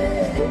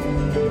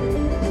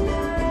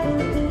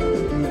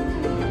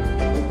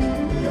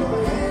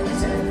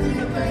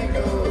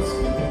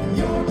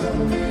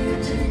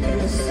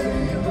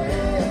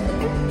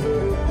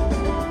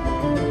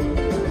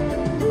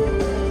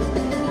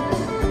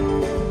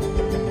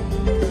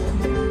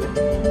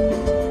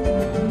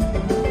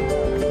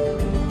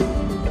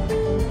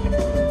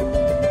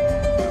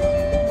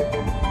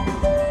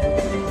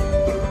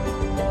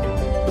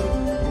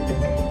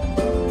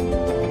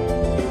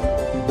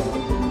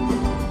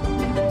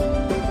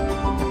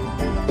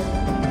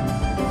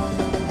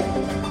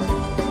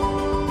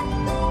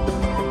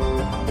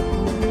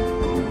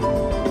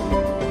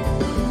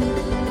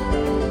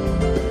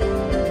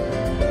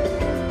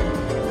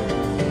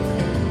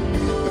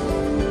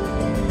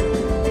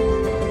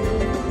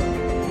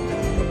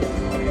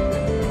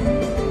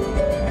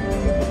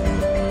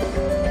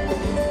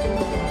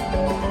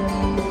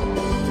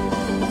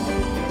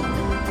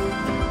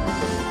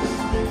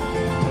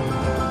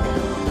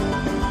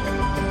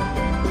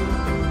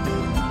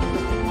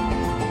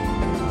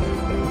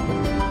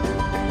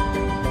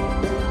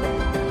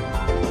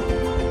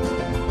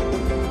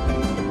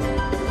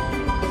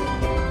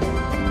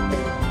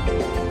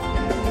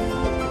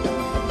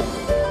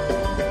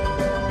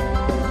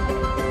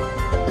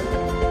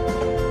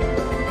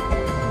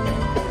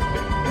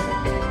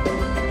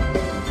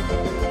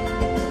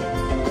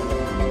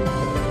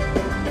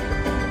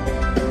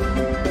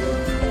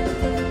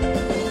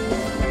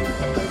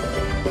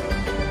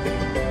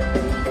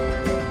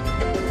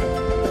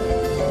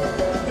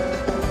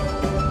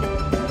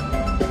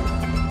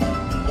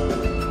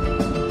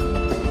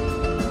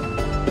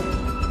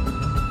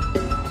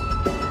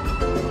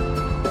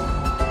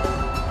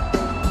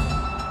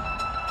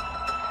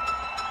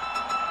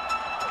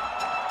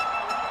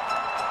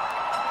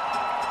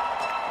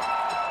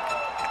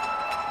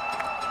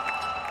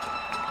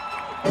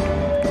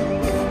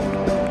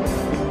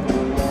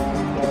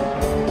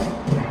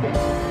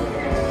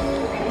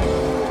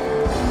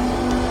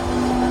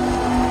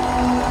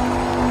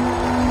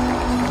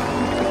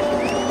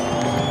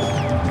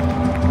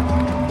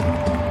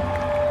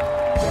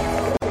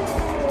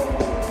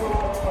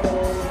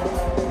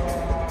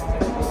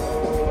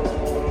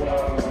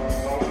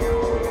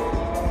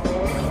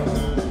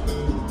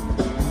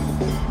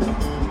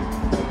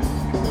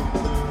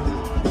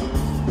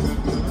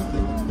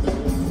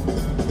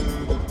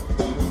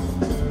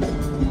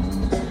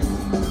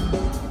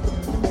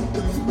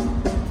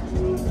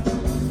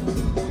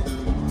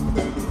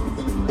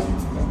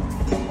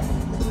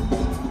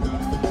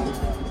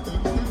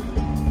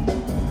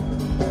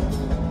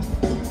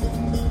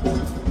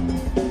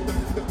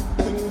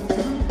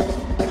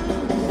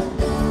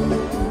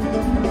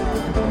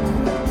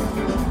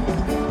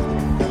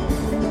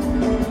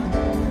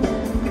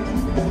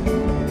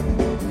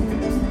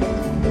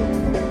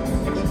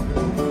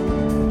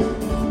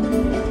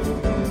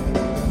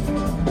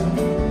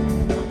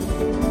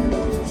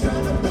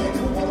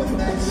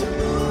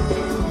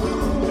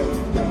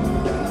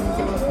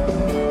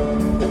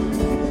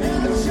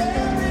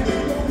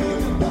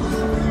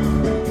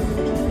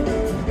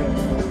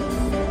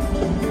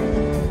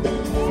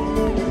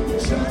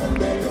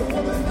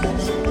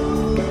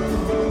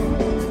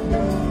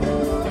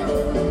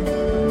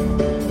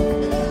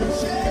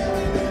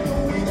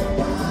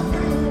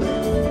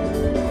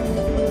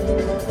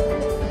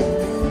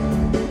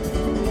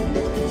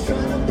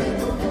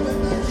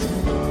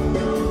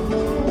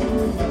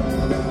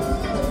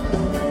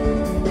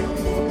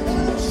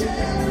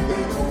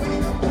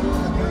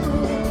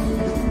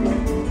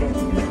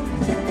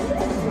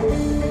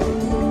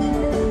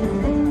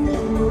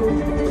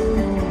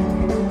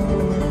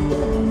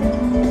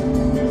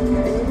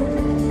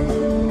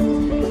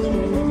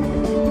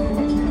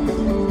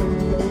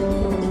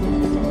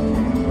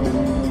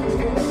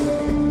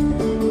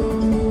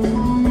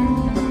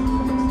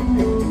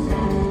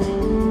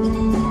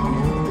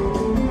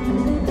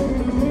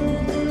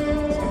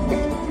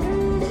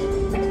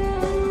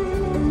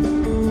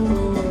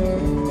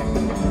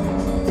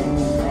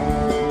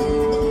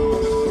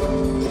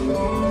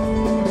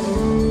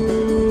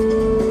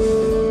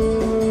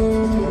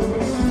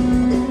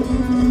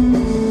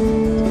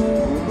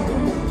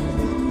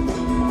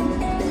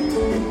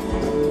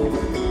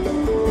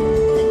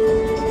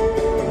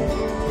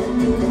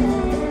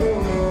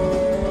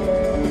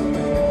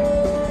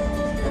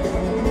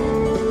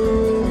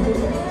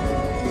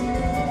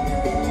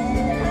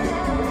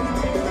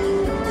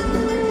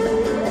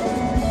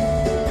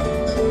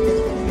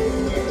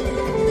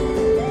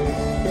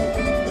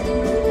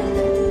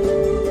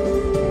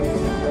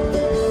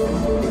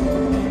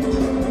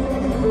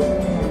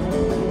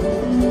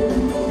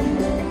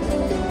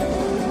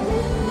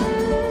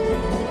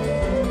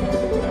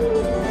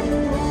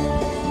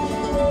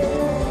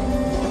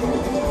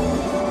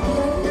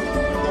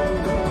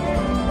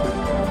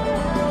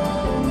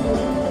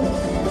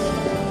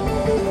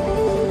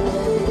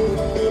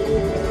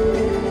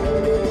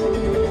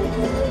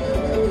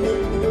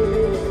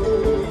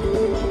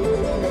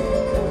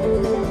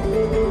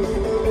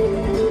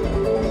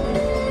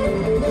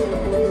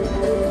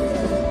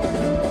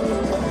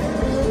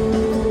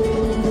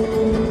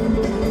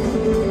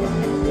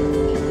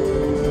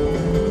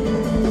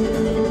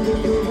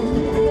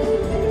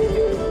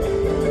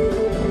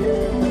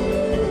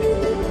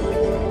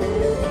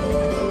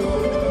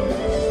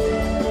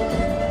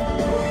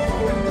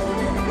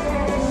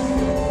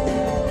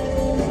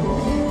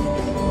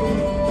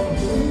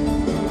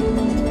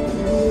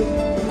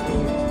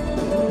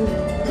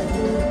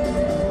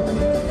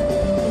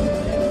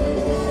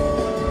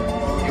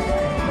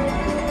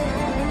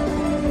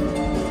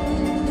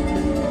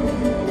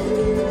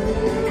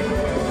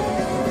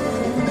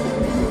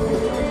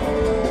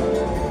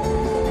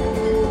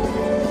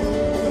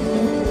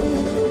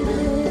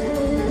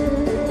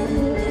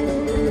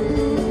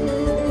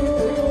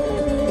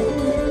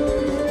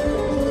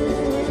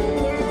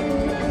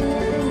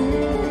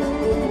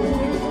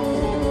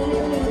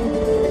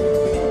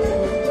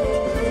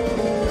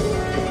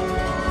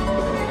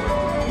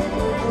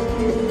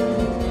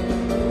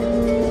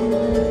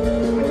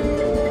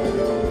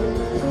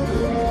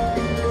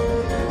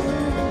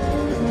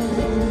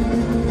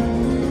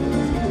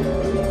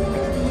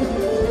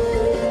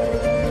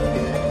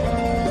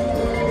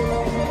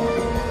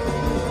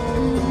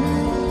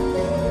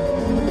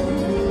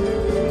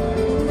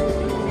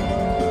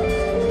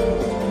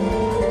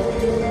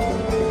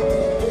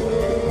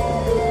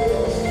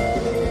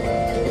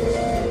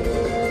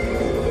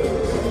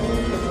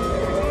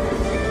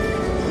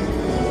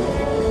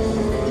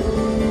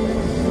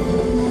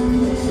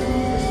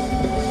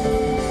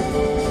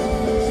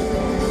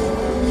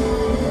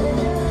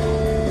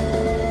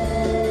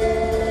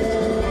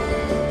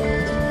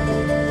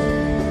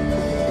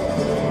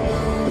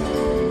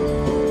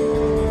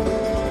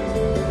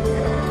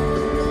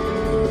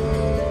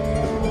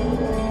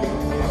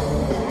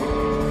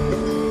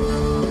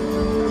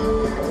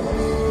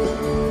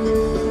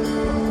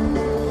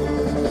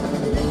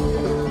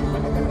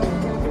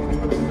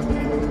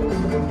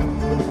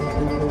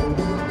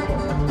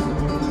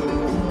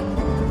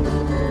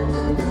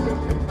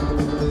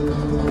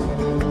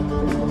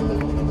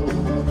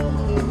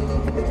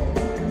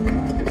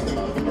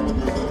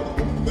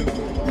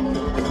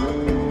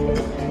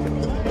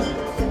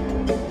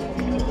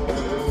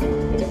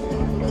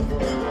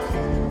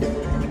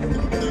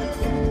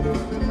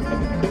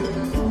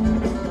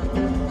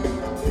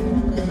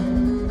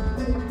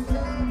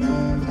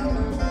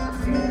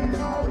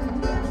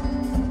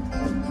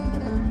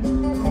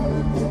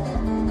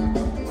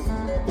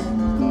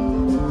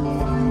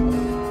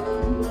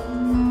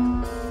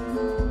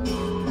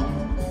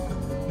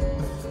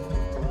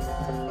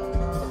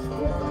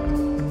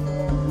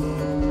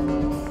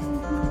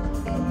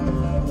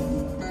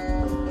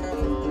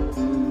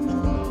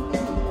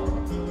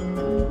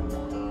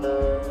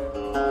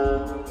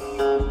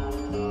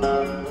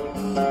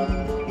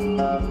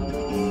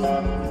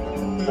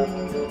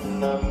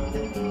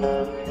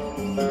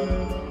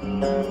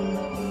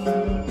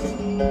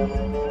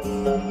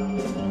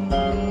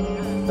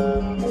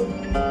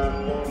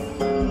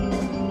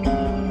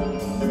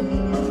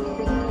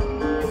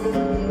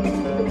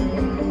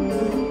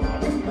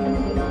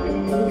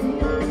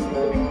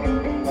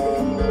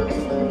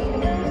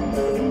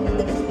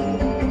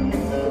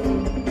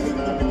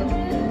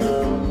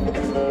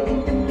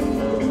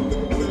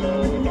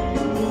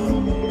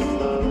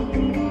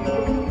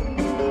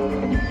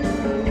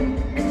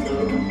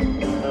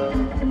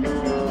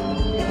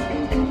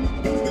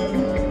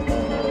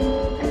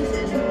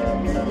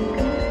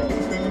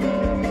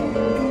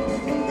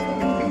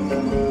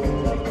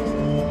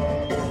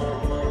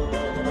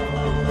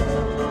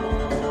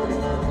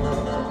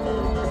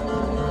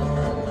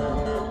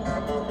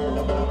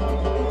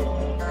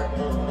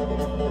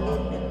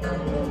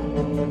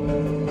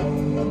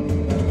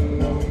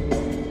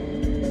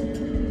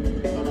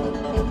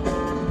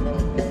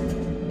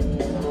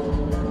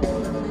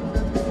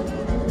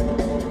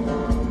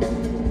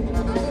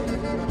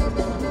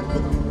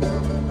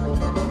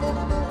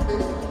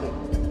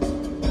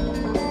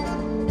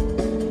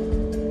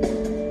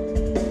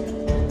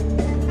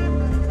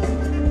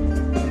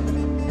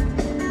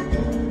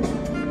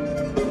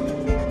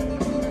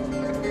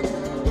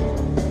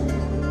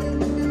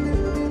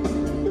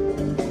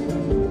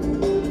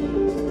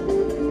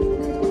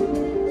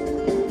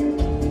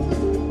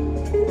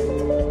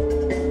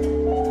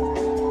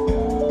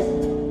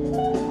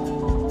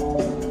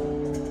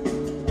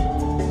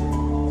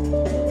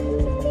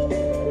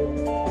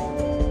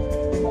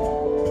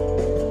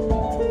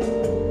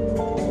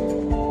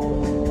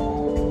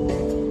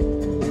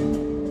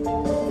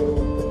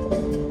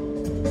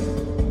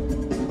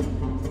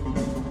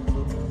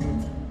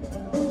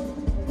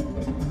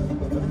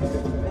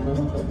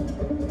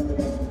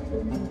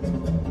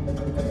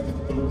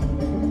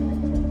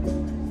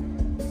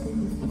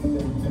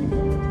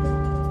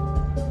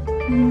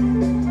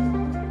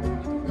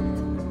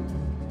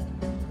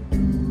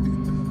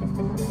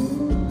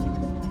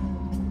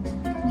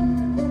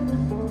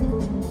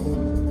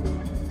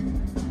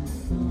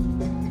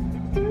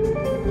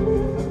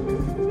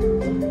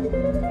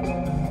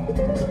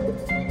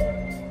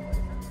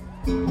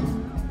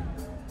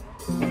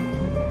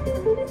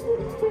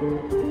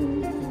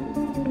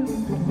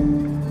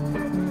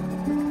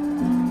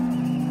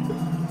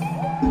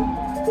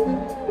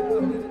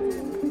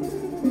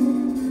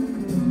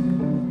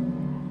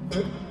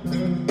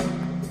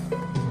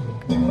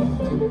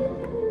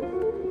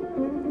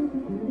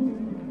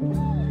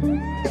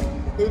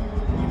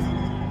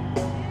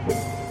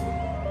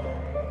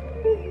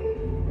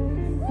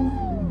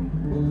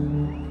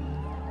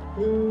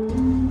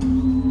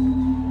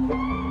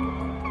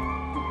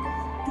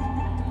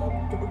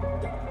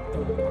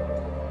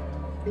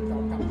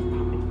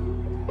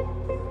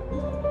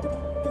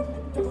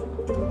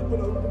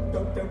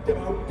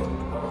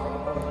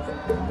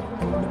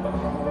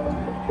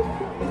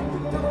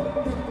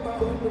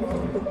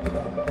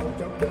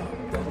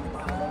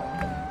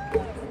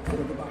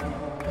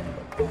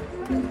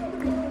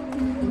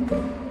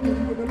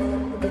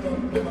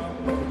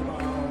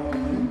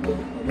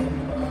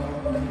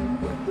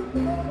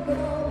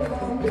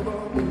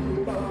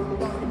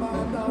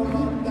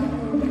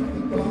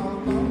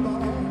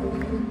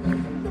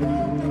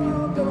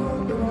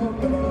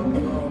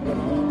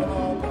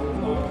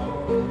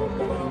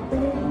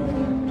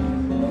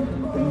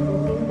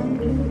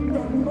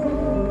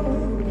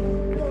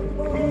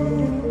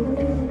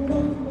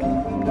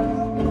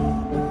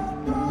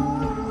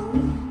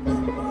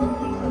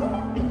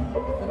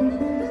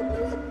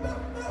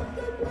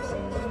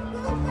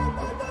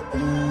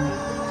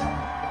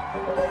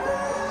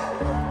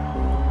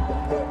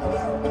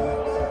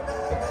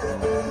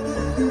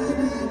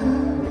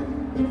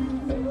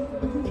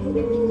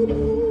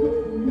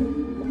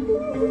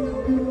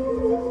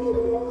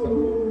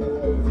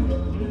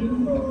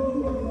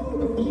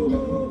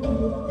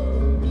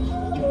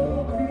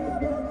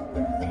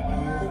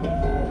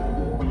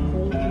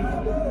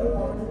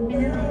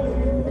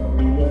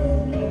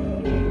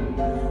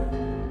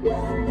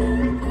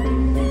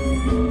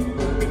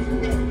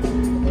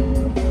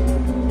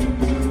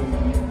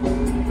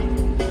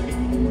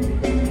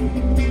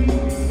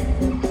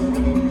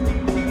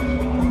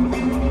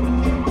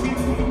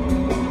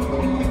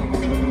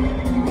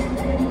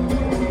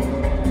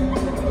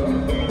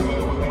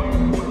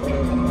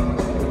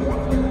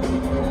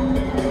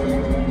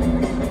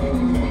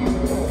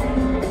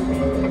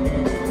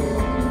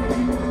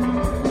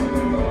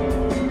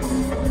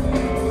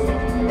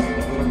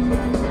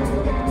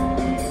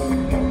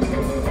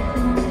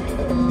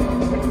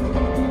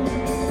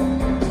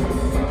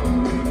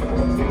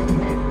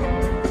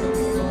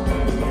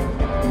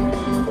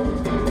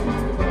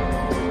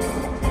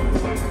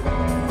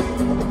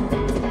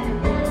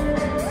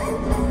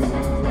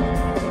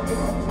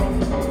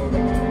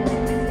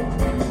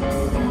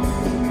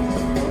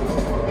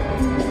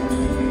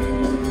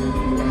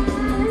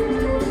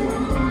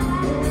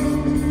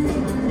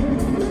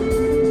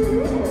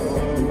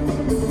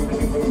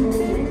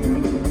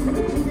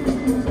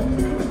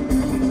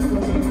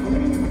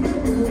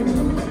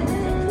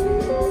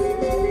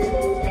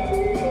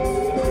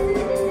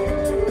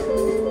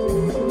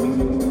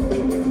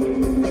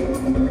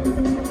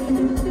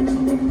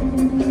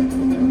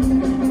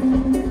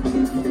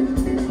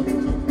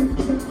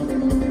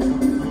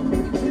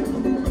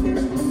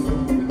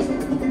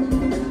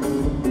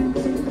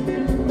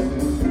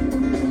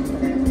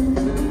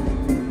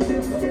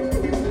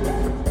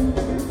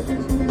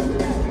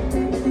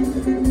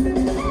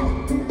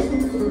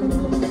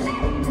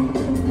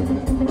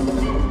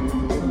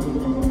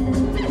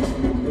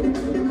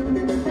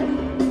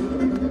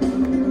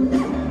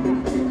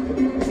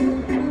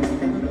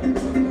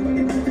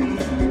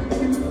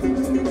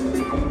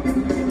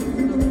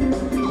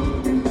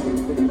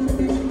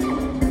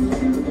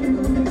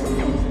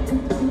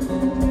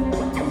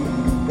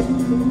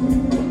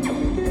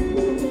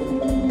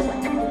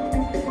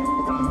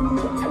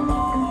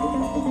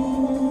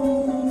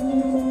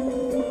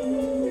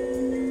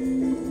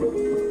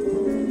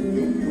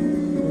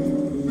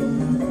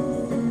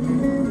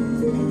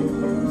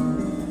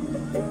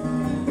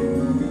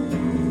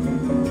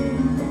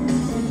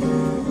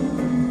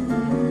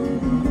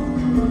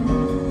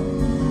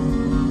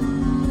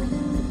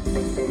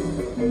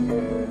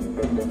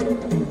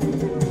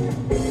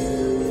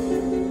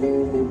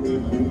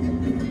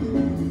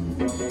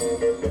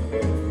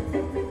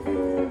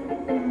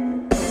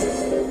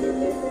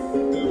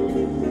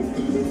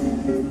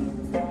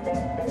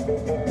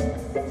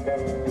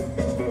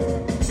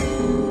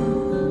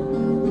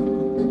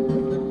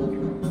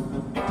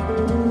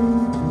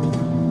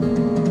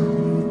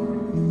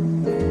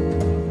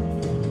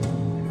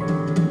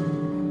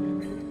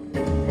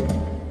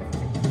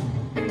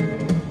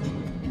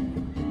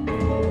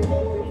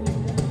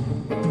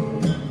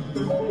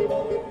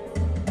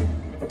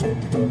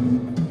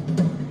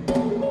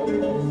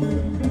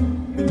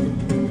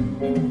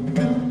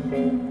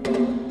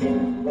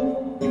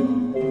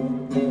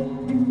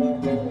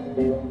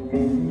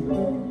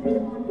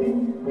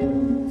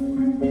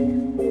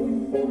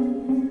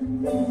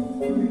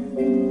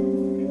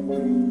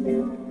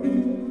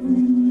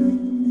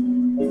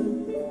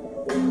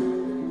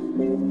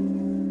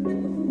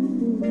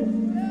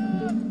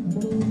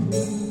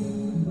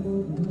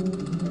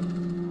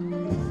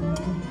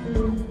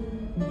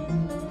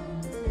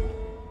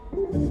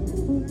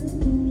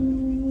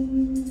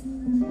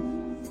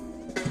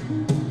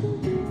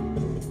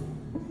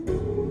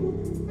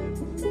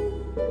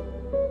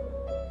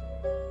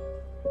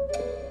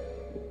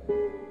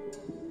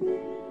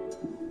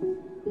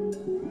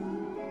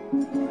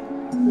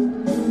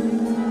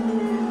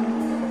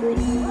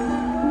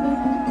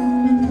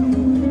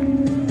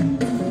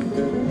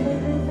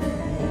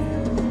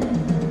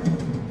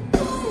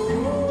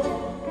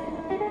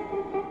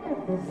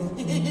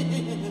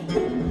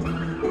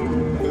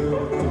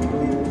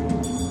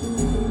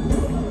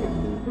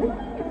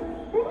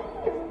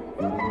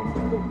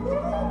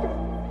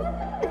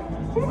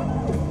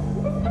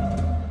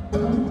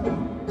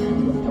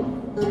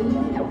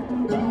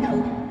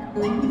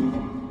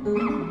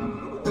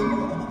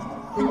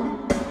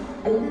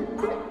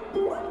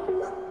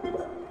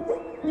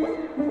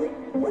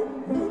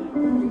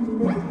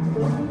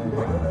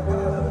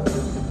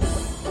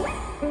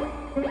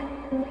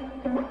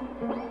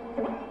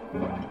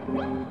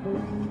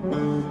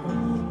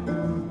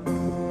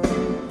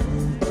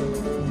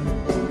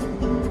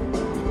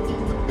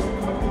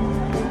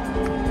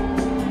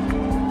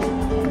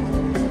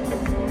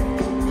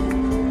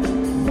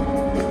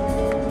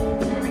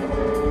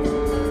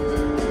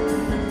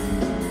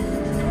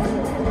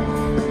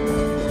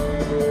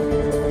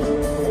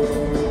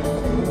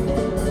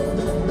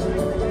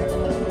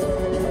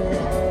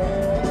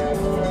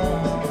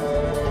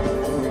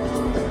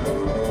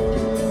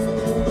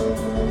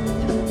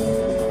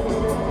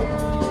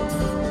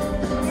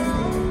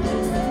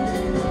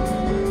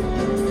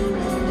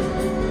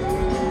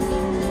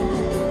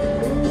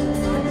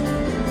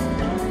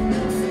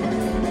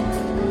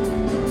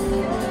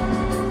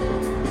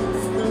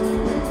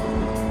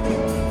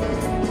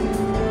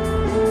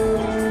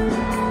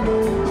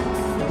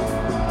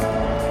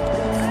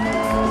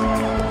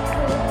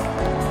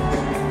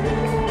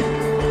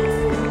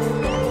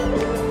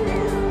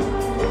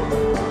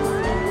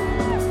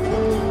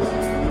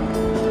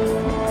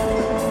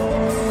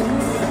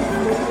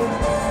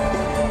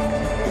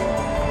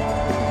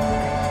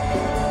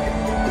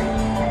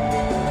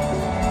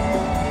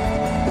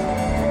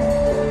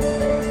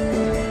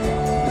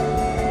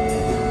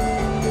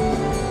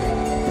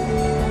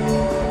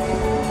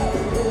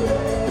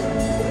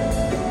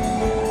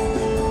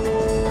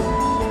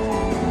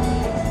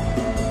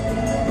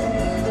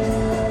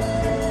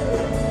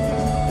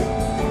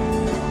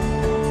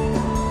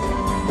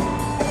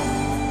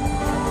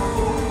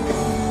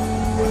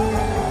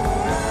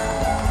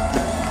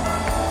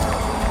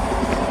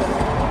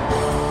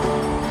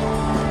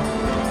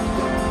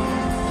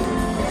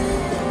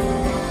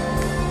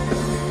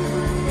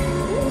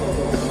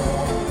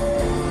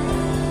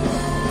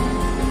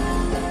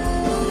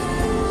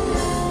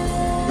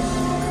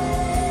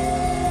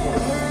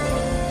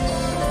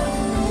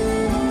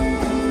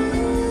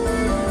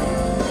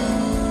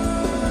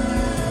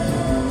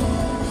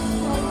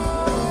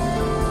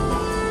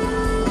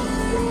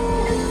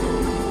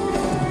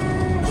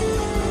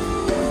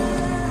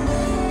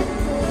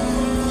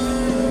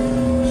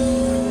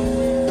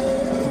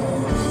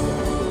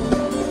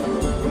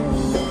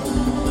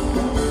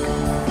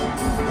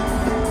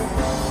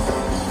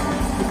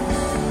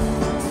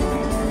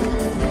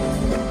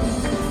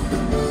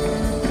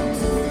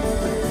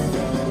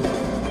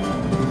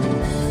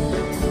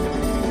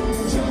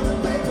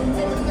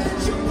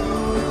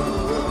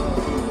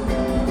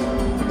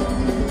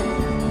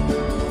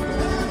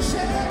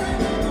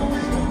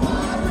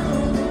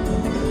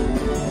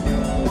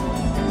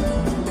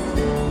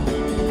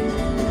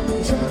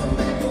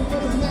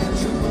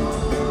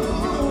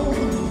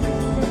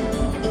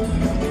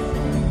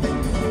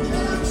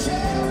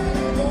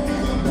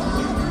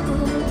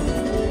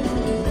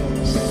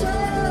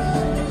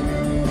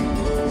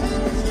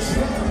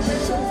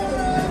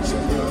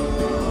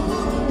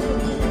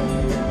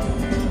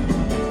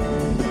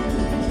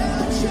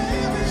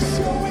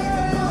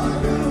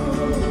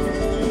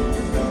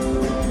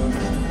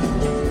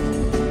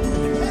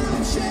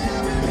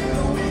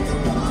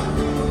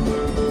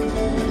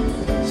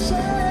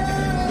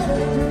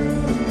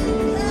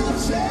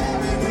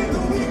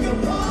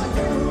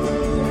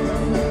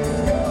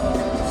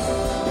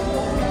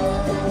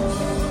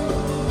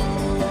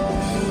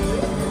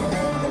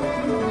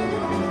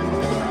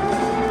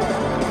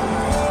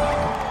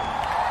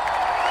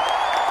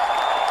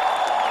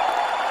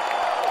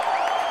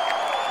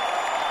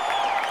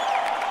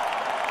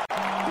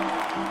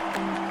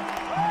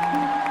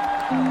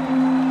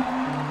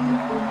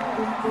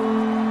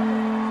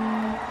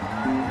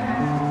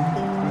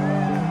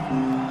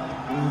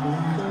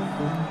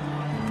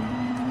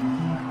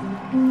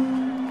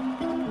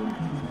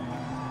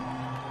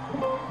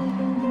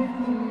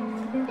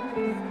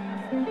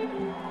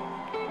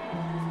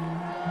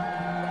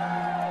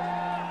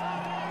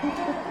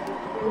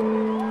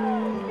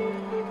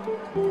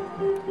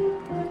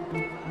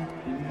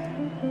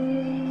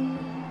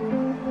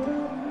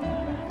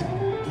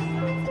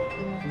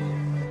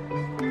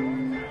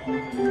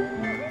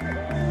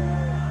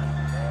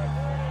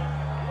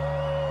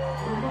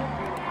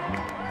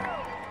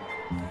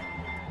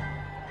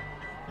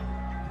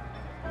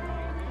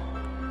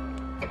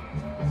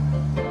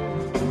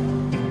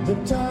 The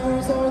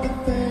tires are the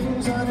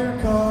things on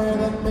your car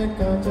that make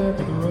contact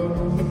with the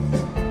road.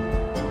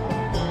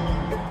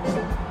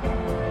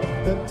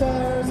 The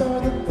tires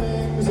are the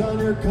things on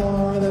your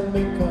car that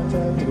make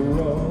contact with the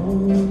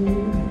road.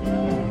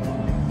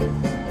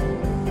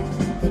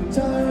 The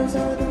tires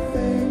are the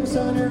things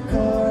on your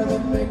car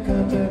that make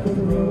contact with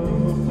the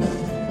road.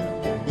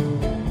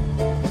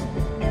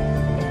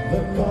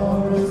 The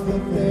car is the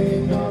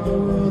thing on the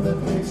road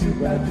that takes you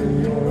back to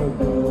your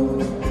abode.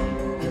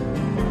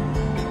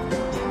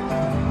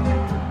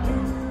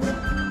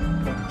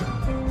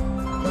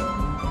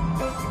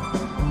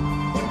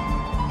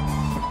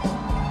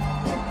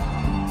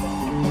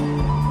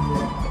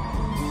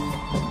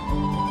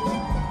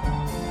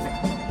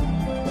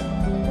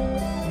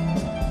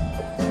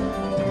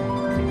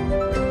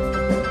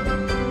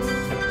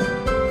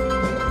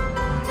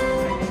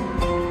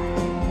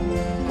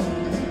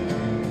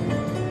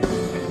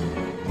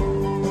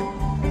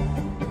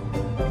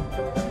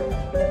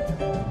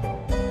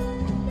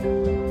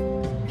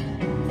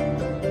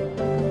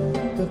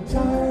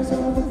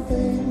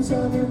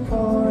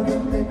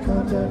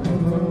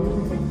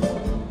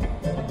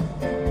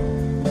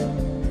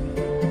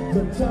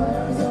 The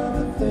tires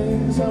are the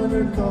things on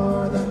your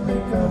car that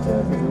make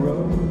contact with the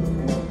road.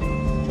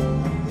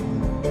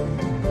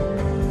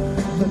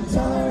 The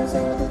tires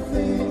are the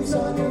things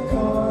on your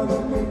car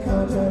that make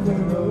contact with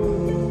the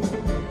road.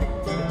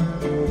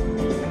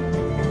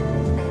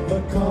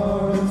 The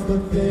car is the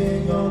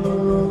thing on the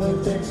road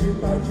that takes you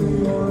back to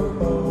your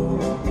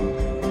abode.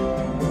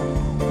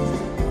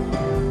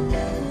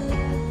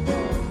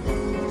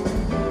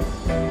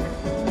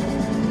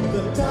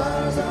 The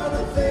tires are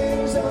the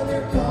things on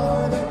your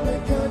car that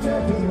make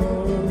contact with the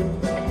road.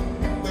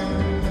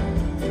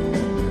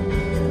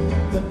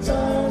 The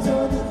tires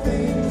are the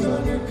things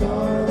on your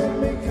car that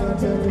make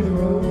contact with the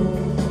road.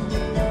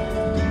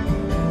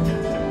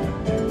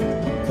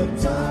 The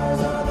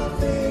tires are the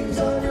things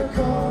on your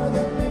car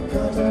that make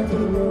contact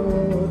with the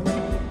road.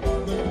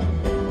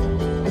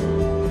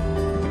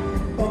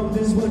 Bummed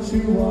is what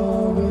you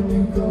are when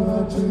you go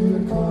out to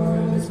your car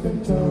and it's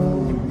been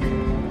towed.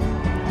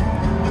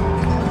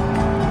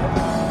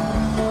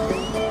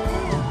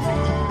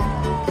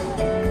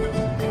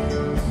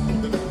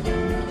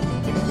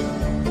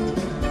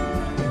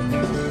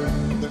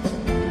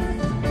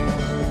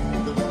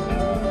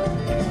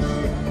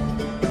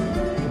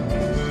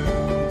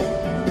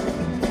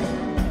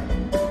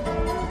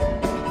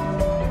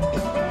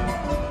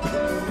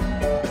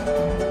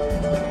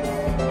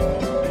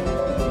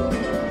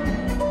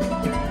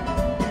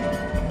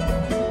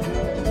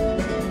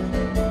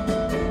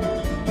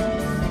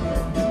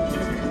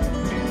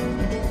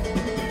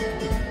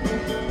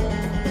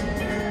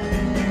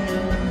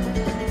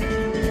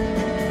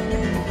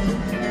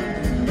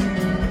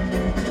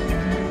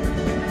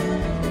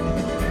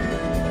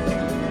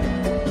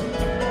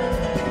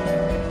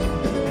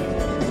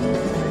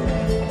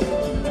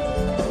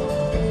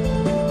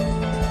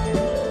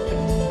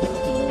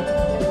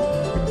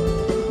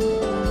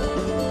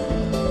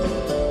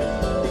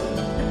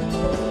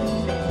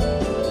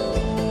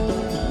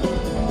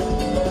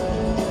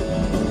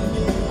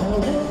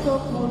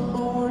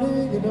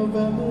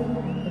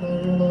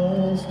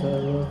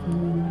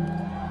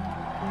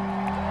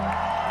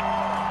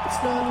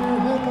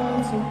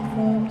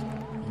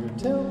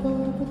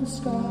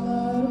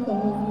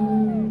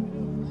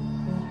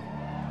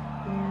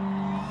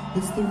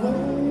 It's the way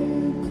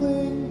you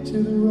cling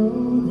to the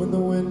road when the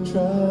wind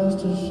tries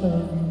to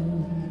shove you.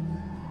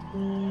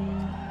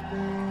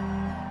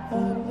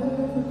 I'll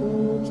never go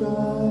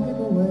driving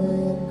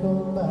away and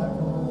come back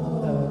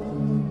home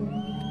without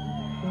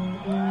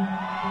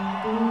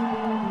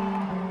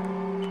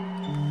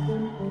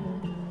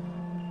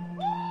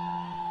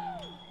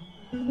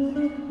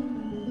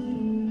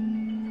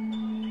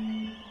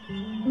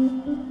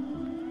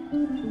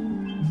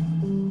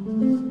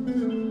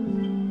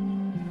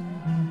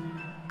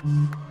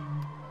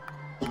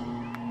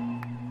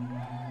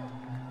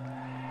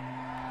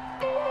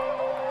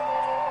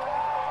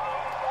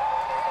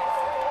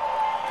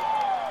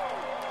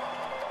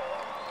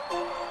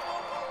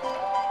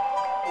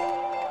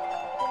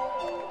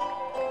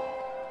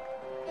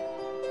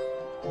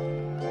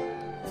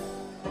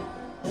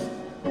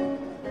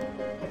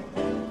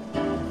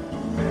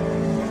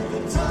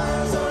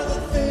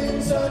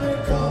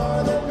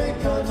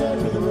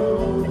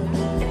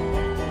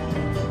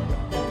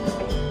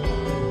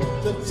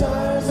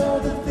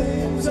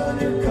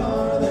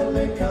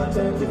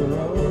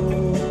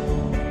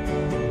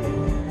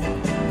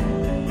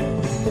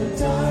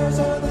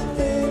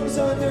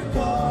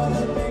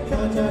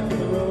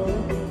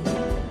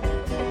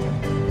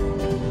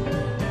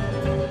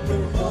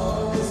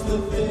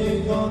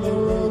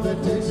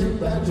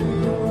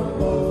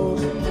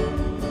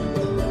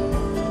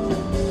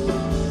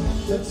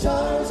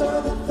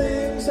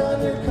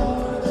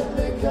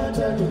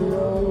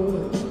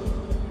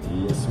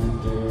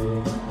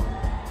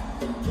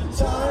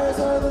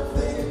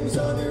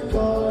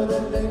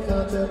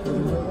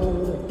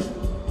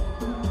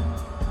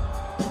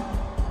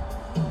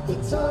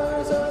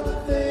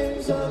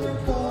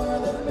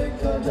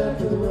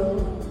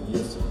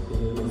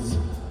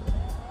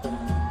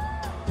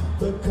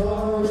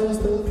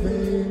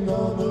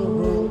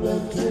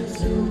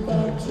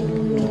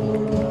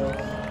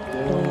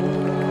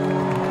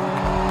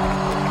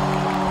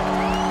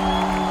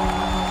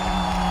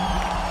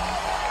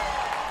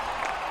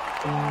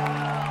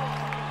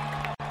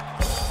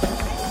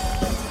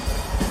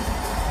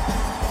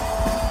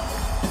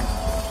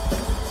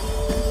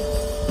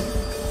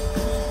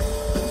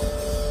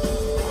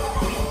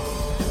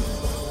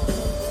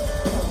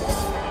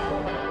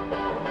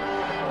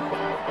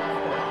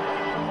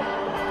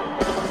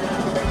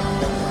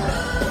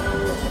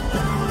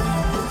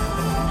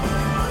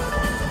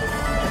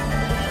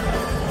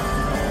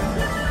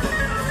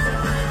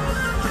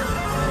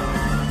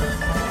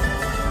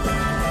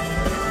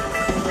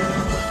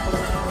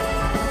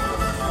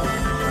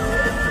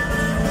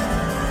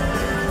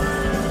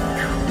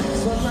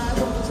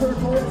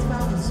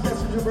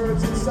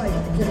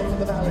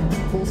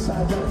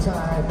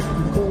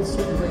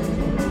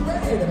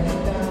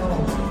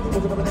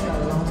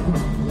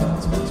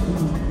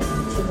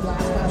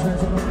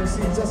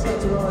just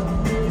got to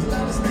run. It's the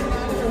loudest thing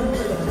I ever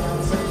heard.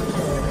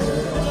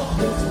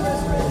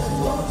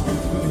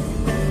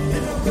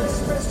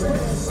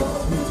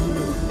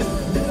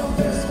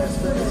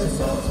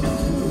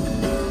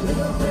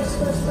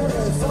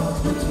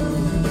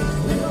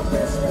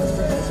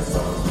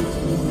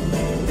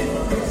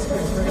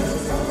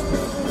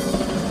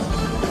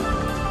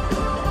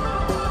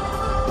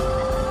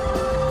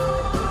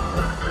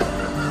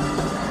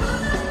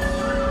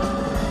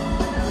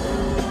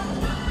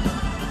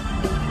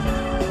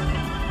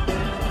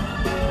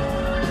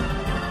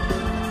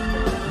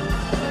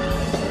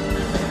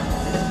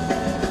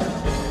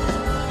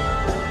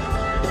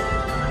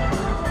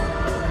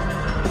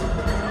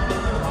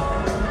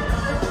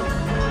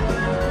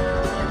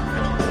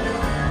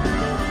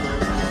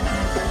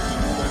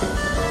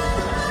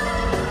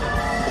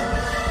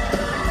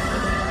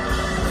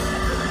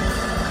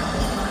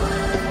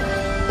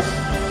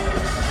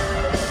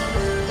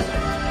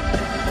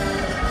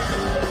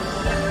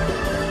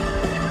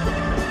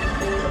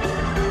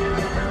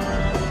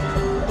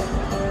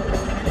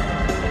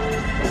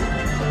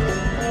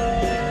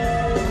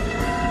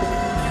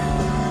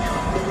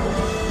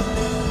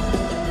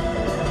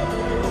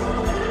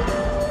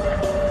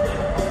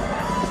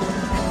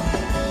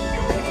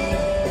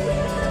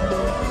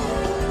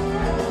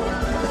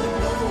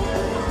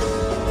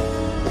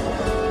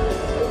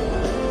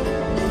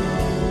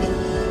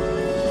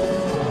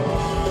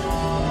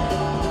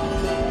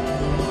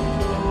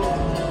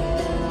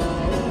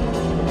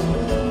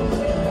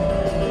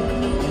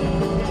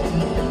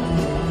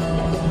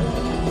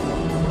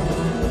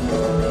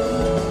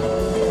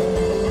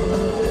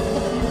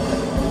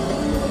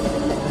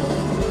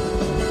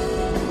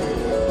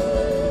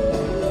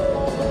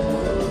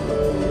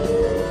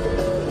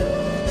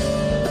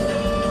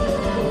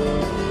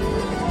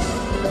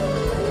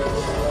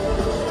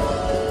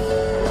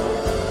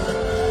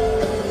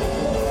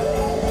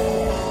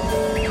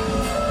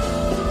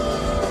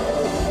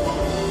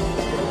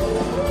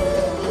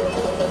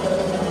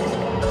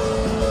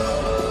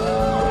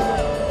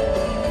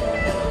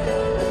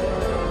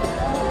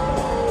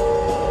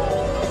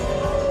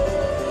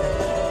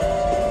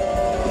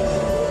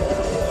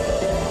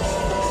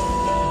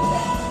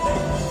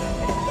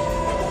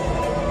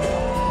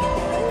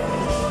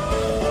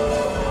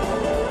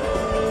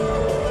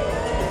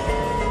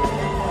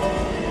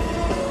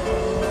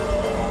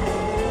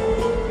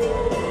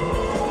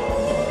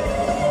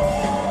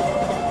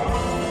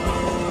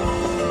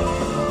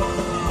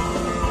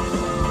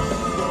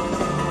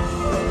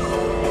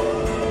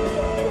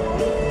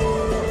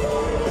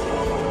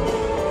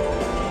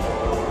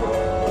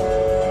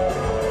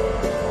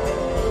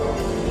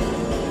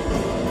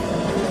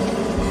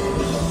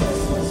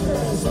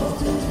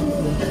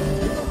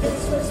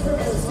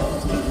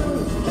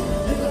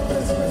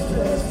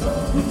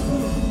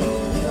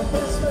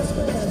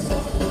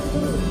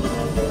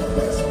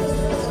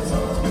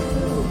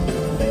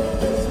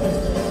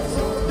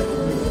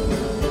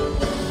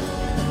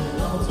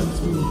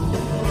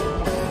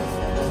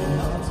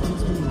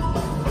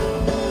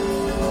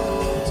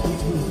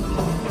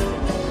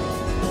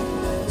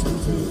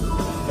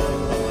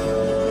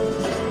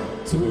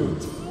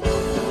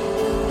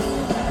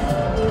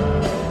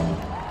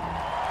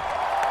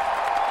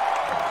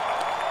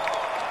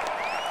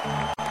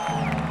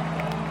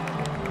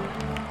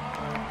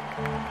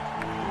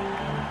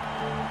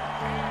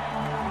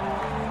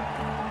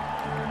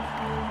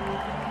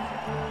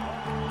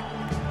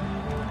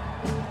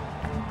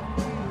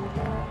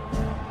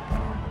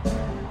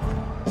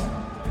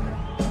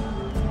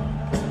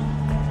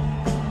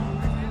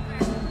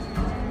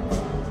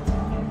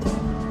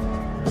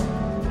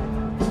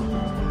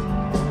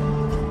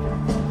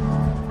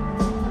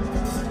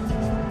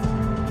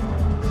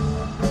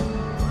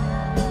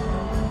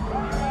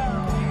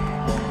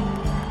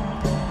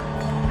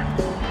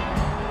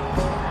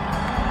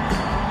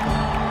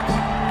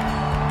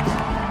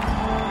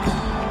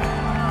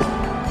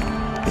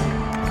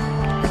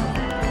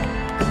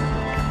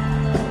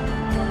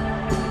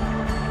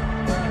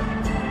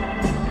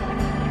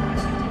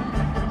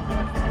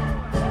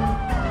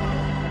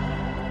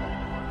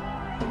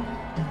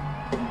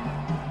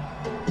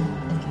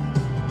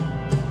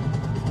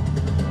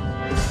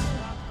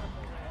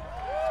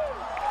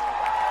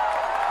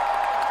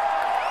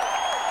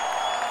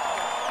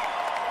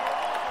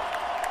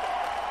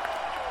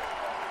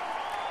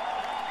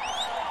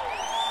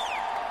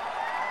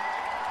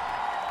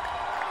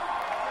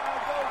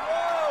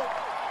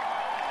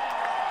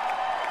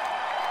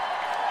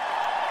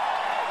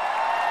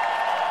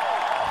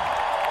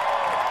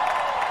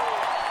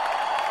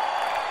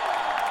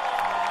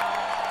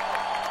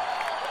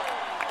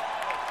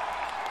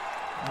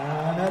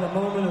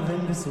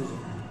 decision.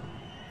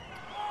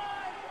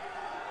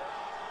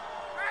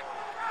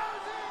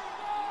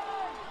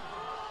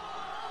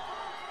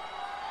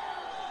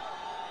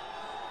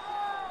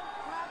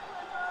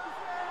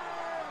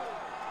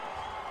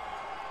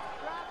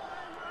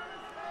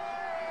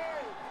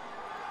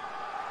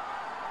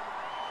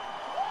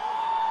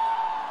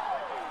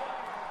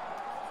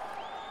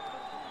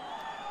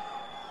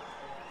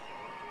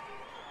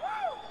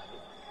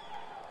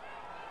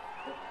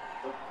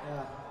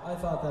 Yeah, I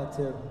thought that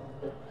too.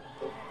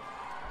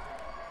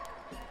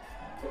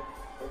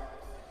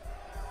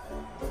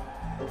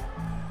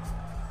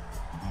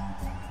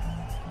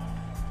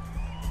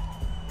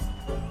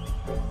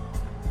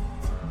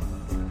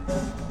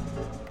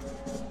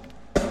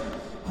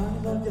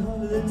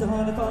 it's a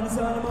honey, funny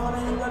Sunday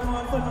morning. Like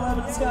one foot love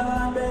in the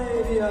skyline,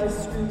 baby.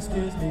 Ice cream,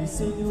 excuse me,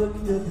 seen you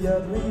looking good the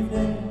other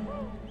evening.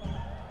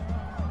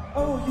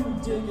 Oh, you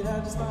dig it, I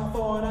just smile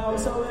for an hour.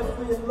 So if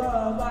we in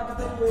love, like I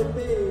think we'd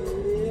be,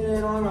 it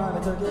ain't all right,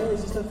 it's okay,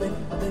 it's just a thing.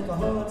 I think a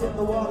heart in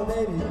the water,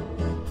 baby.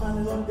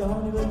 Honey, look, a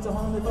honey, it's a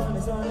honey,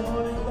 funny Sunday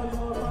morning. Love you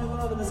more, funny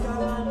love in the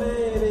skyline,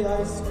 baby.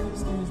 Ice cream,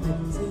 excuse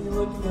me, seen you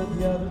looking good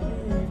the other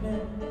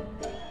evening.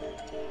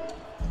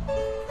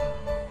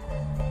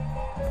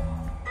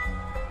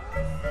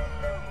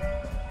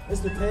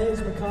 Mr. Paige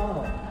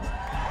McConnell.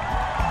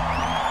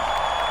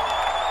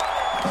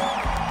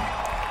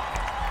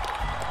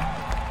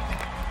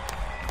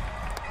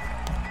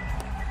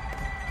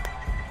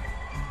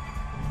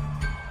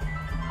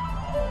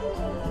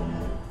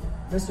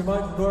 Mr.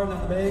 Michael Gordon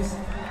on the bass.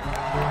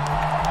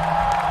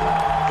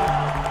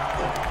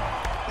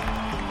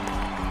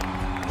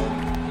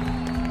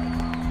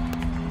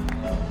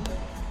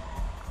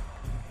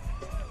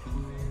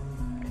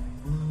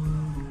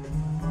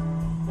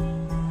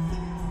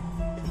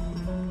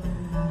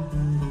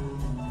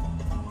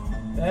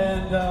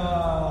 And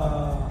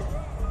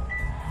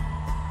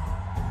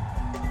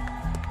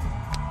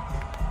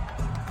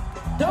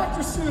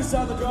Dr. Seuss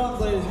on the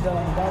drums, ladies and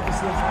gentlemen. Dr.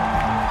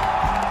 Seuss.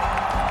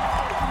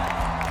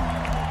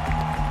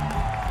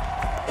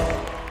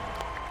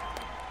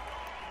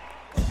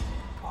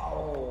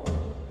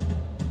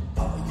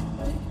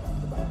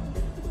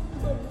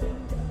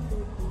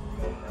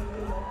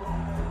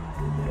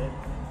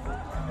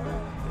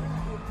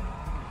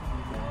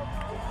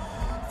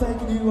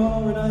 Thanking you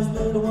all, we're nice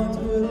little ones,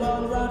 we're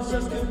all around, it's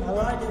just good, I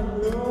like it.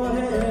 Oh,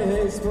 hey, hey,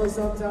 hey, suppose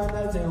sometime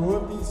that's a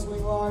whoopee,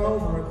 swing along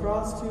over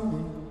across to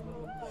me.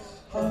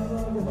 Honey,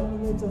 love you,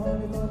 honey, it's a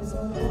honey, love you,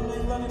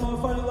 honey, love you more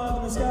funny love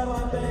in the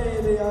skyline,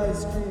 baby.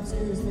 Ice cream,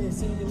 excuse me,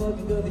 see you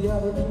looking good the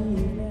other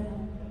evening.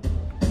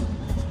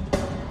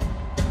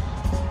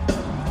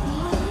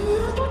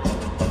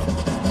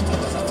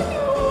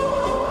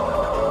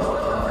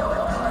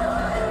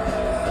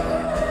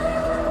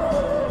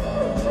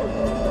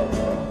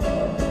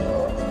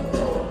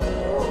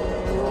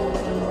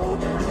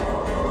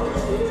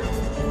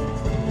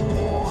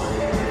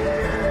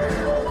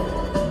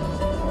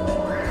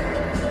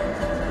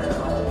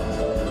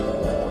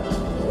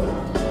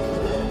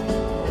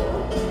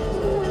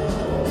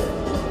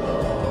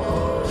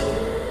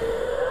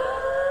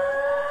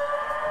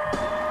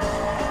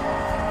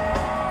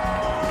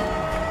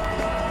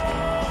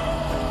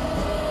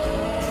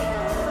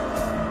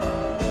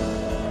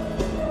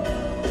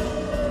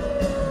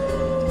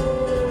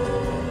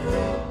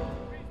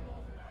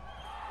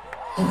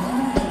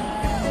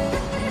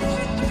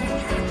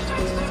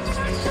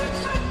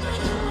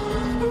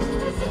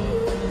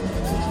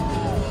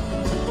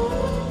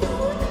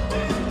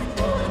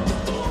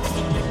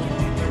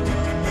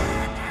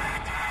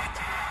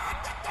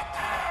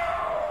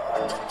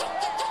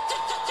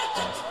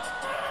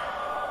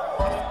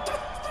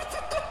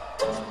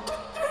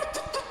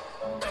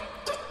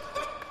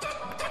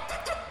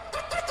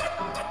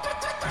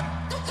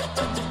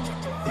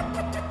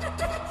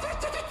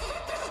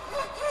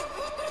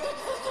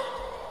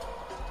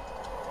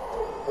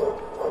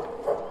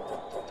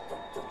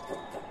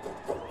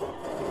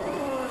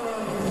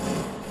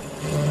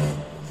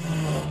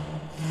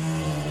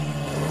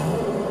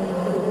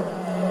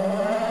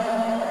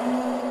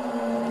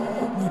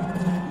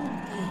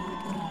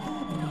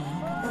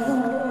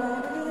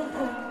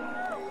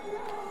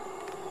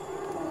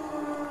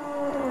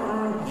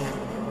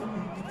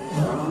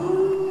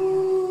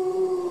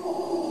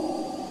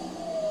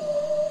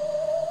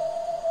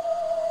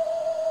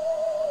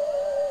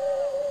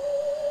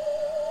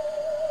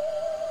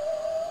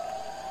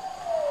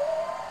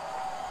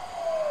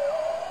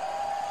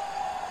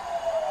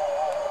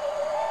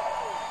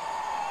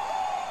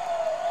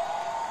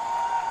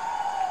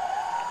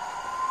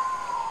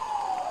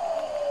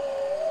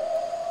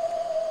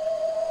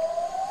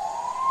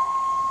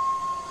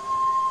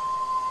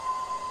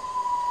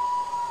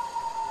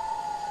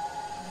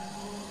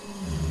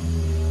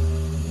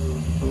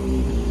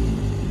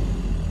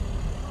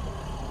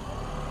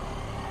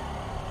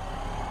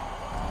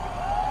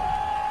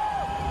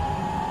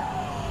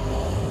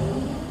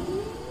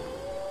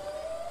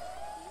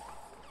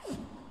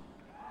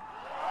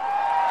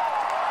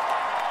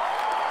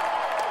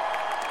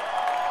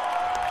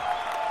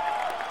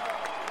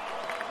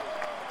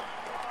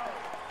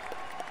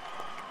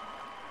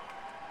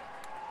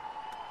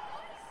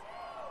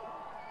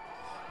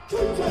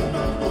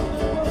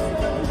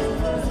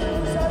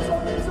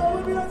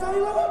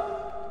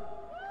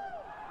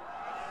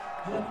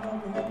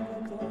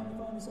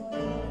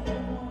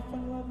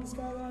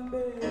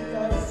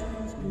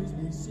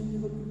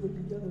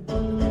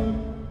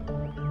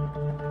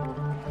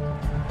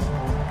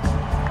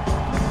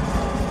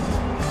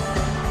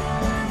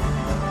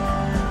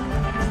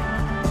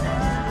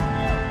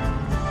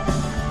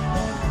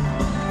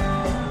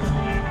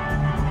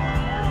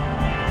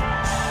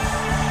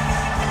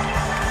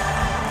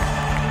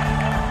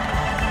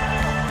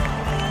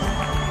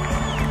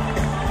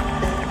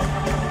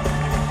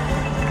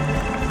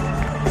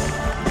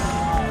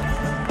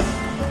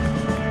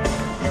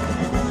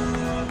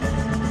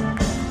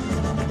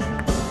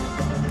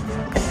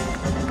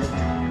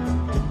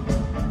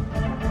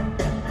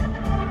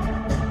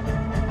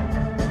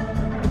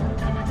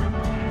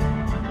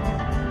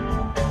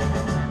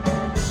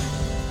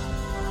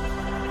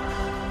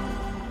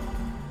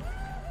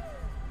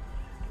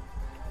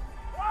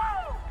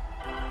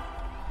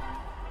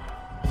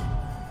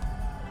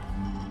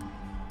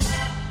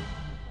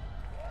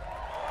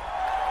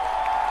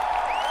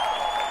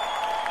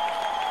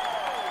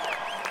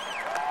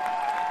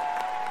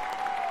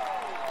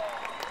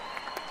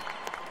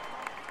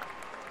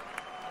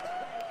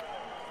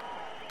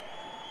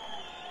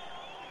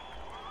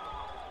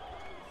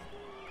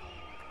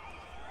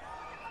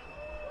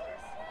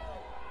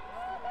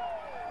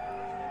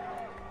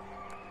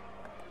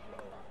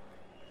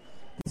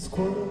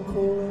 squirting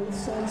cold in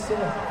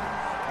sunset.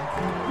 I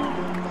keep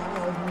within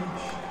my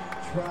reach,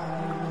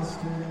 trying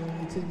yesterday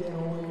to get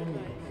away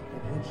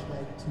and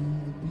hitchhike to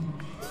the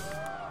beach.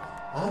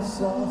 I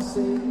saw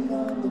Satan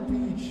on the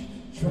beach,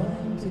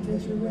 trying to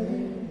catch a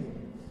ray.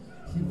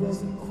 He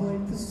wasn't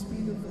quite the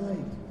speed of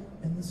light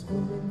and the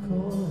squirting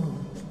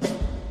cold.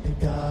 It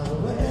got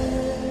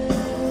away.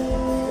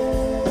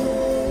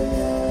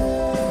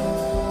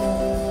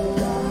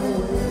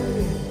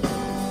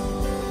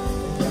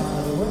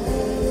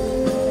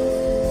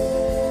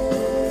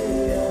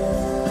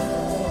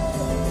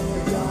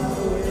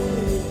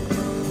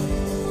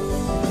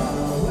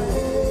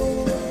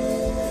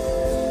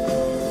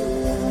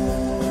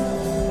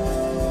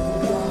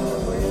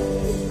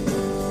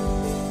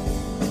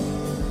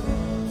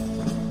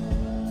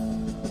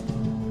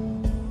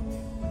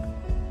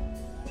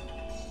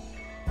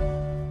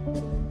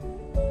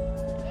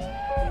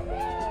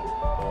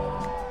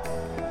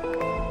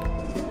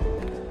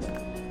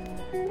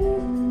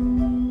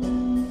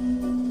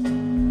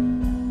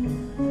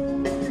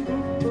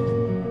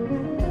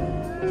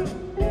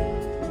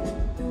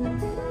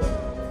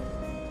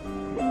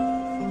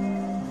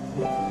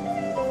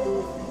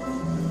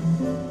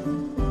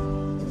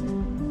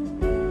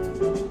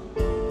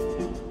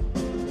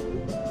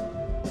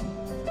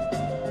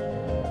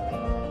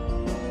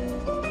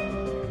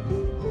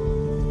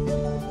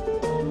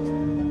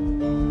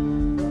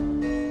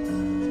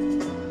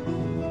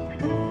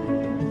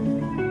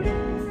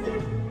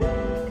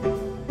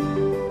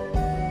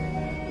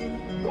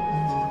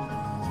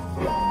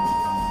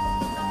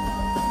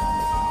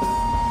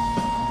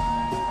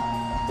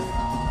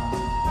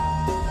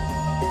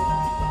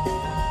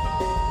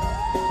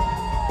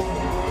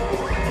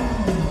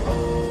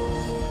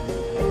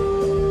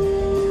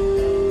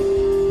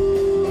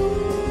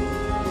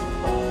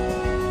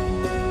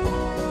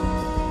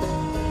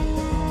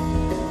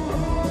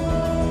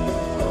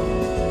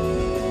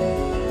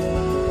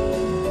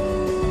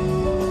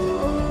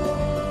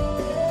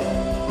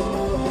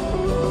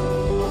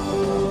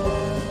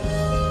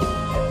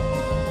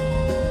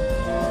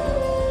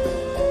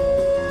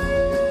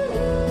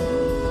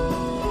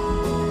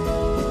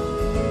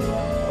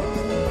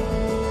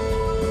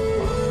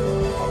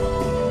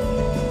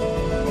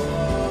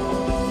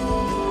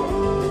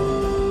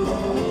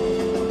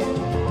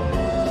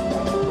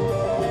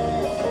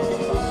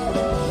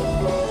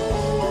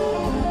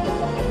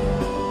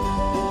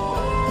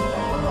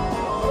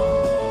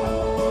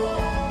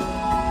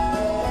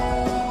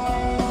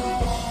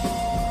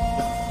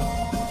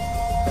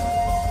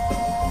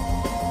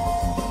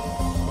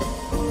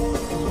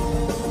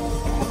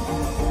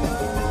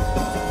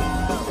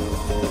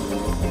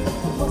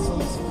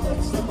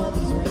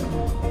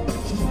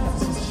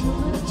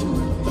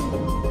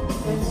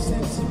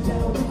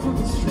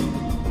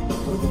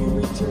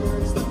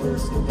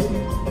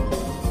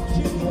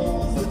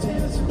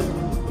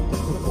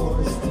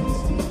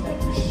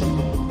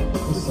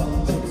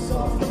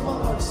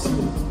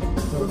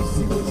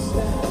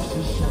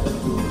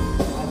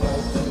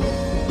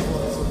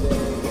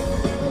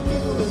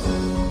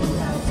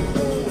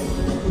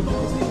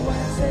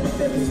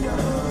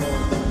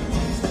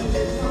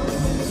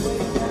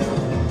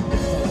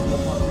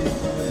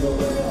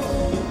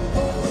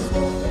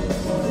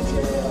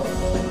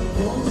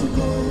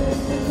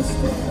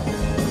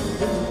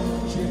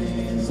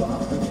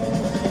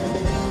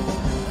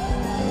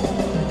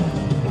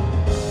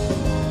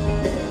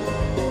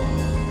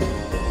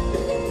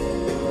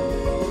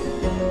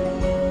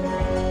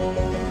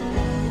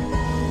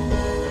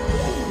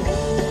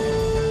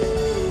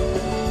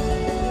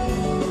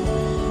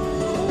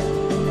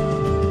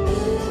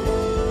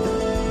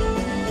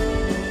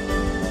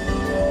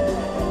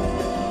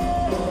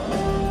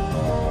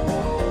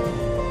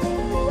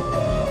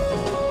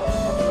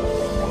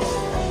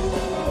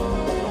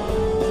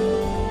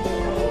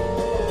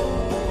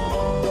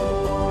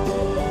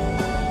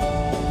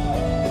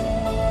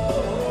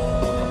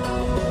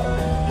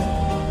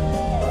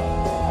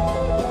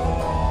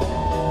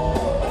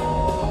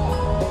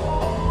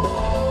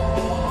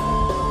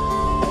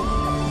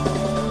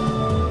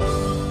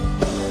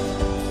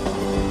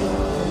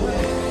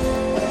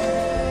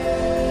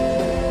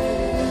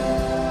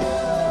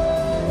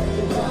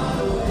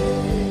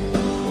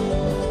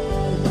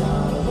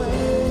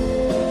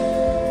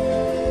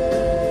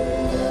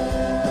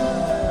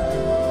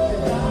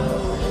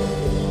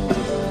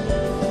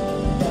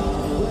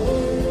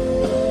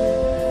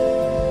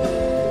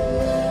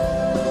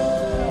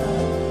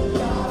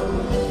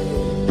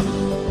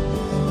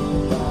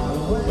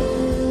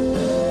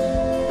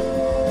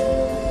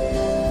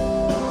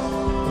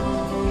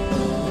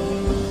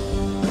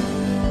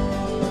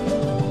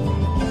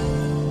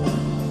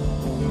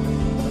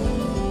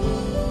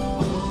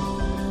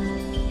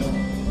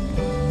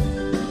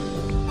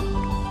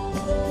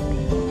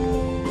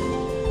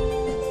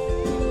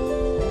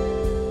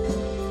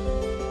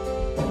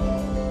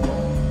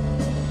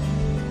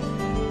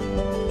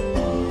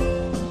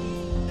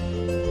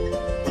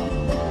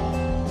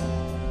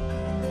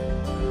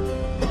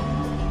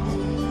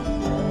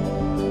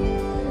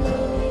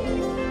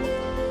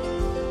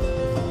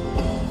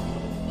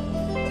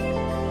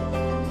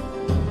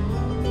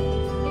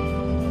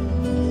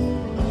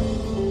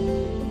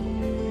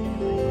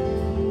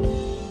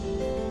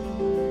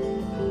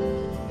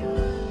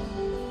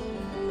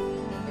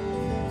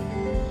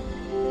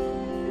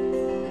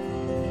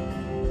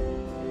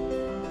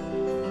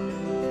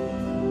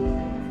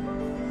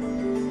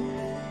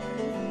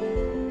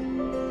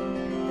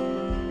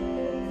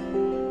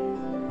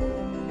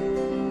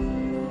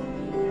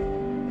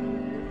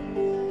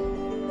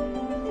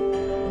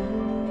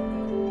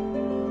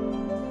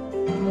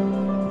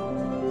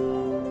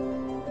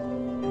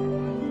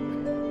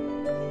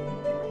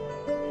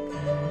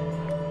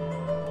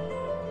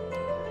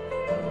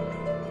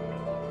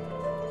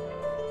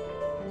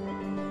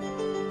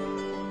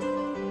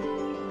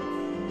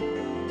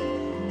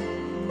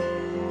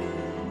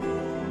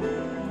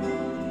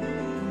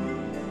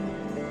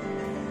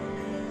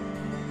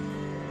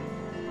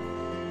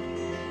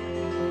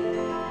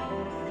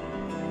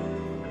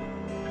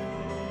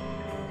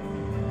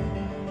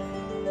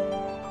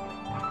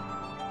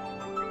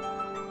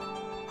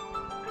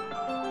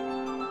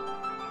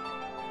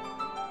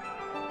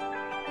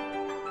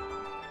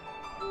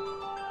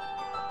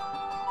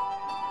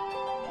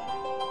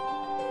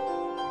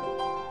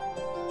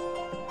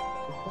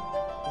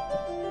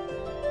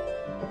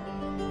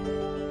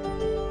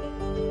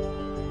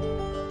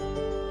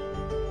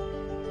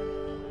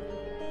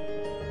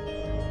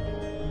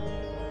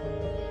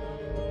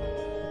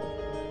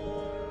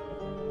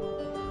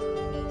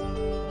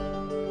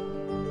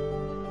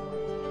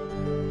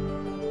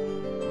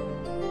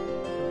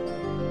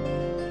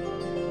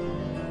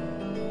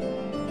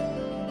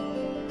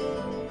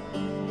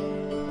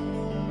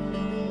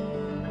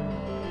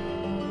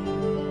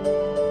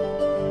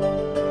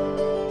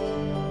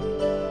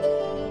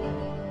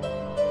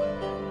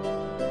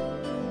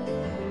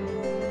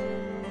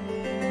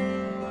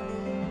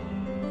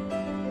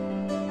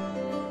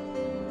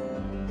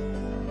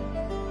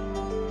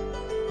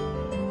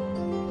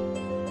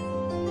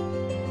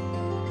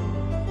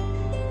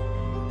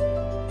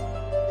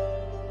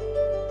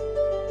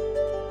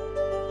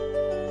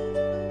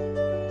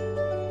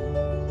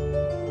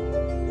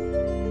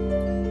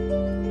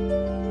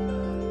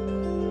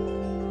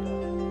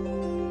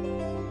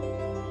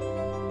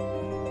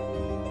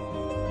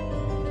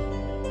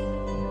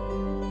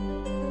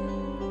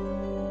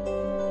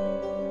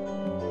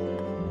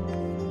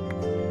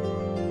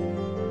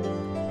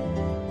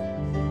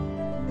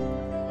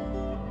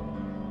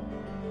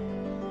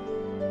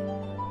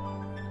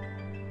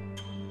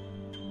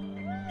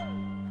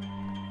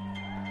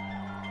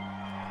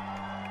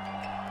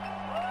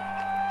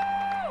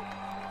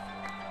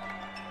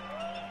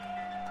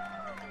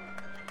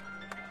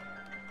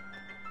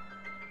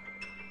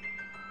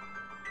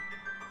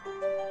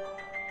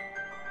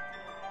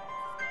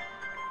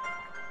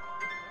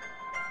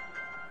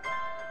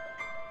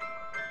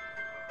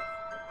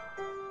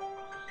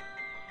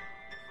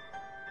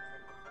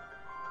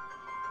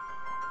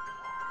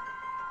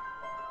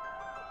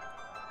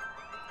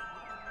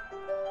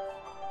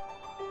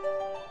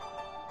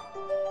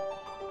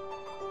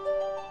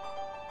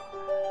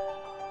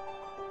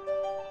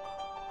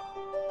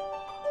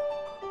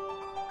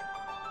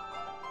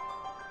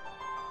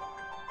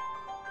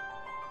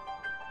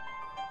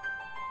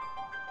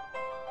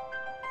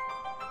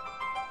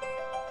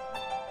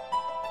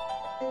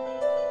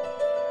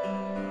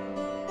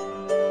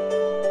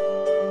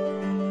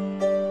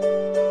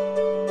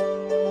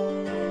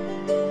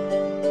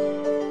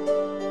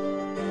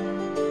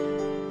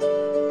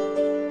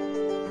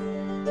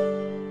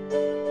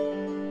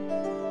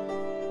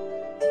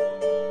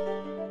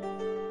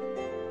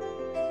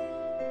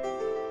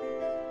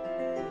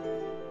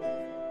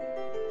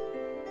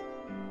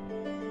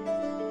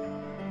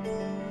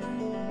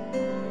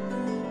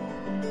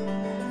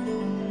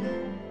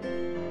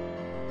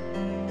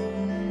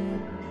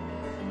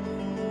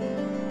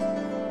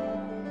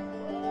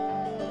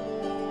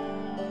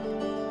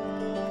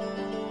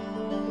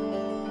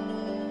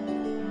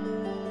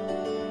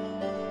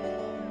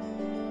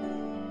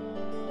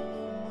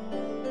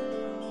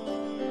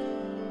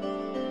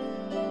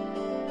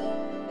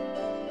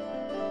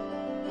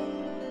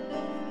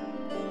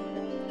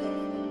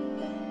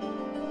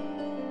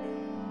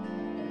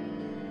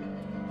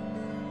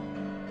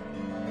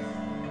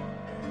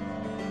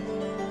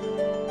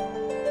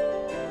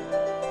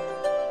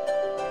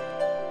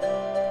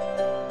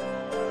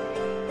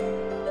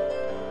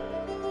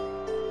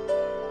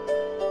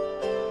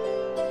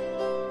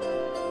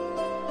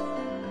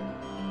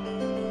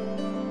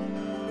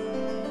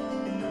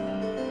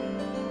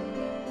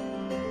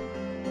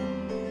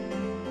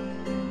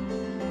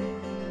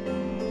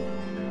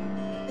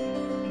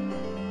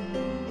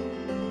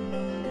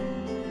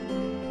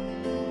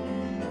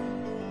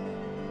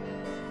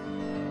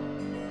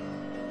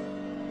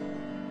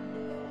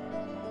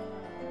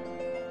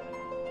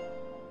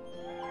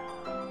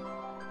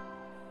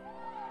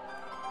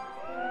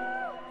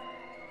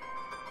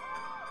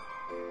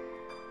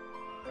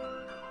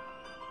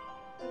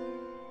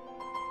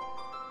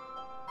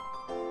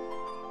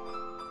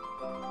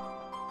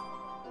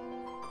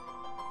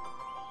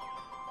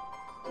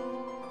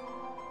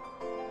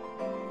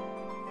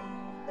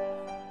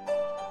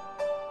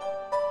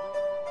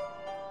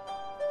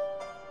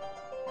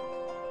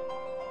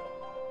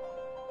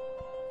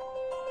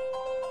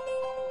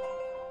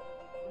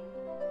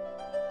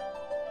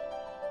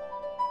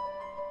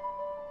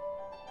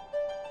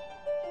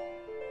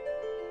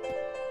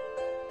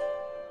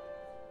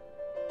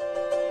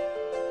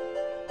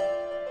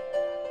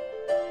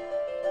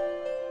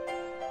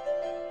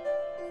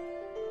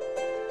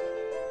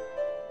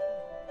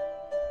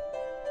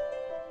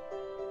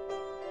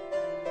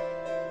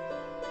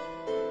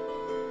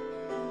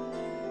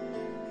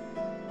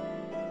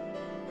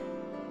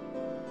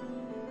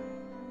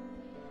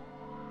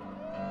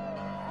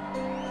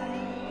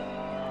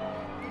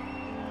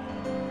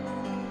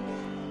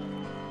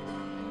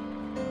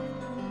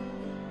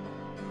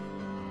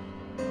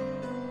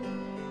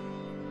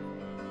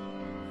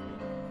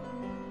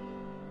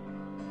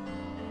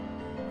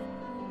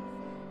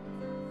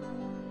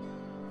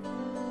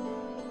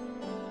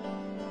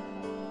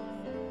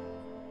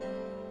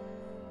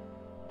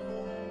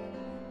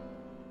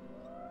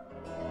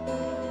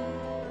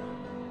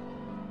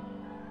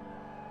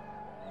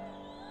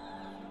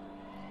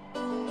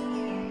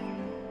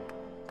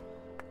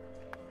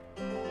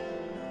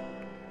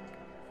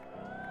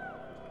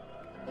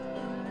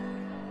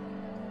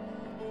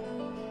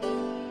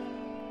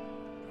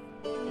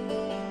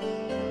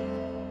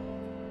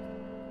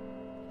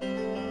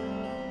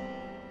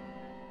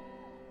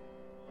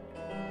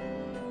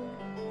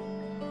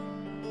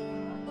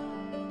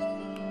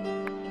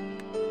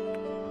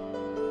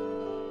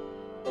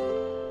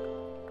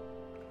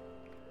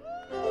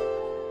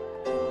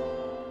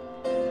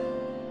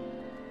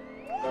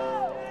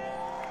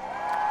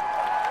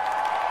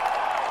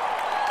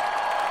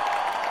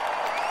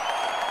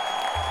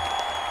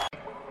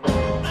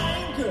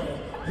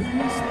 He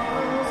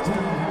smiles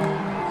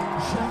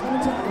down, shining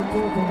down the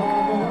purple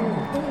armor,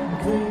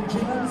 green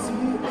jealousy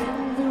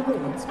in the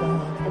red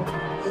spot.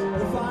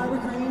 The fiery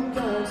green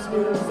guy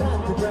sneers at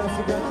the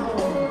grassy ground.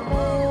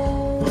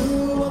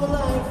 Blue of the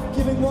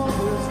life-giving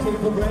waters take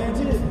for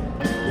granted.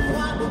 The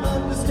plot will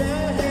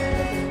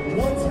understand.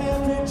 Once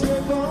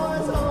half-picture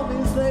boys,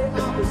 always lay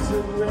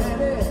opposite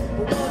ready.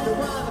 But wonder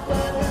why the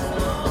fight is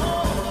on.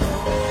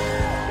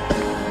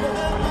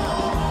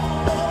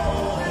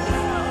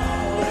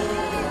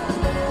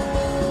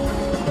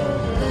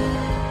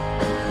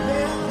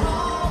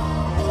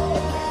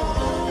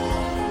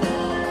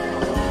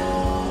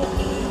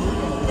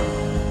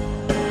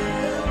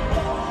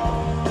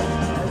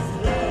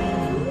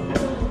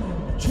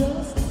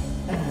 Just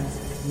as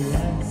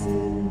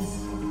glances.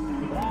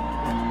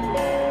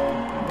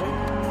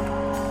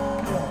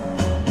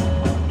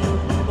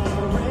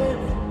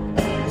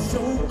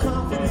 So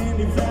confident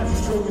he flashes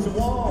strokes the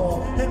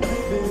wall and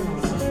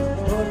ravens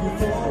of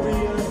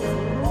euphoria.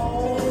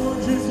 Oh,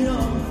 just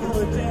young for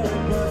the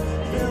daring, but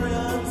very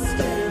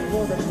unsteady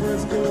for the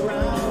first go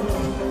round.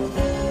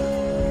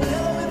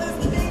 Yellow in this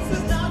case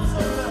is not so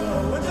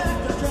mellow. In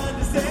fact, I'm trying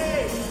to say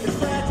it's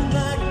fragile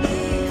like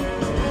me.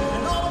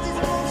 And all these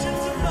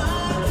emotions of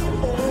mine keep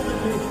holding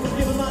me,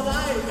 giving my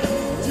life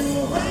to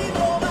a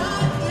rainbow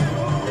like you.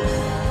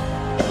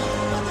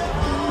 But they're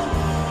all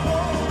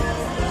holding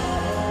still.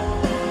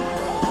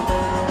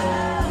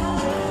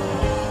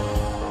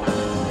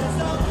 Yes,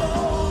 I'll go.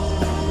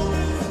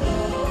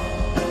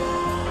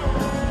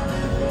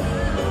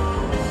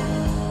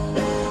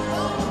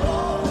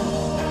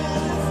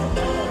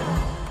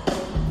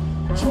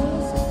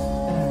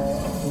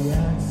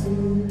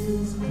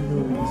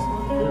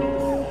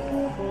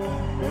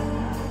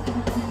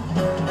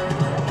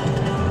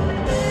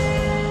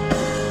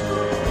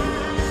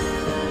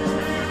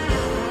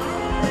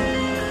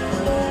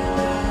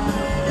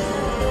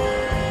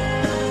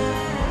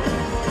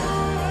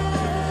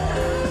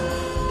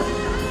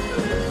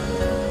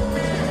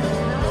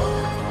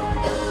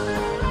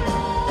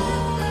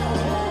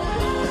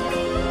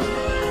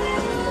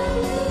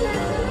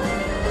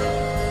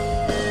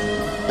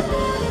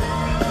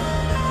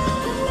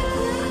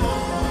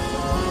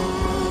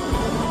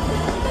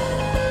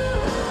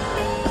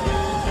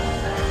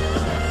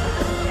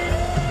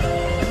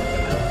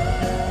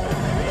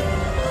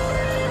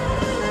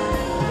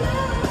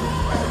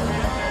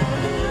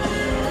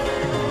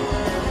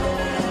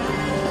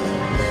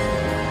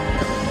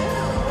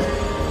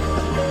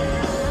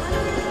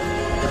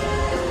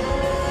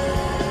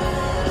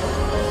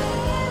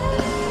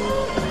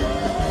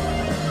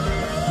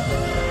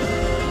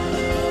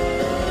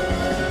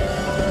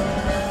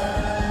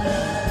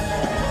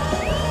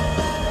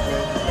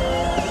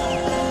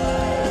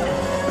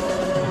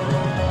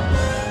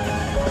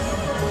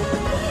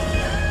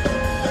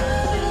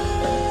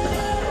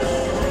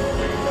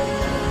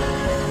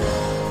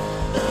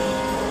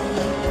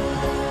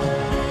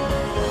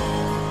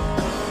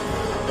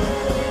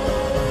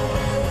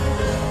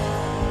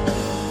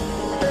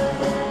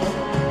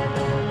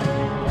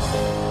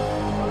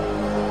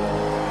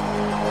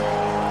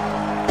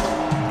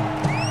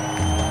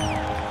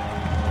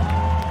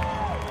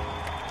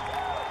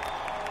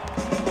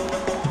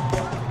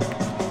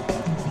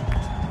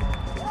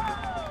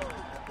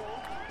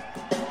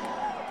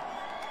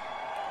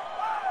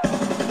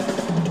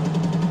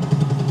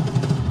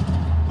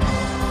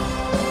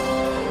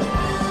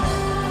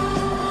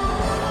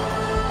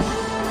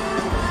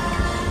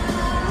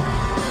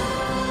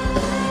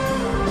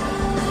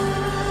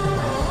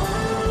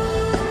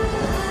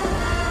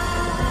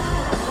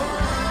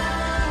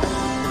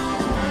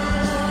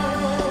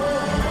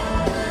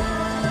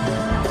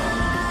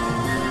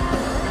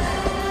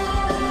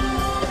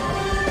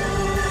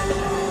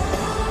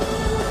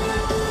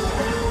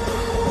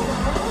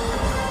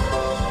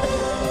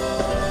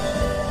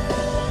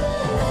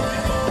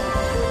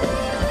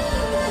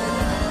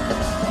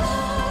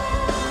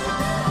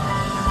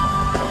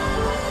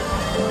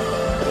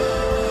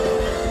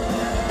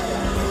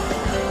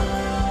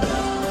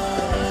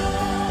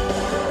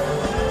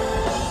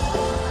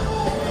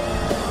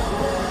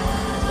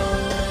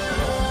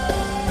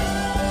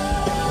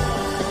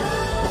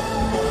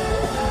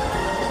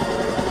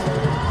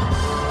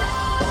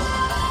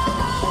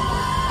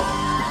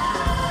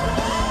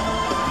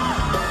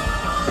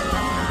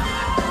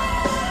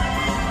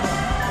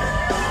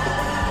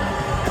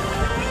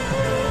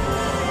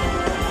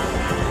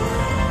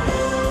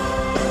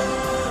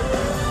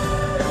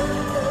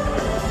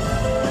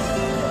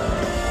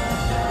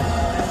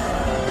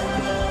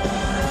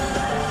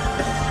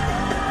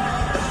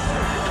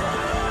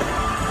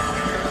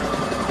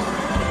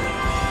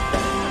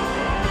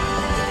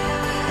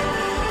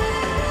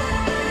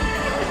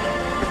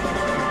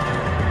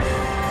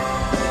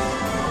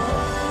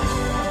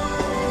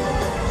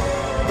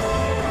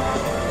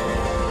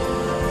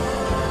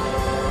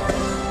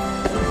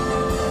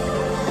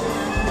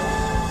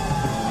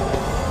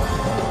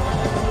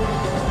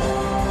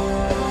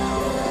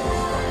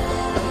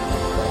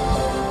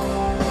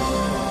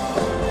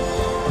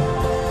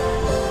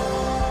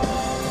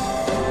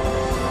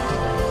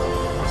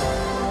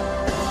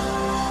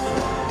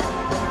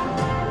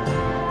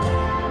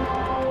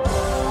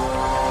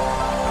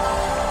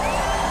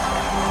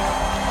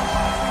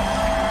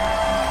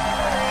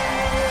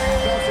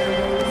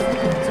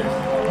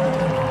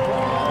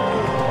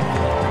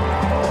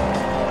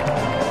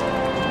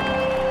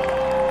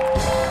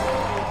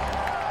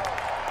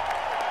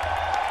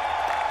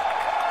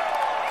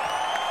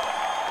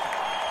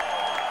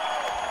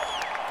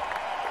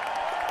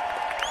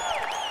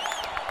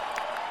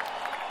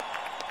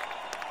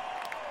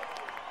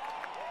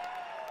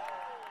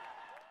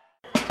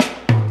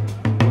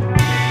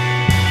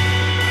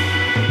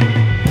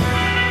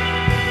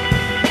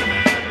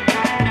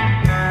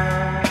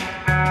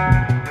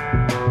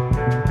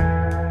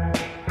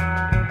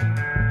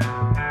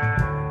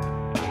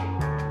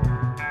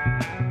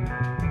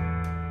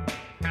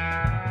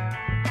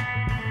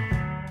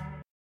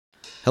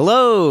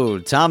 Hello,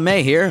 Tom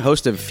May here,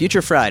 host of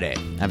Future Friday.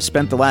 I've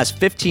spent the last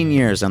 15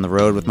 years on the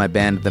road with my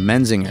band, The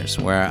Menzingers,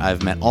 where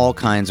I've met all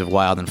kinds of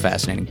wild and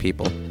fascinating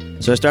people.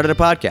 So I started a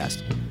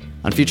podcast.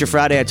 On Future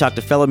Friday, I talk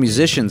to fellow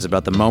musicians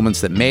about the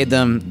moments that made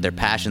them, their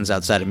passions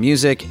outside of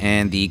music,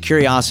 and the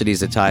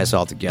curiosities that tie us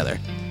all together.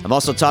 I've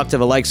also talked to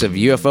the likes of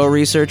UFO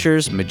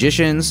researchers,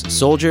 magicians,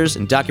 soldiers,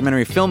 and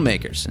documentary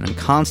filmmakers, and I'm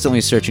constantly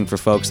searching for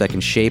folks that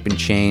can shape and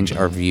change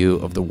our view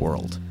of the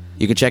world.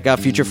 You can check out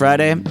Future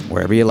Friday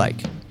wherever you like.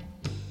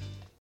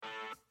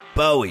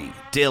 Bowie,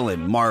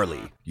 Dylan,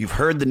 Marley. You've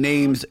heard the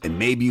names and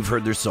maybe you've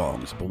heard their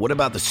songs, but what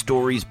about the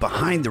stories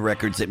behind the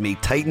records that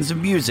made titans of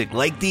music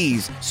like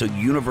these so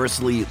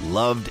universally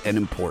loved and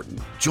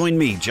important? Join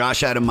me,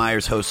 Josh Adam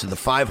Myers, host of The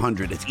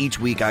 500, as each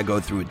week I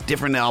go through a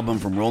different album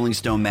from Rolling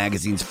Stone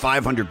magazine's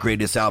 500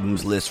 Greatest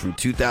Albums list from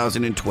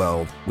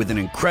 2012 with an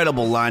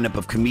incredible lineup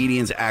of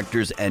comedians,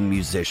 actors, and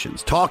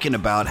musicians talking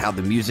about how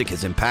the music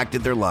has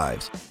impacted their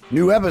lives.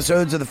 New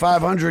episodes of The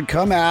 500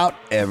 come out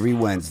every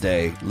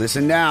Wednesday.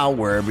 Listen now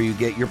wherever you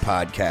get your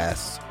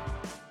podcasts.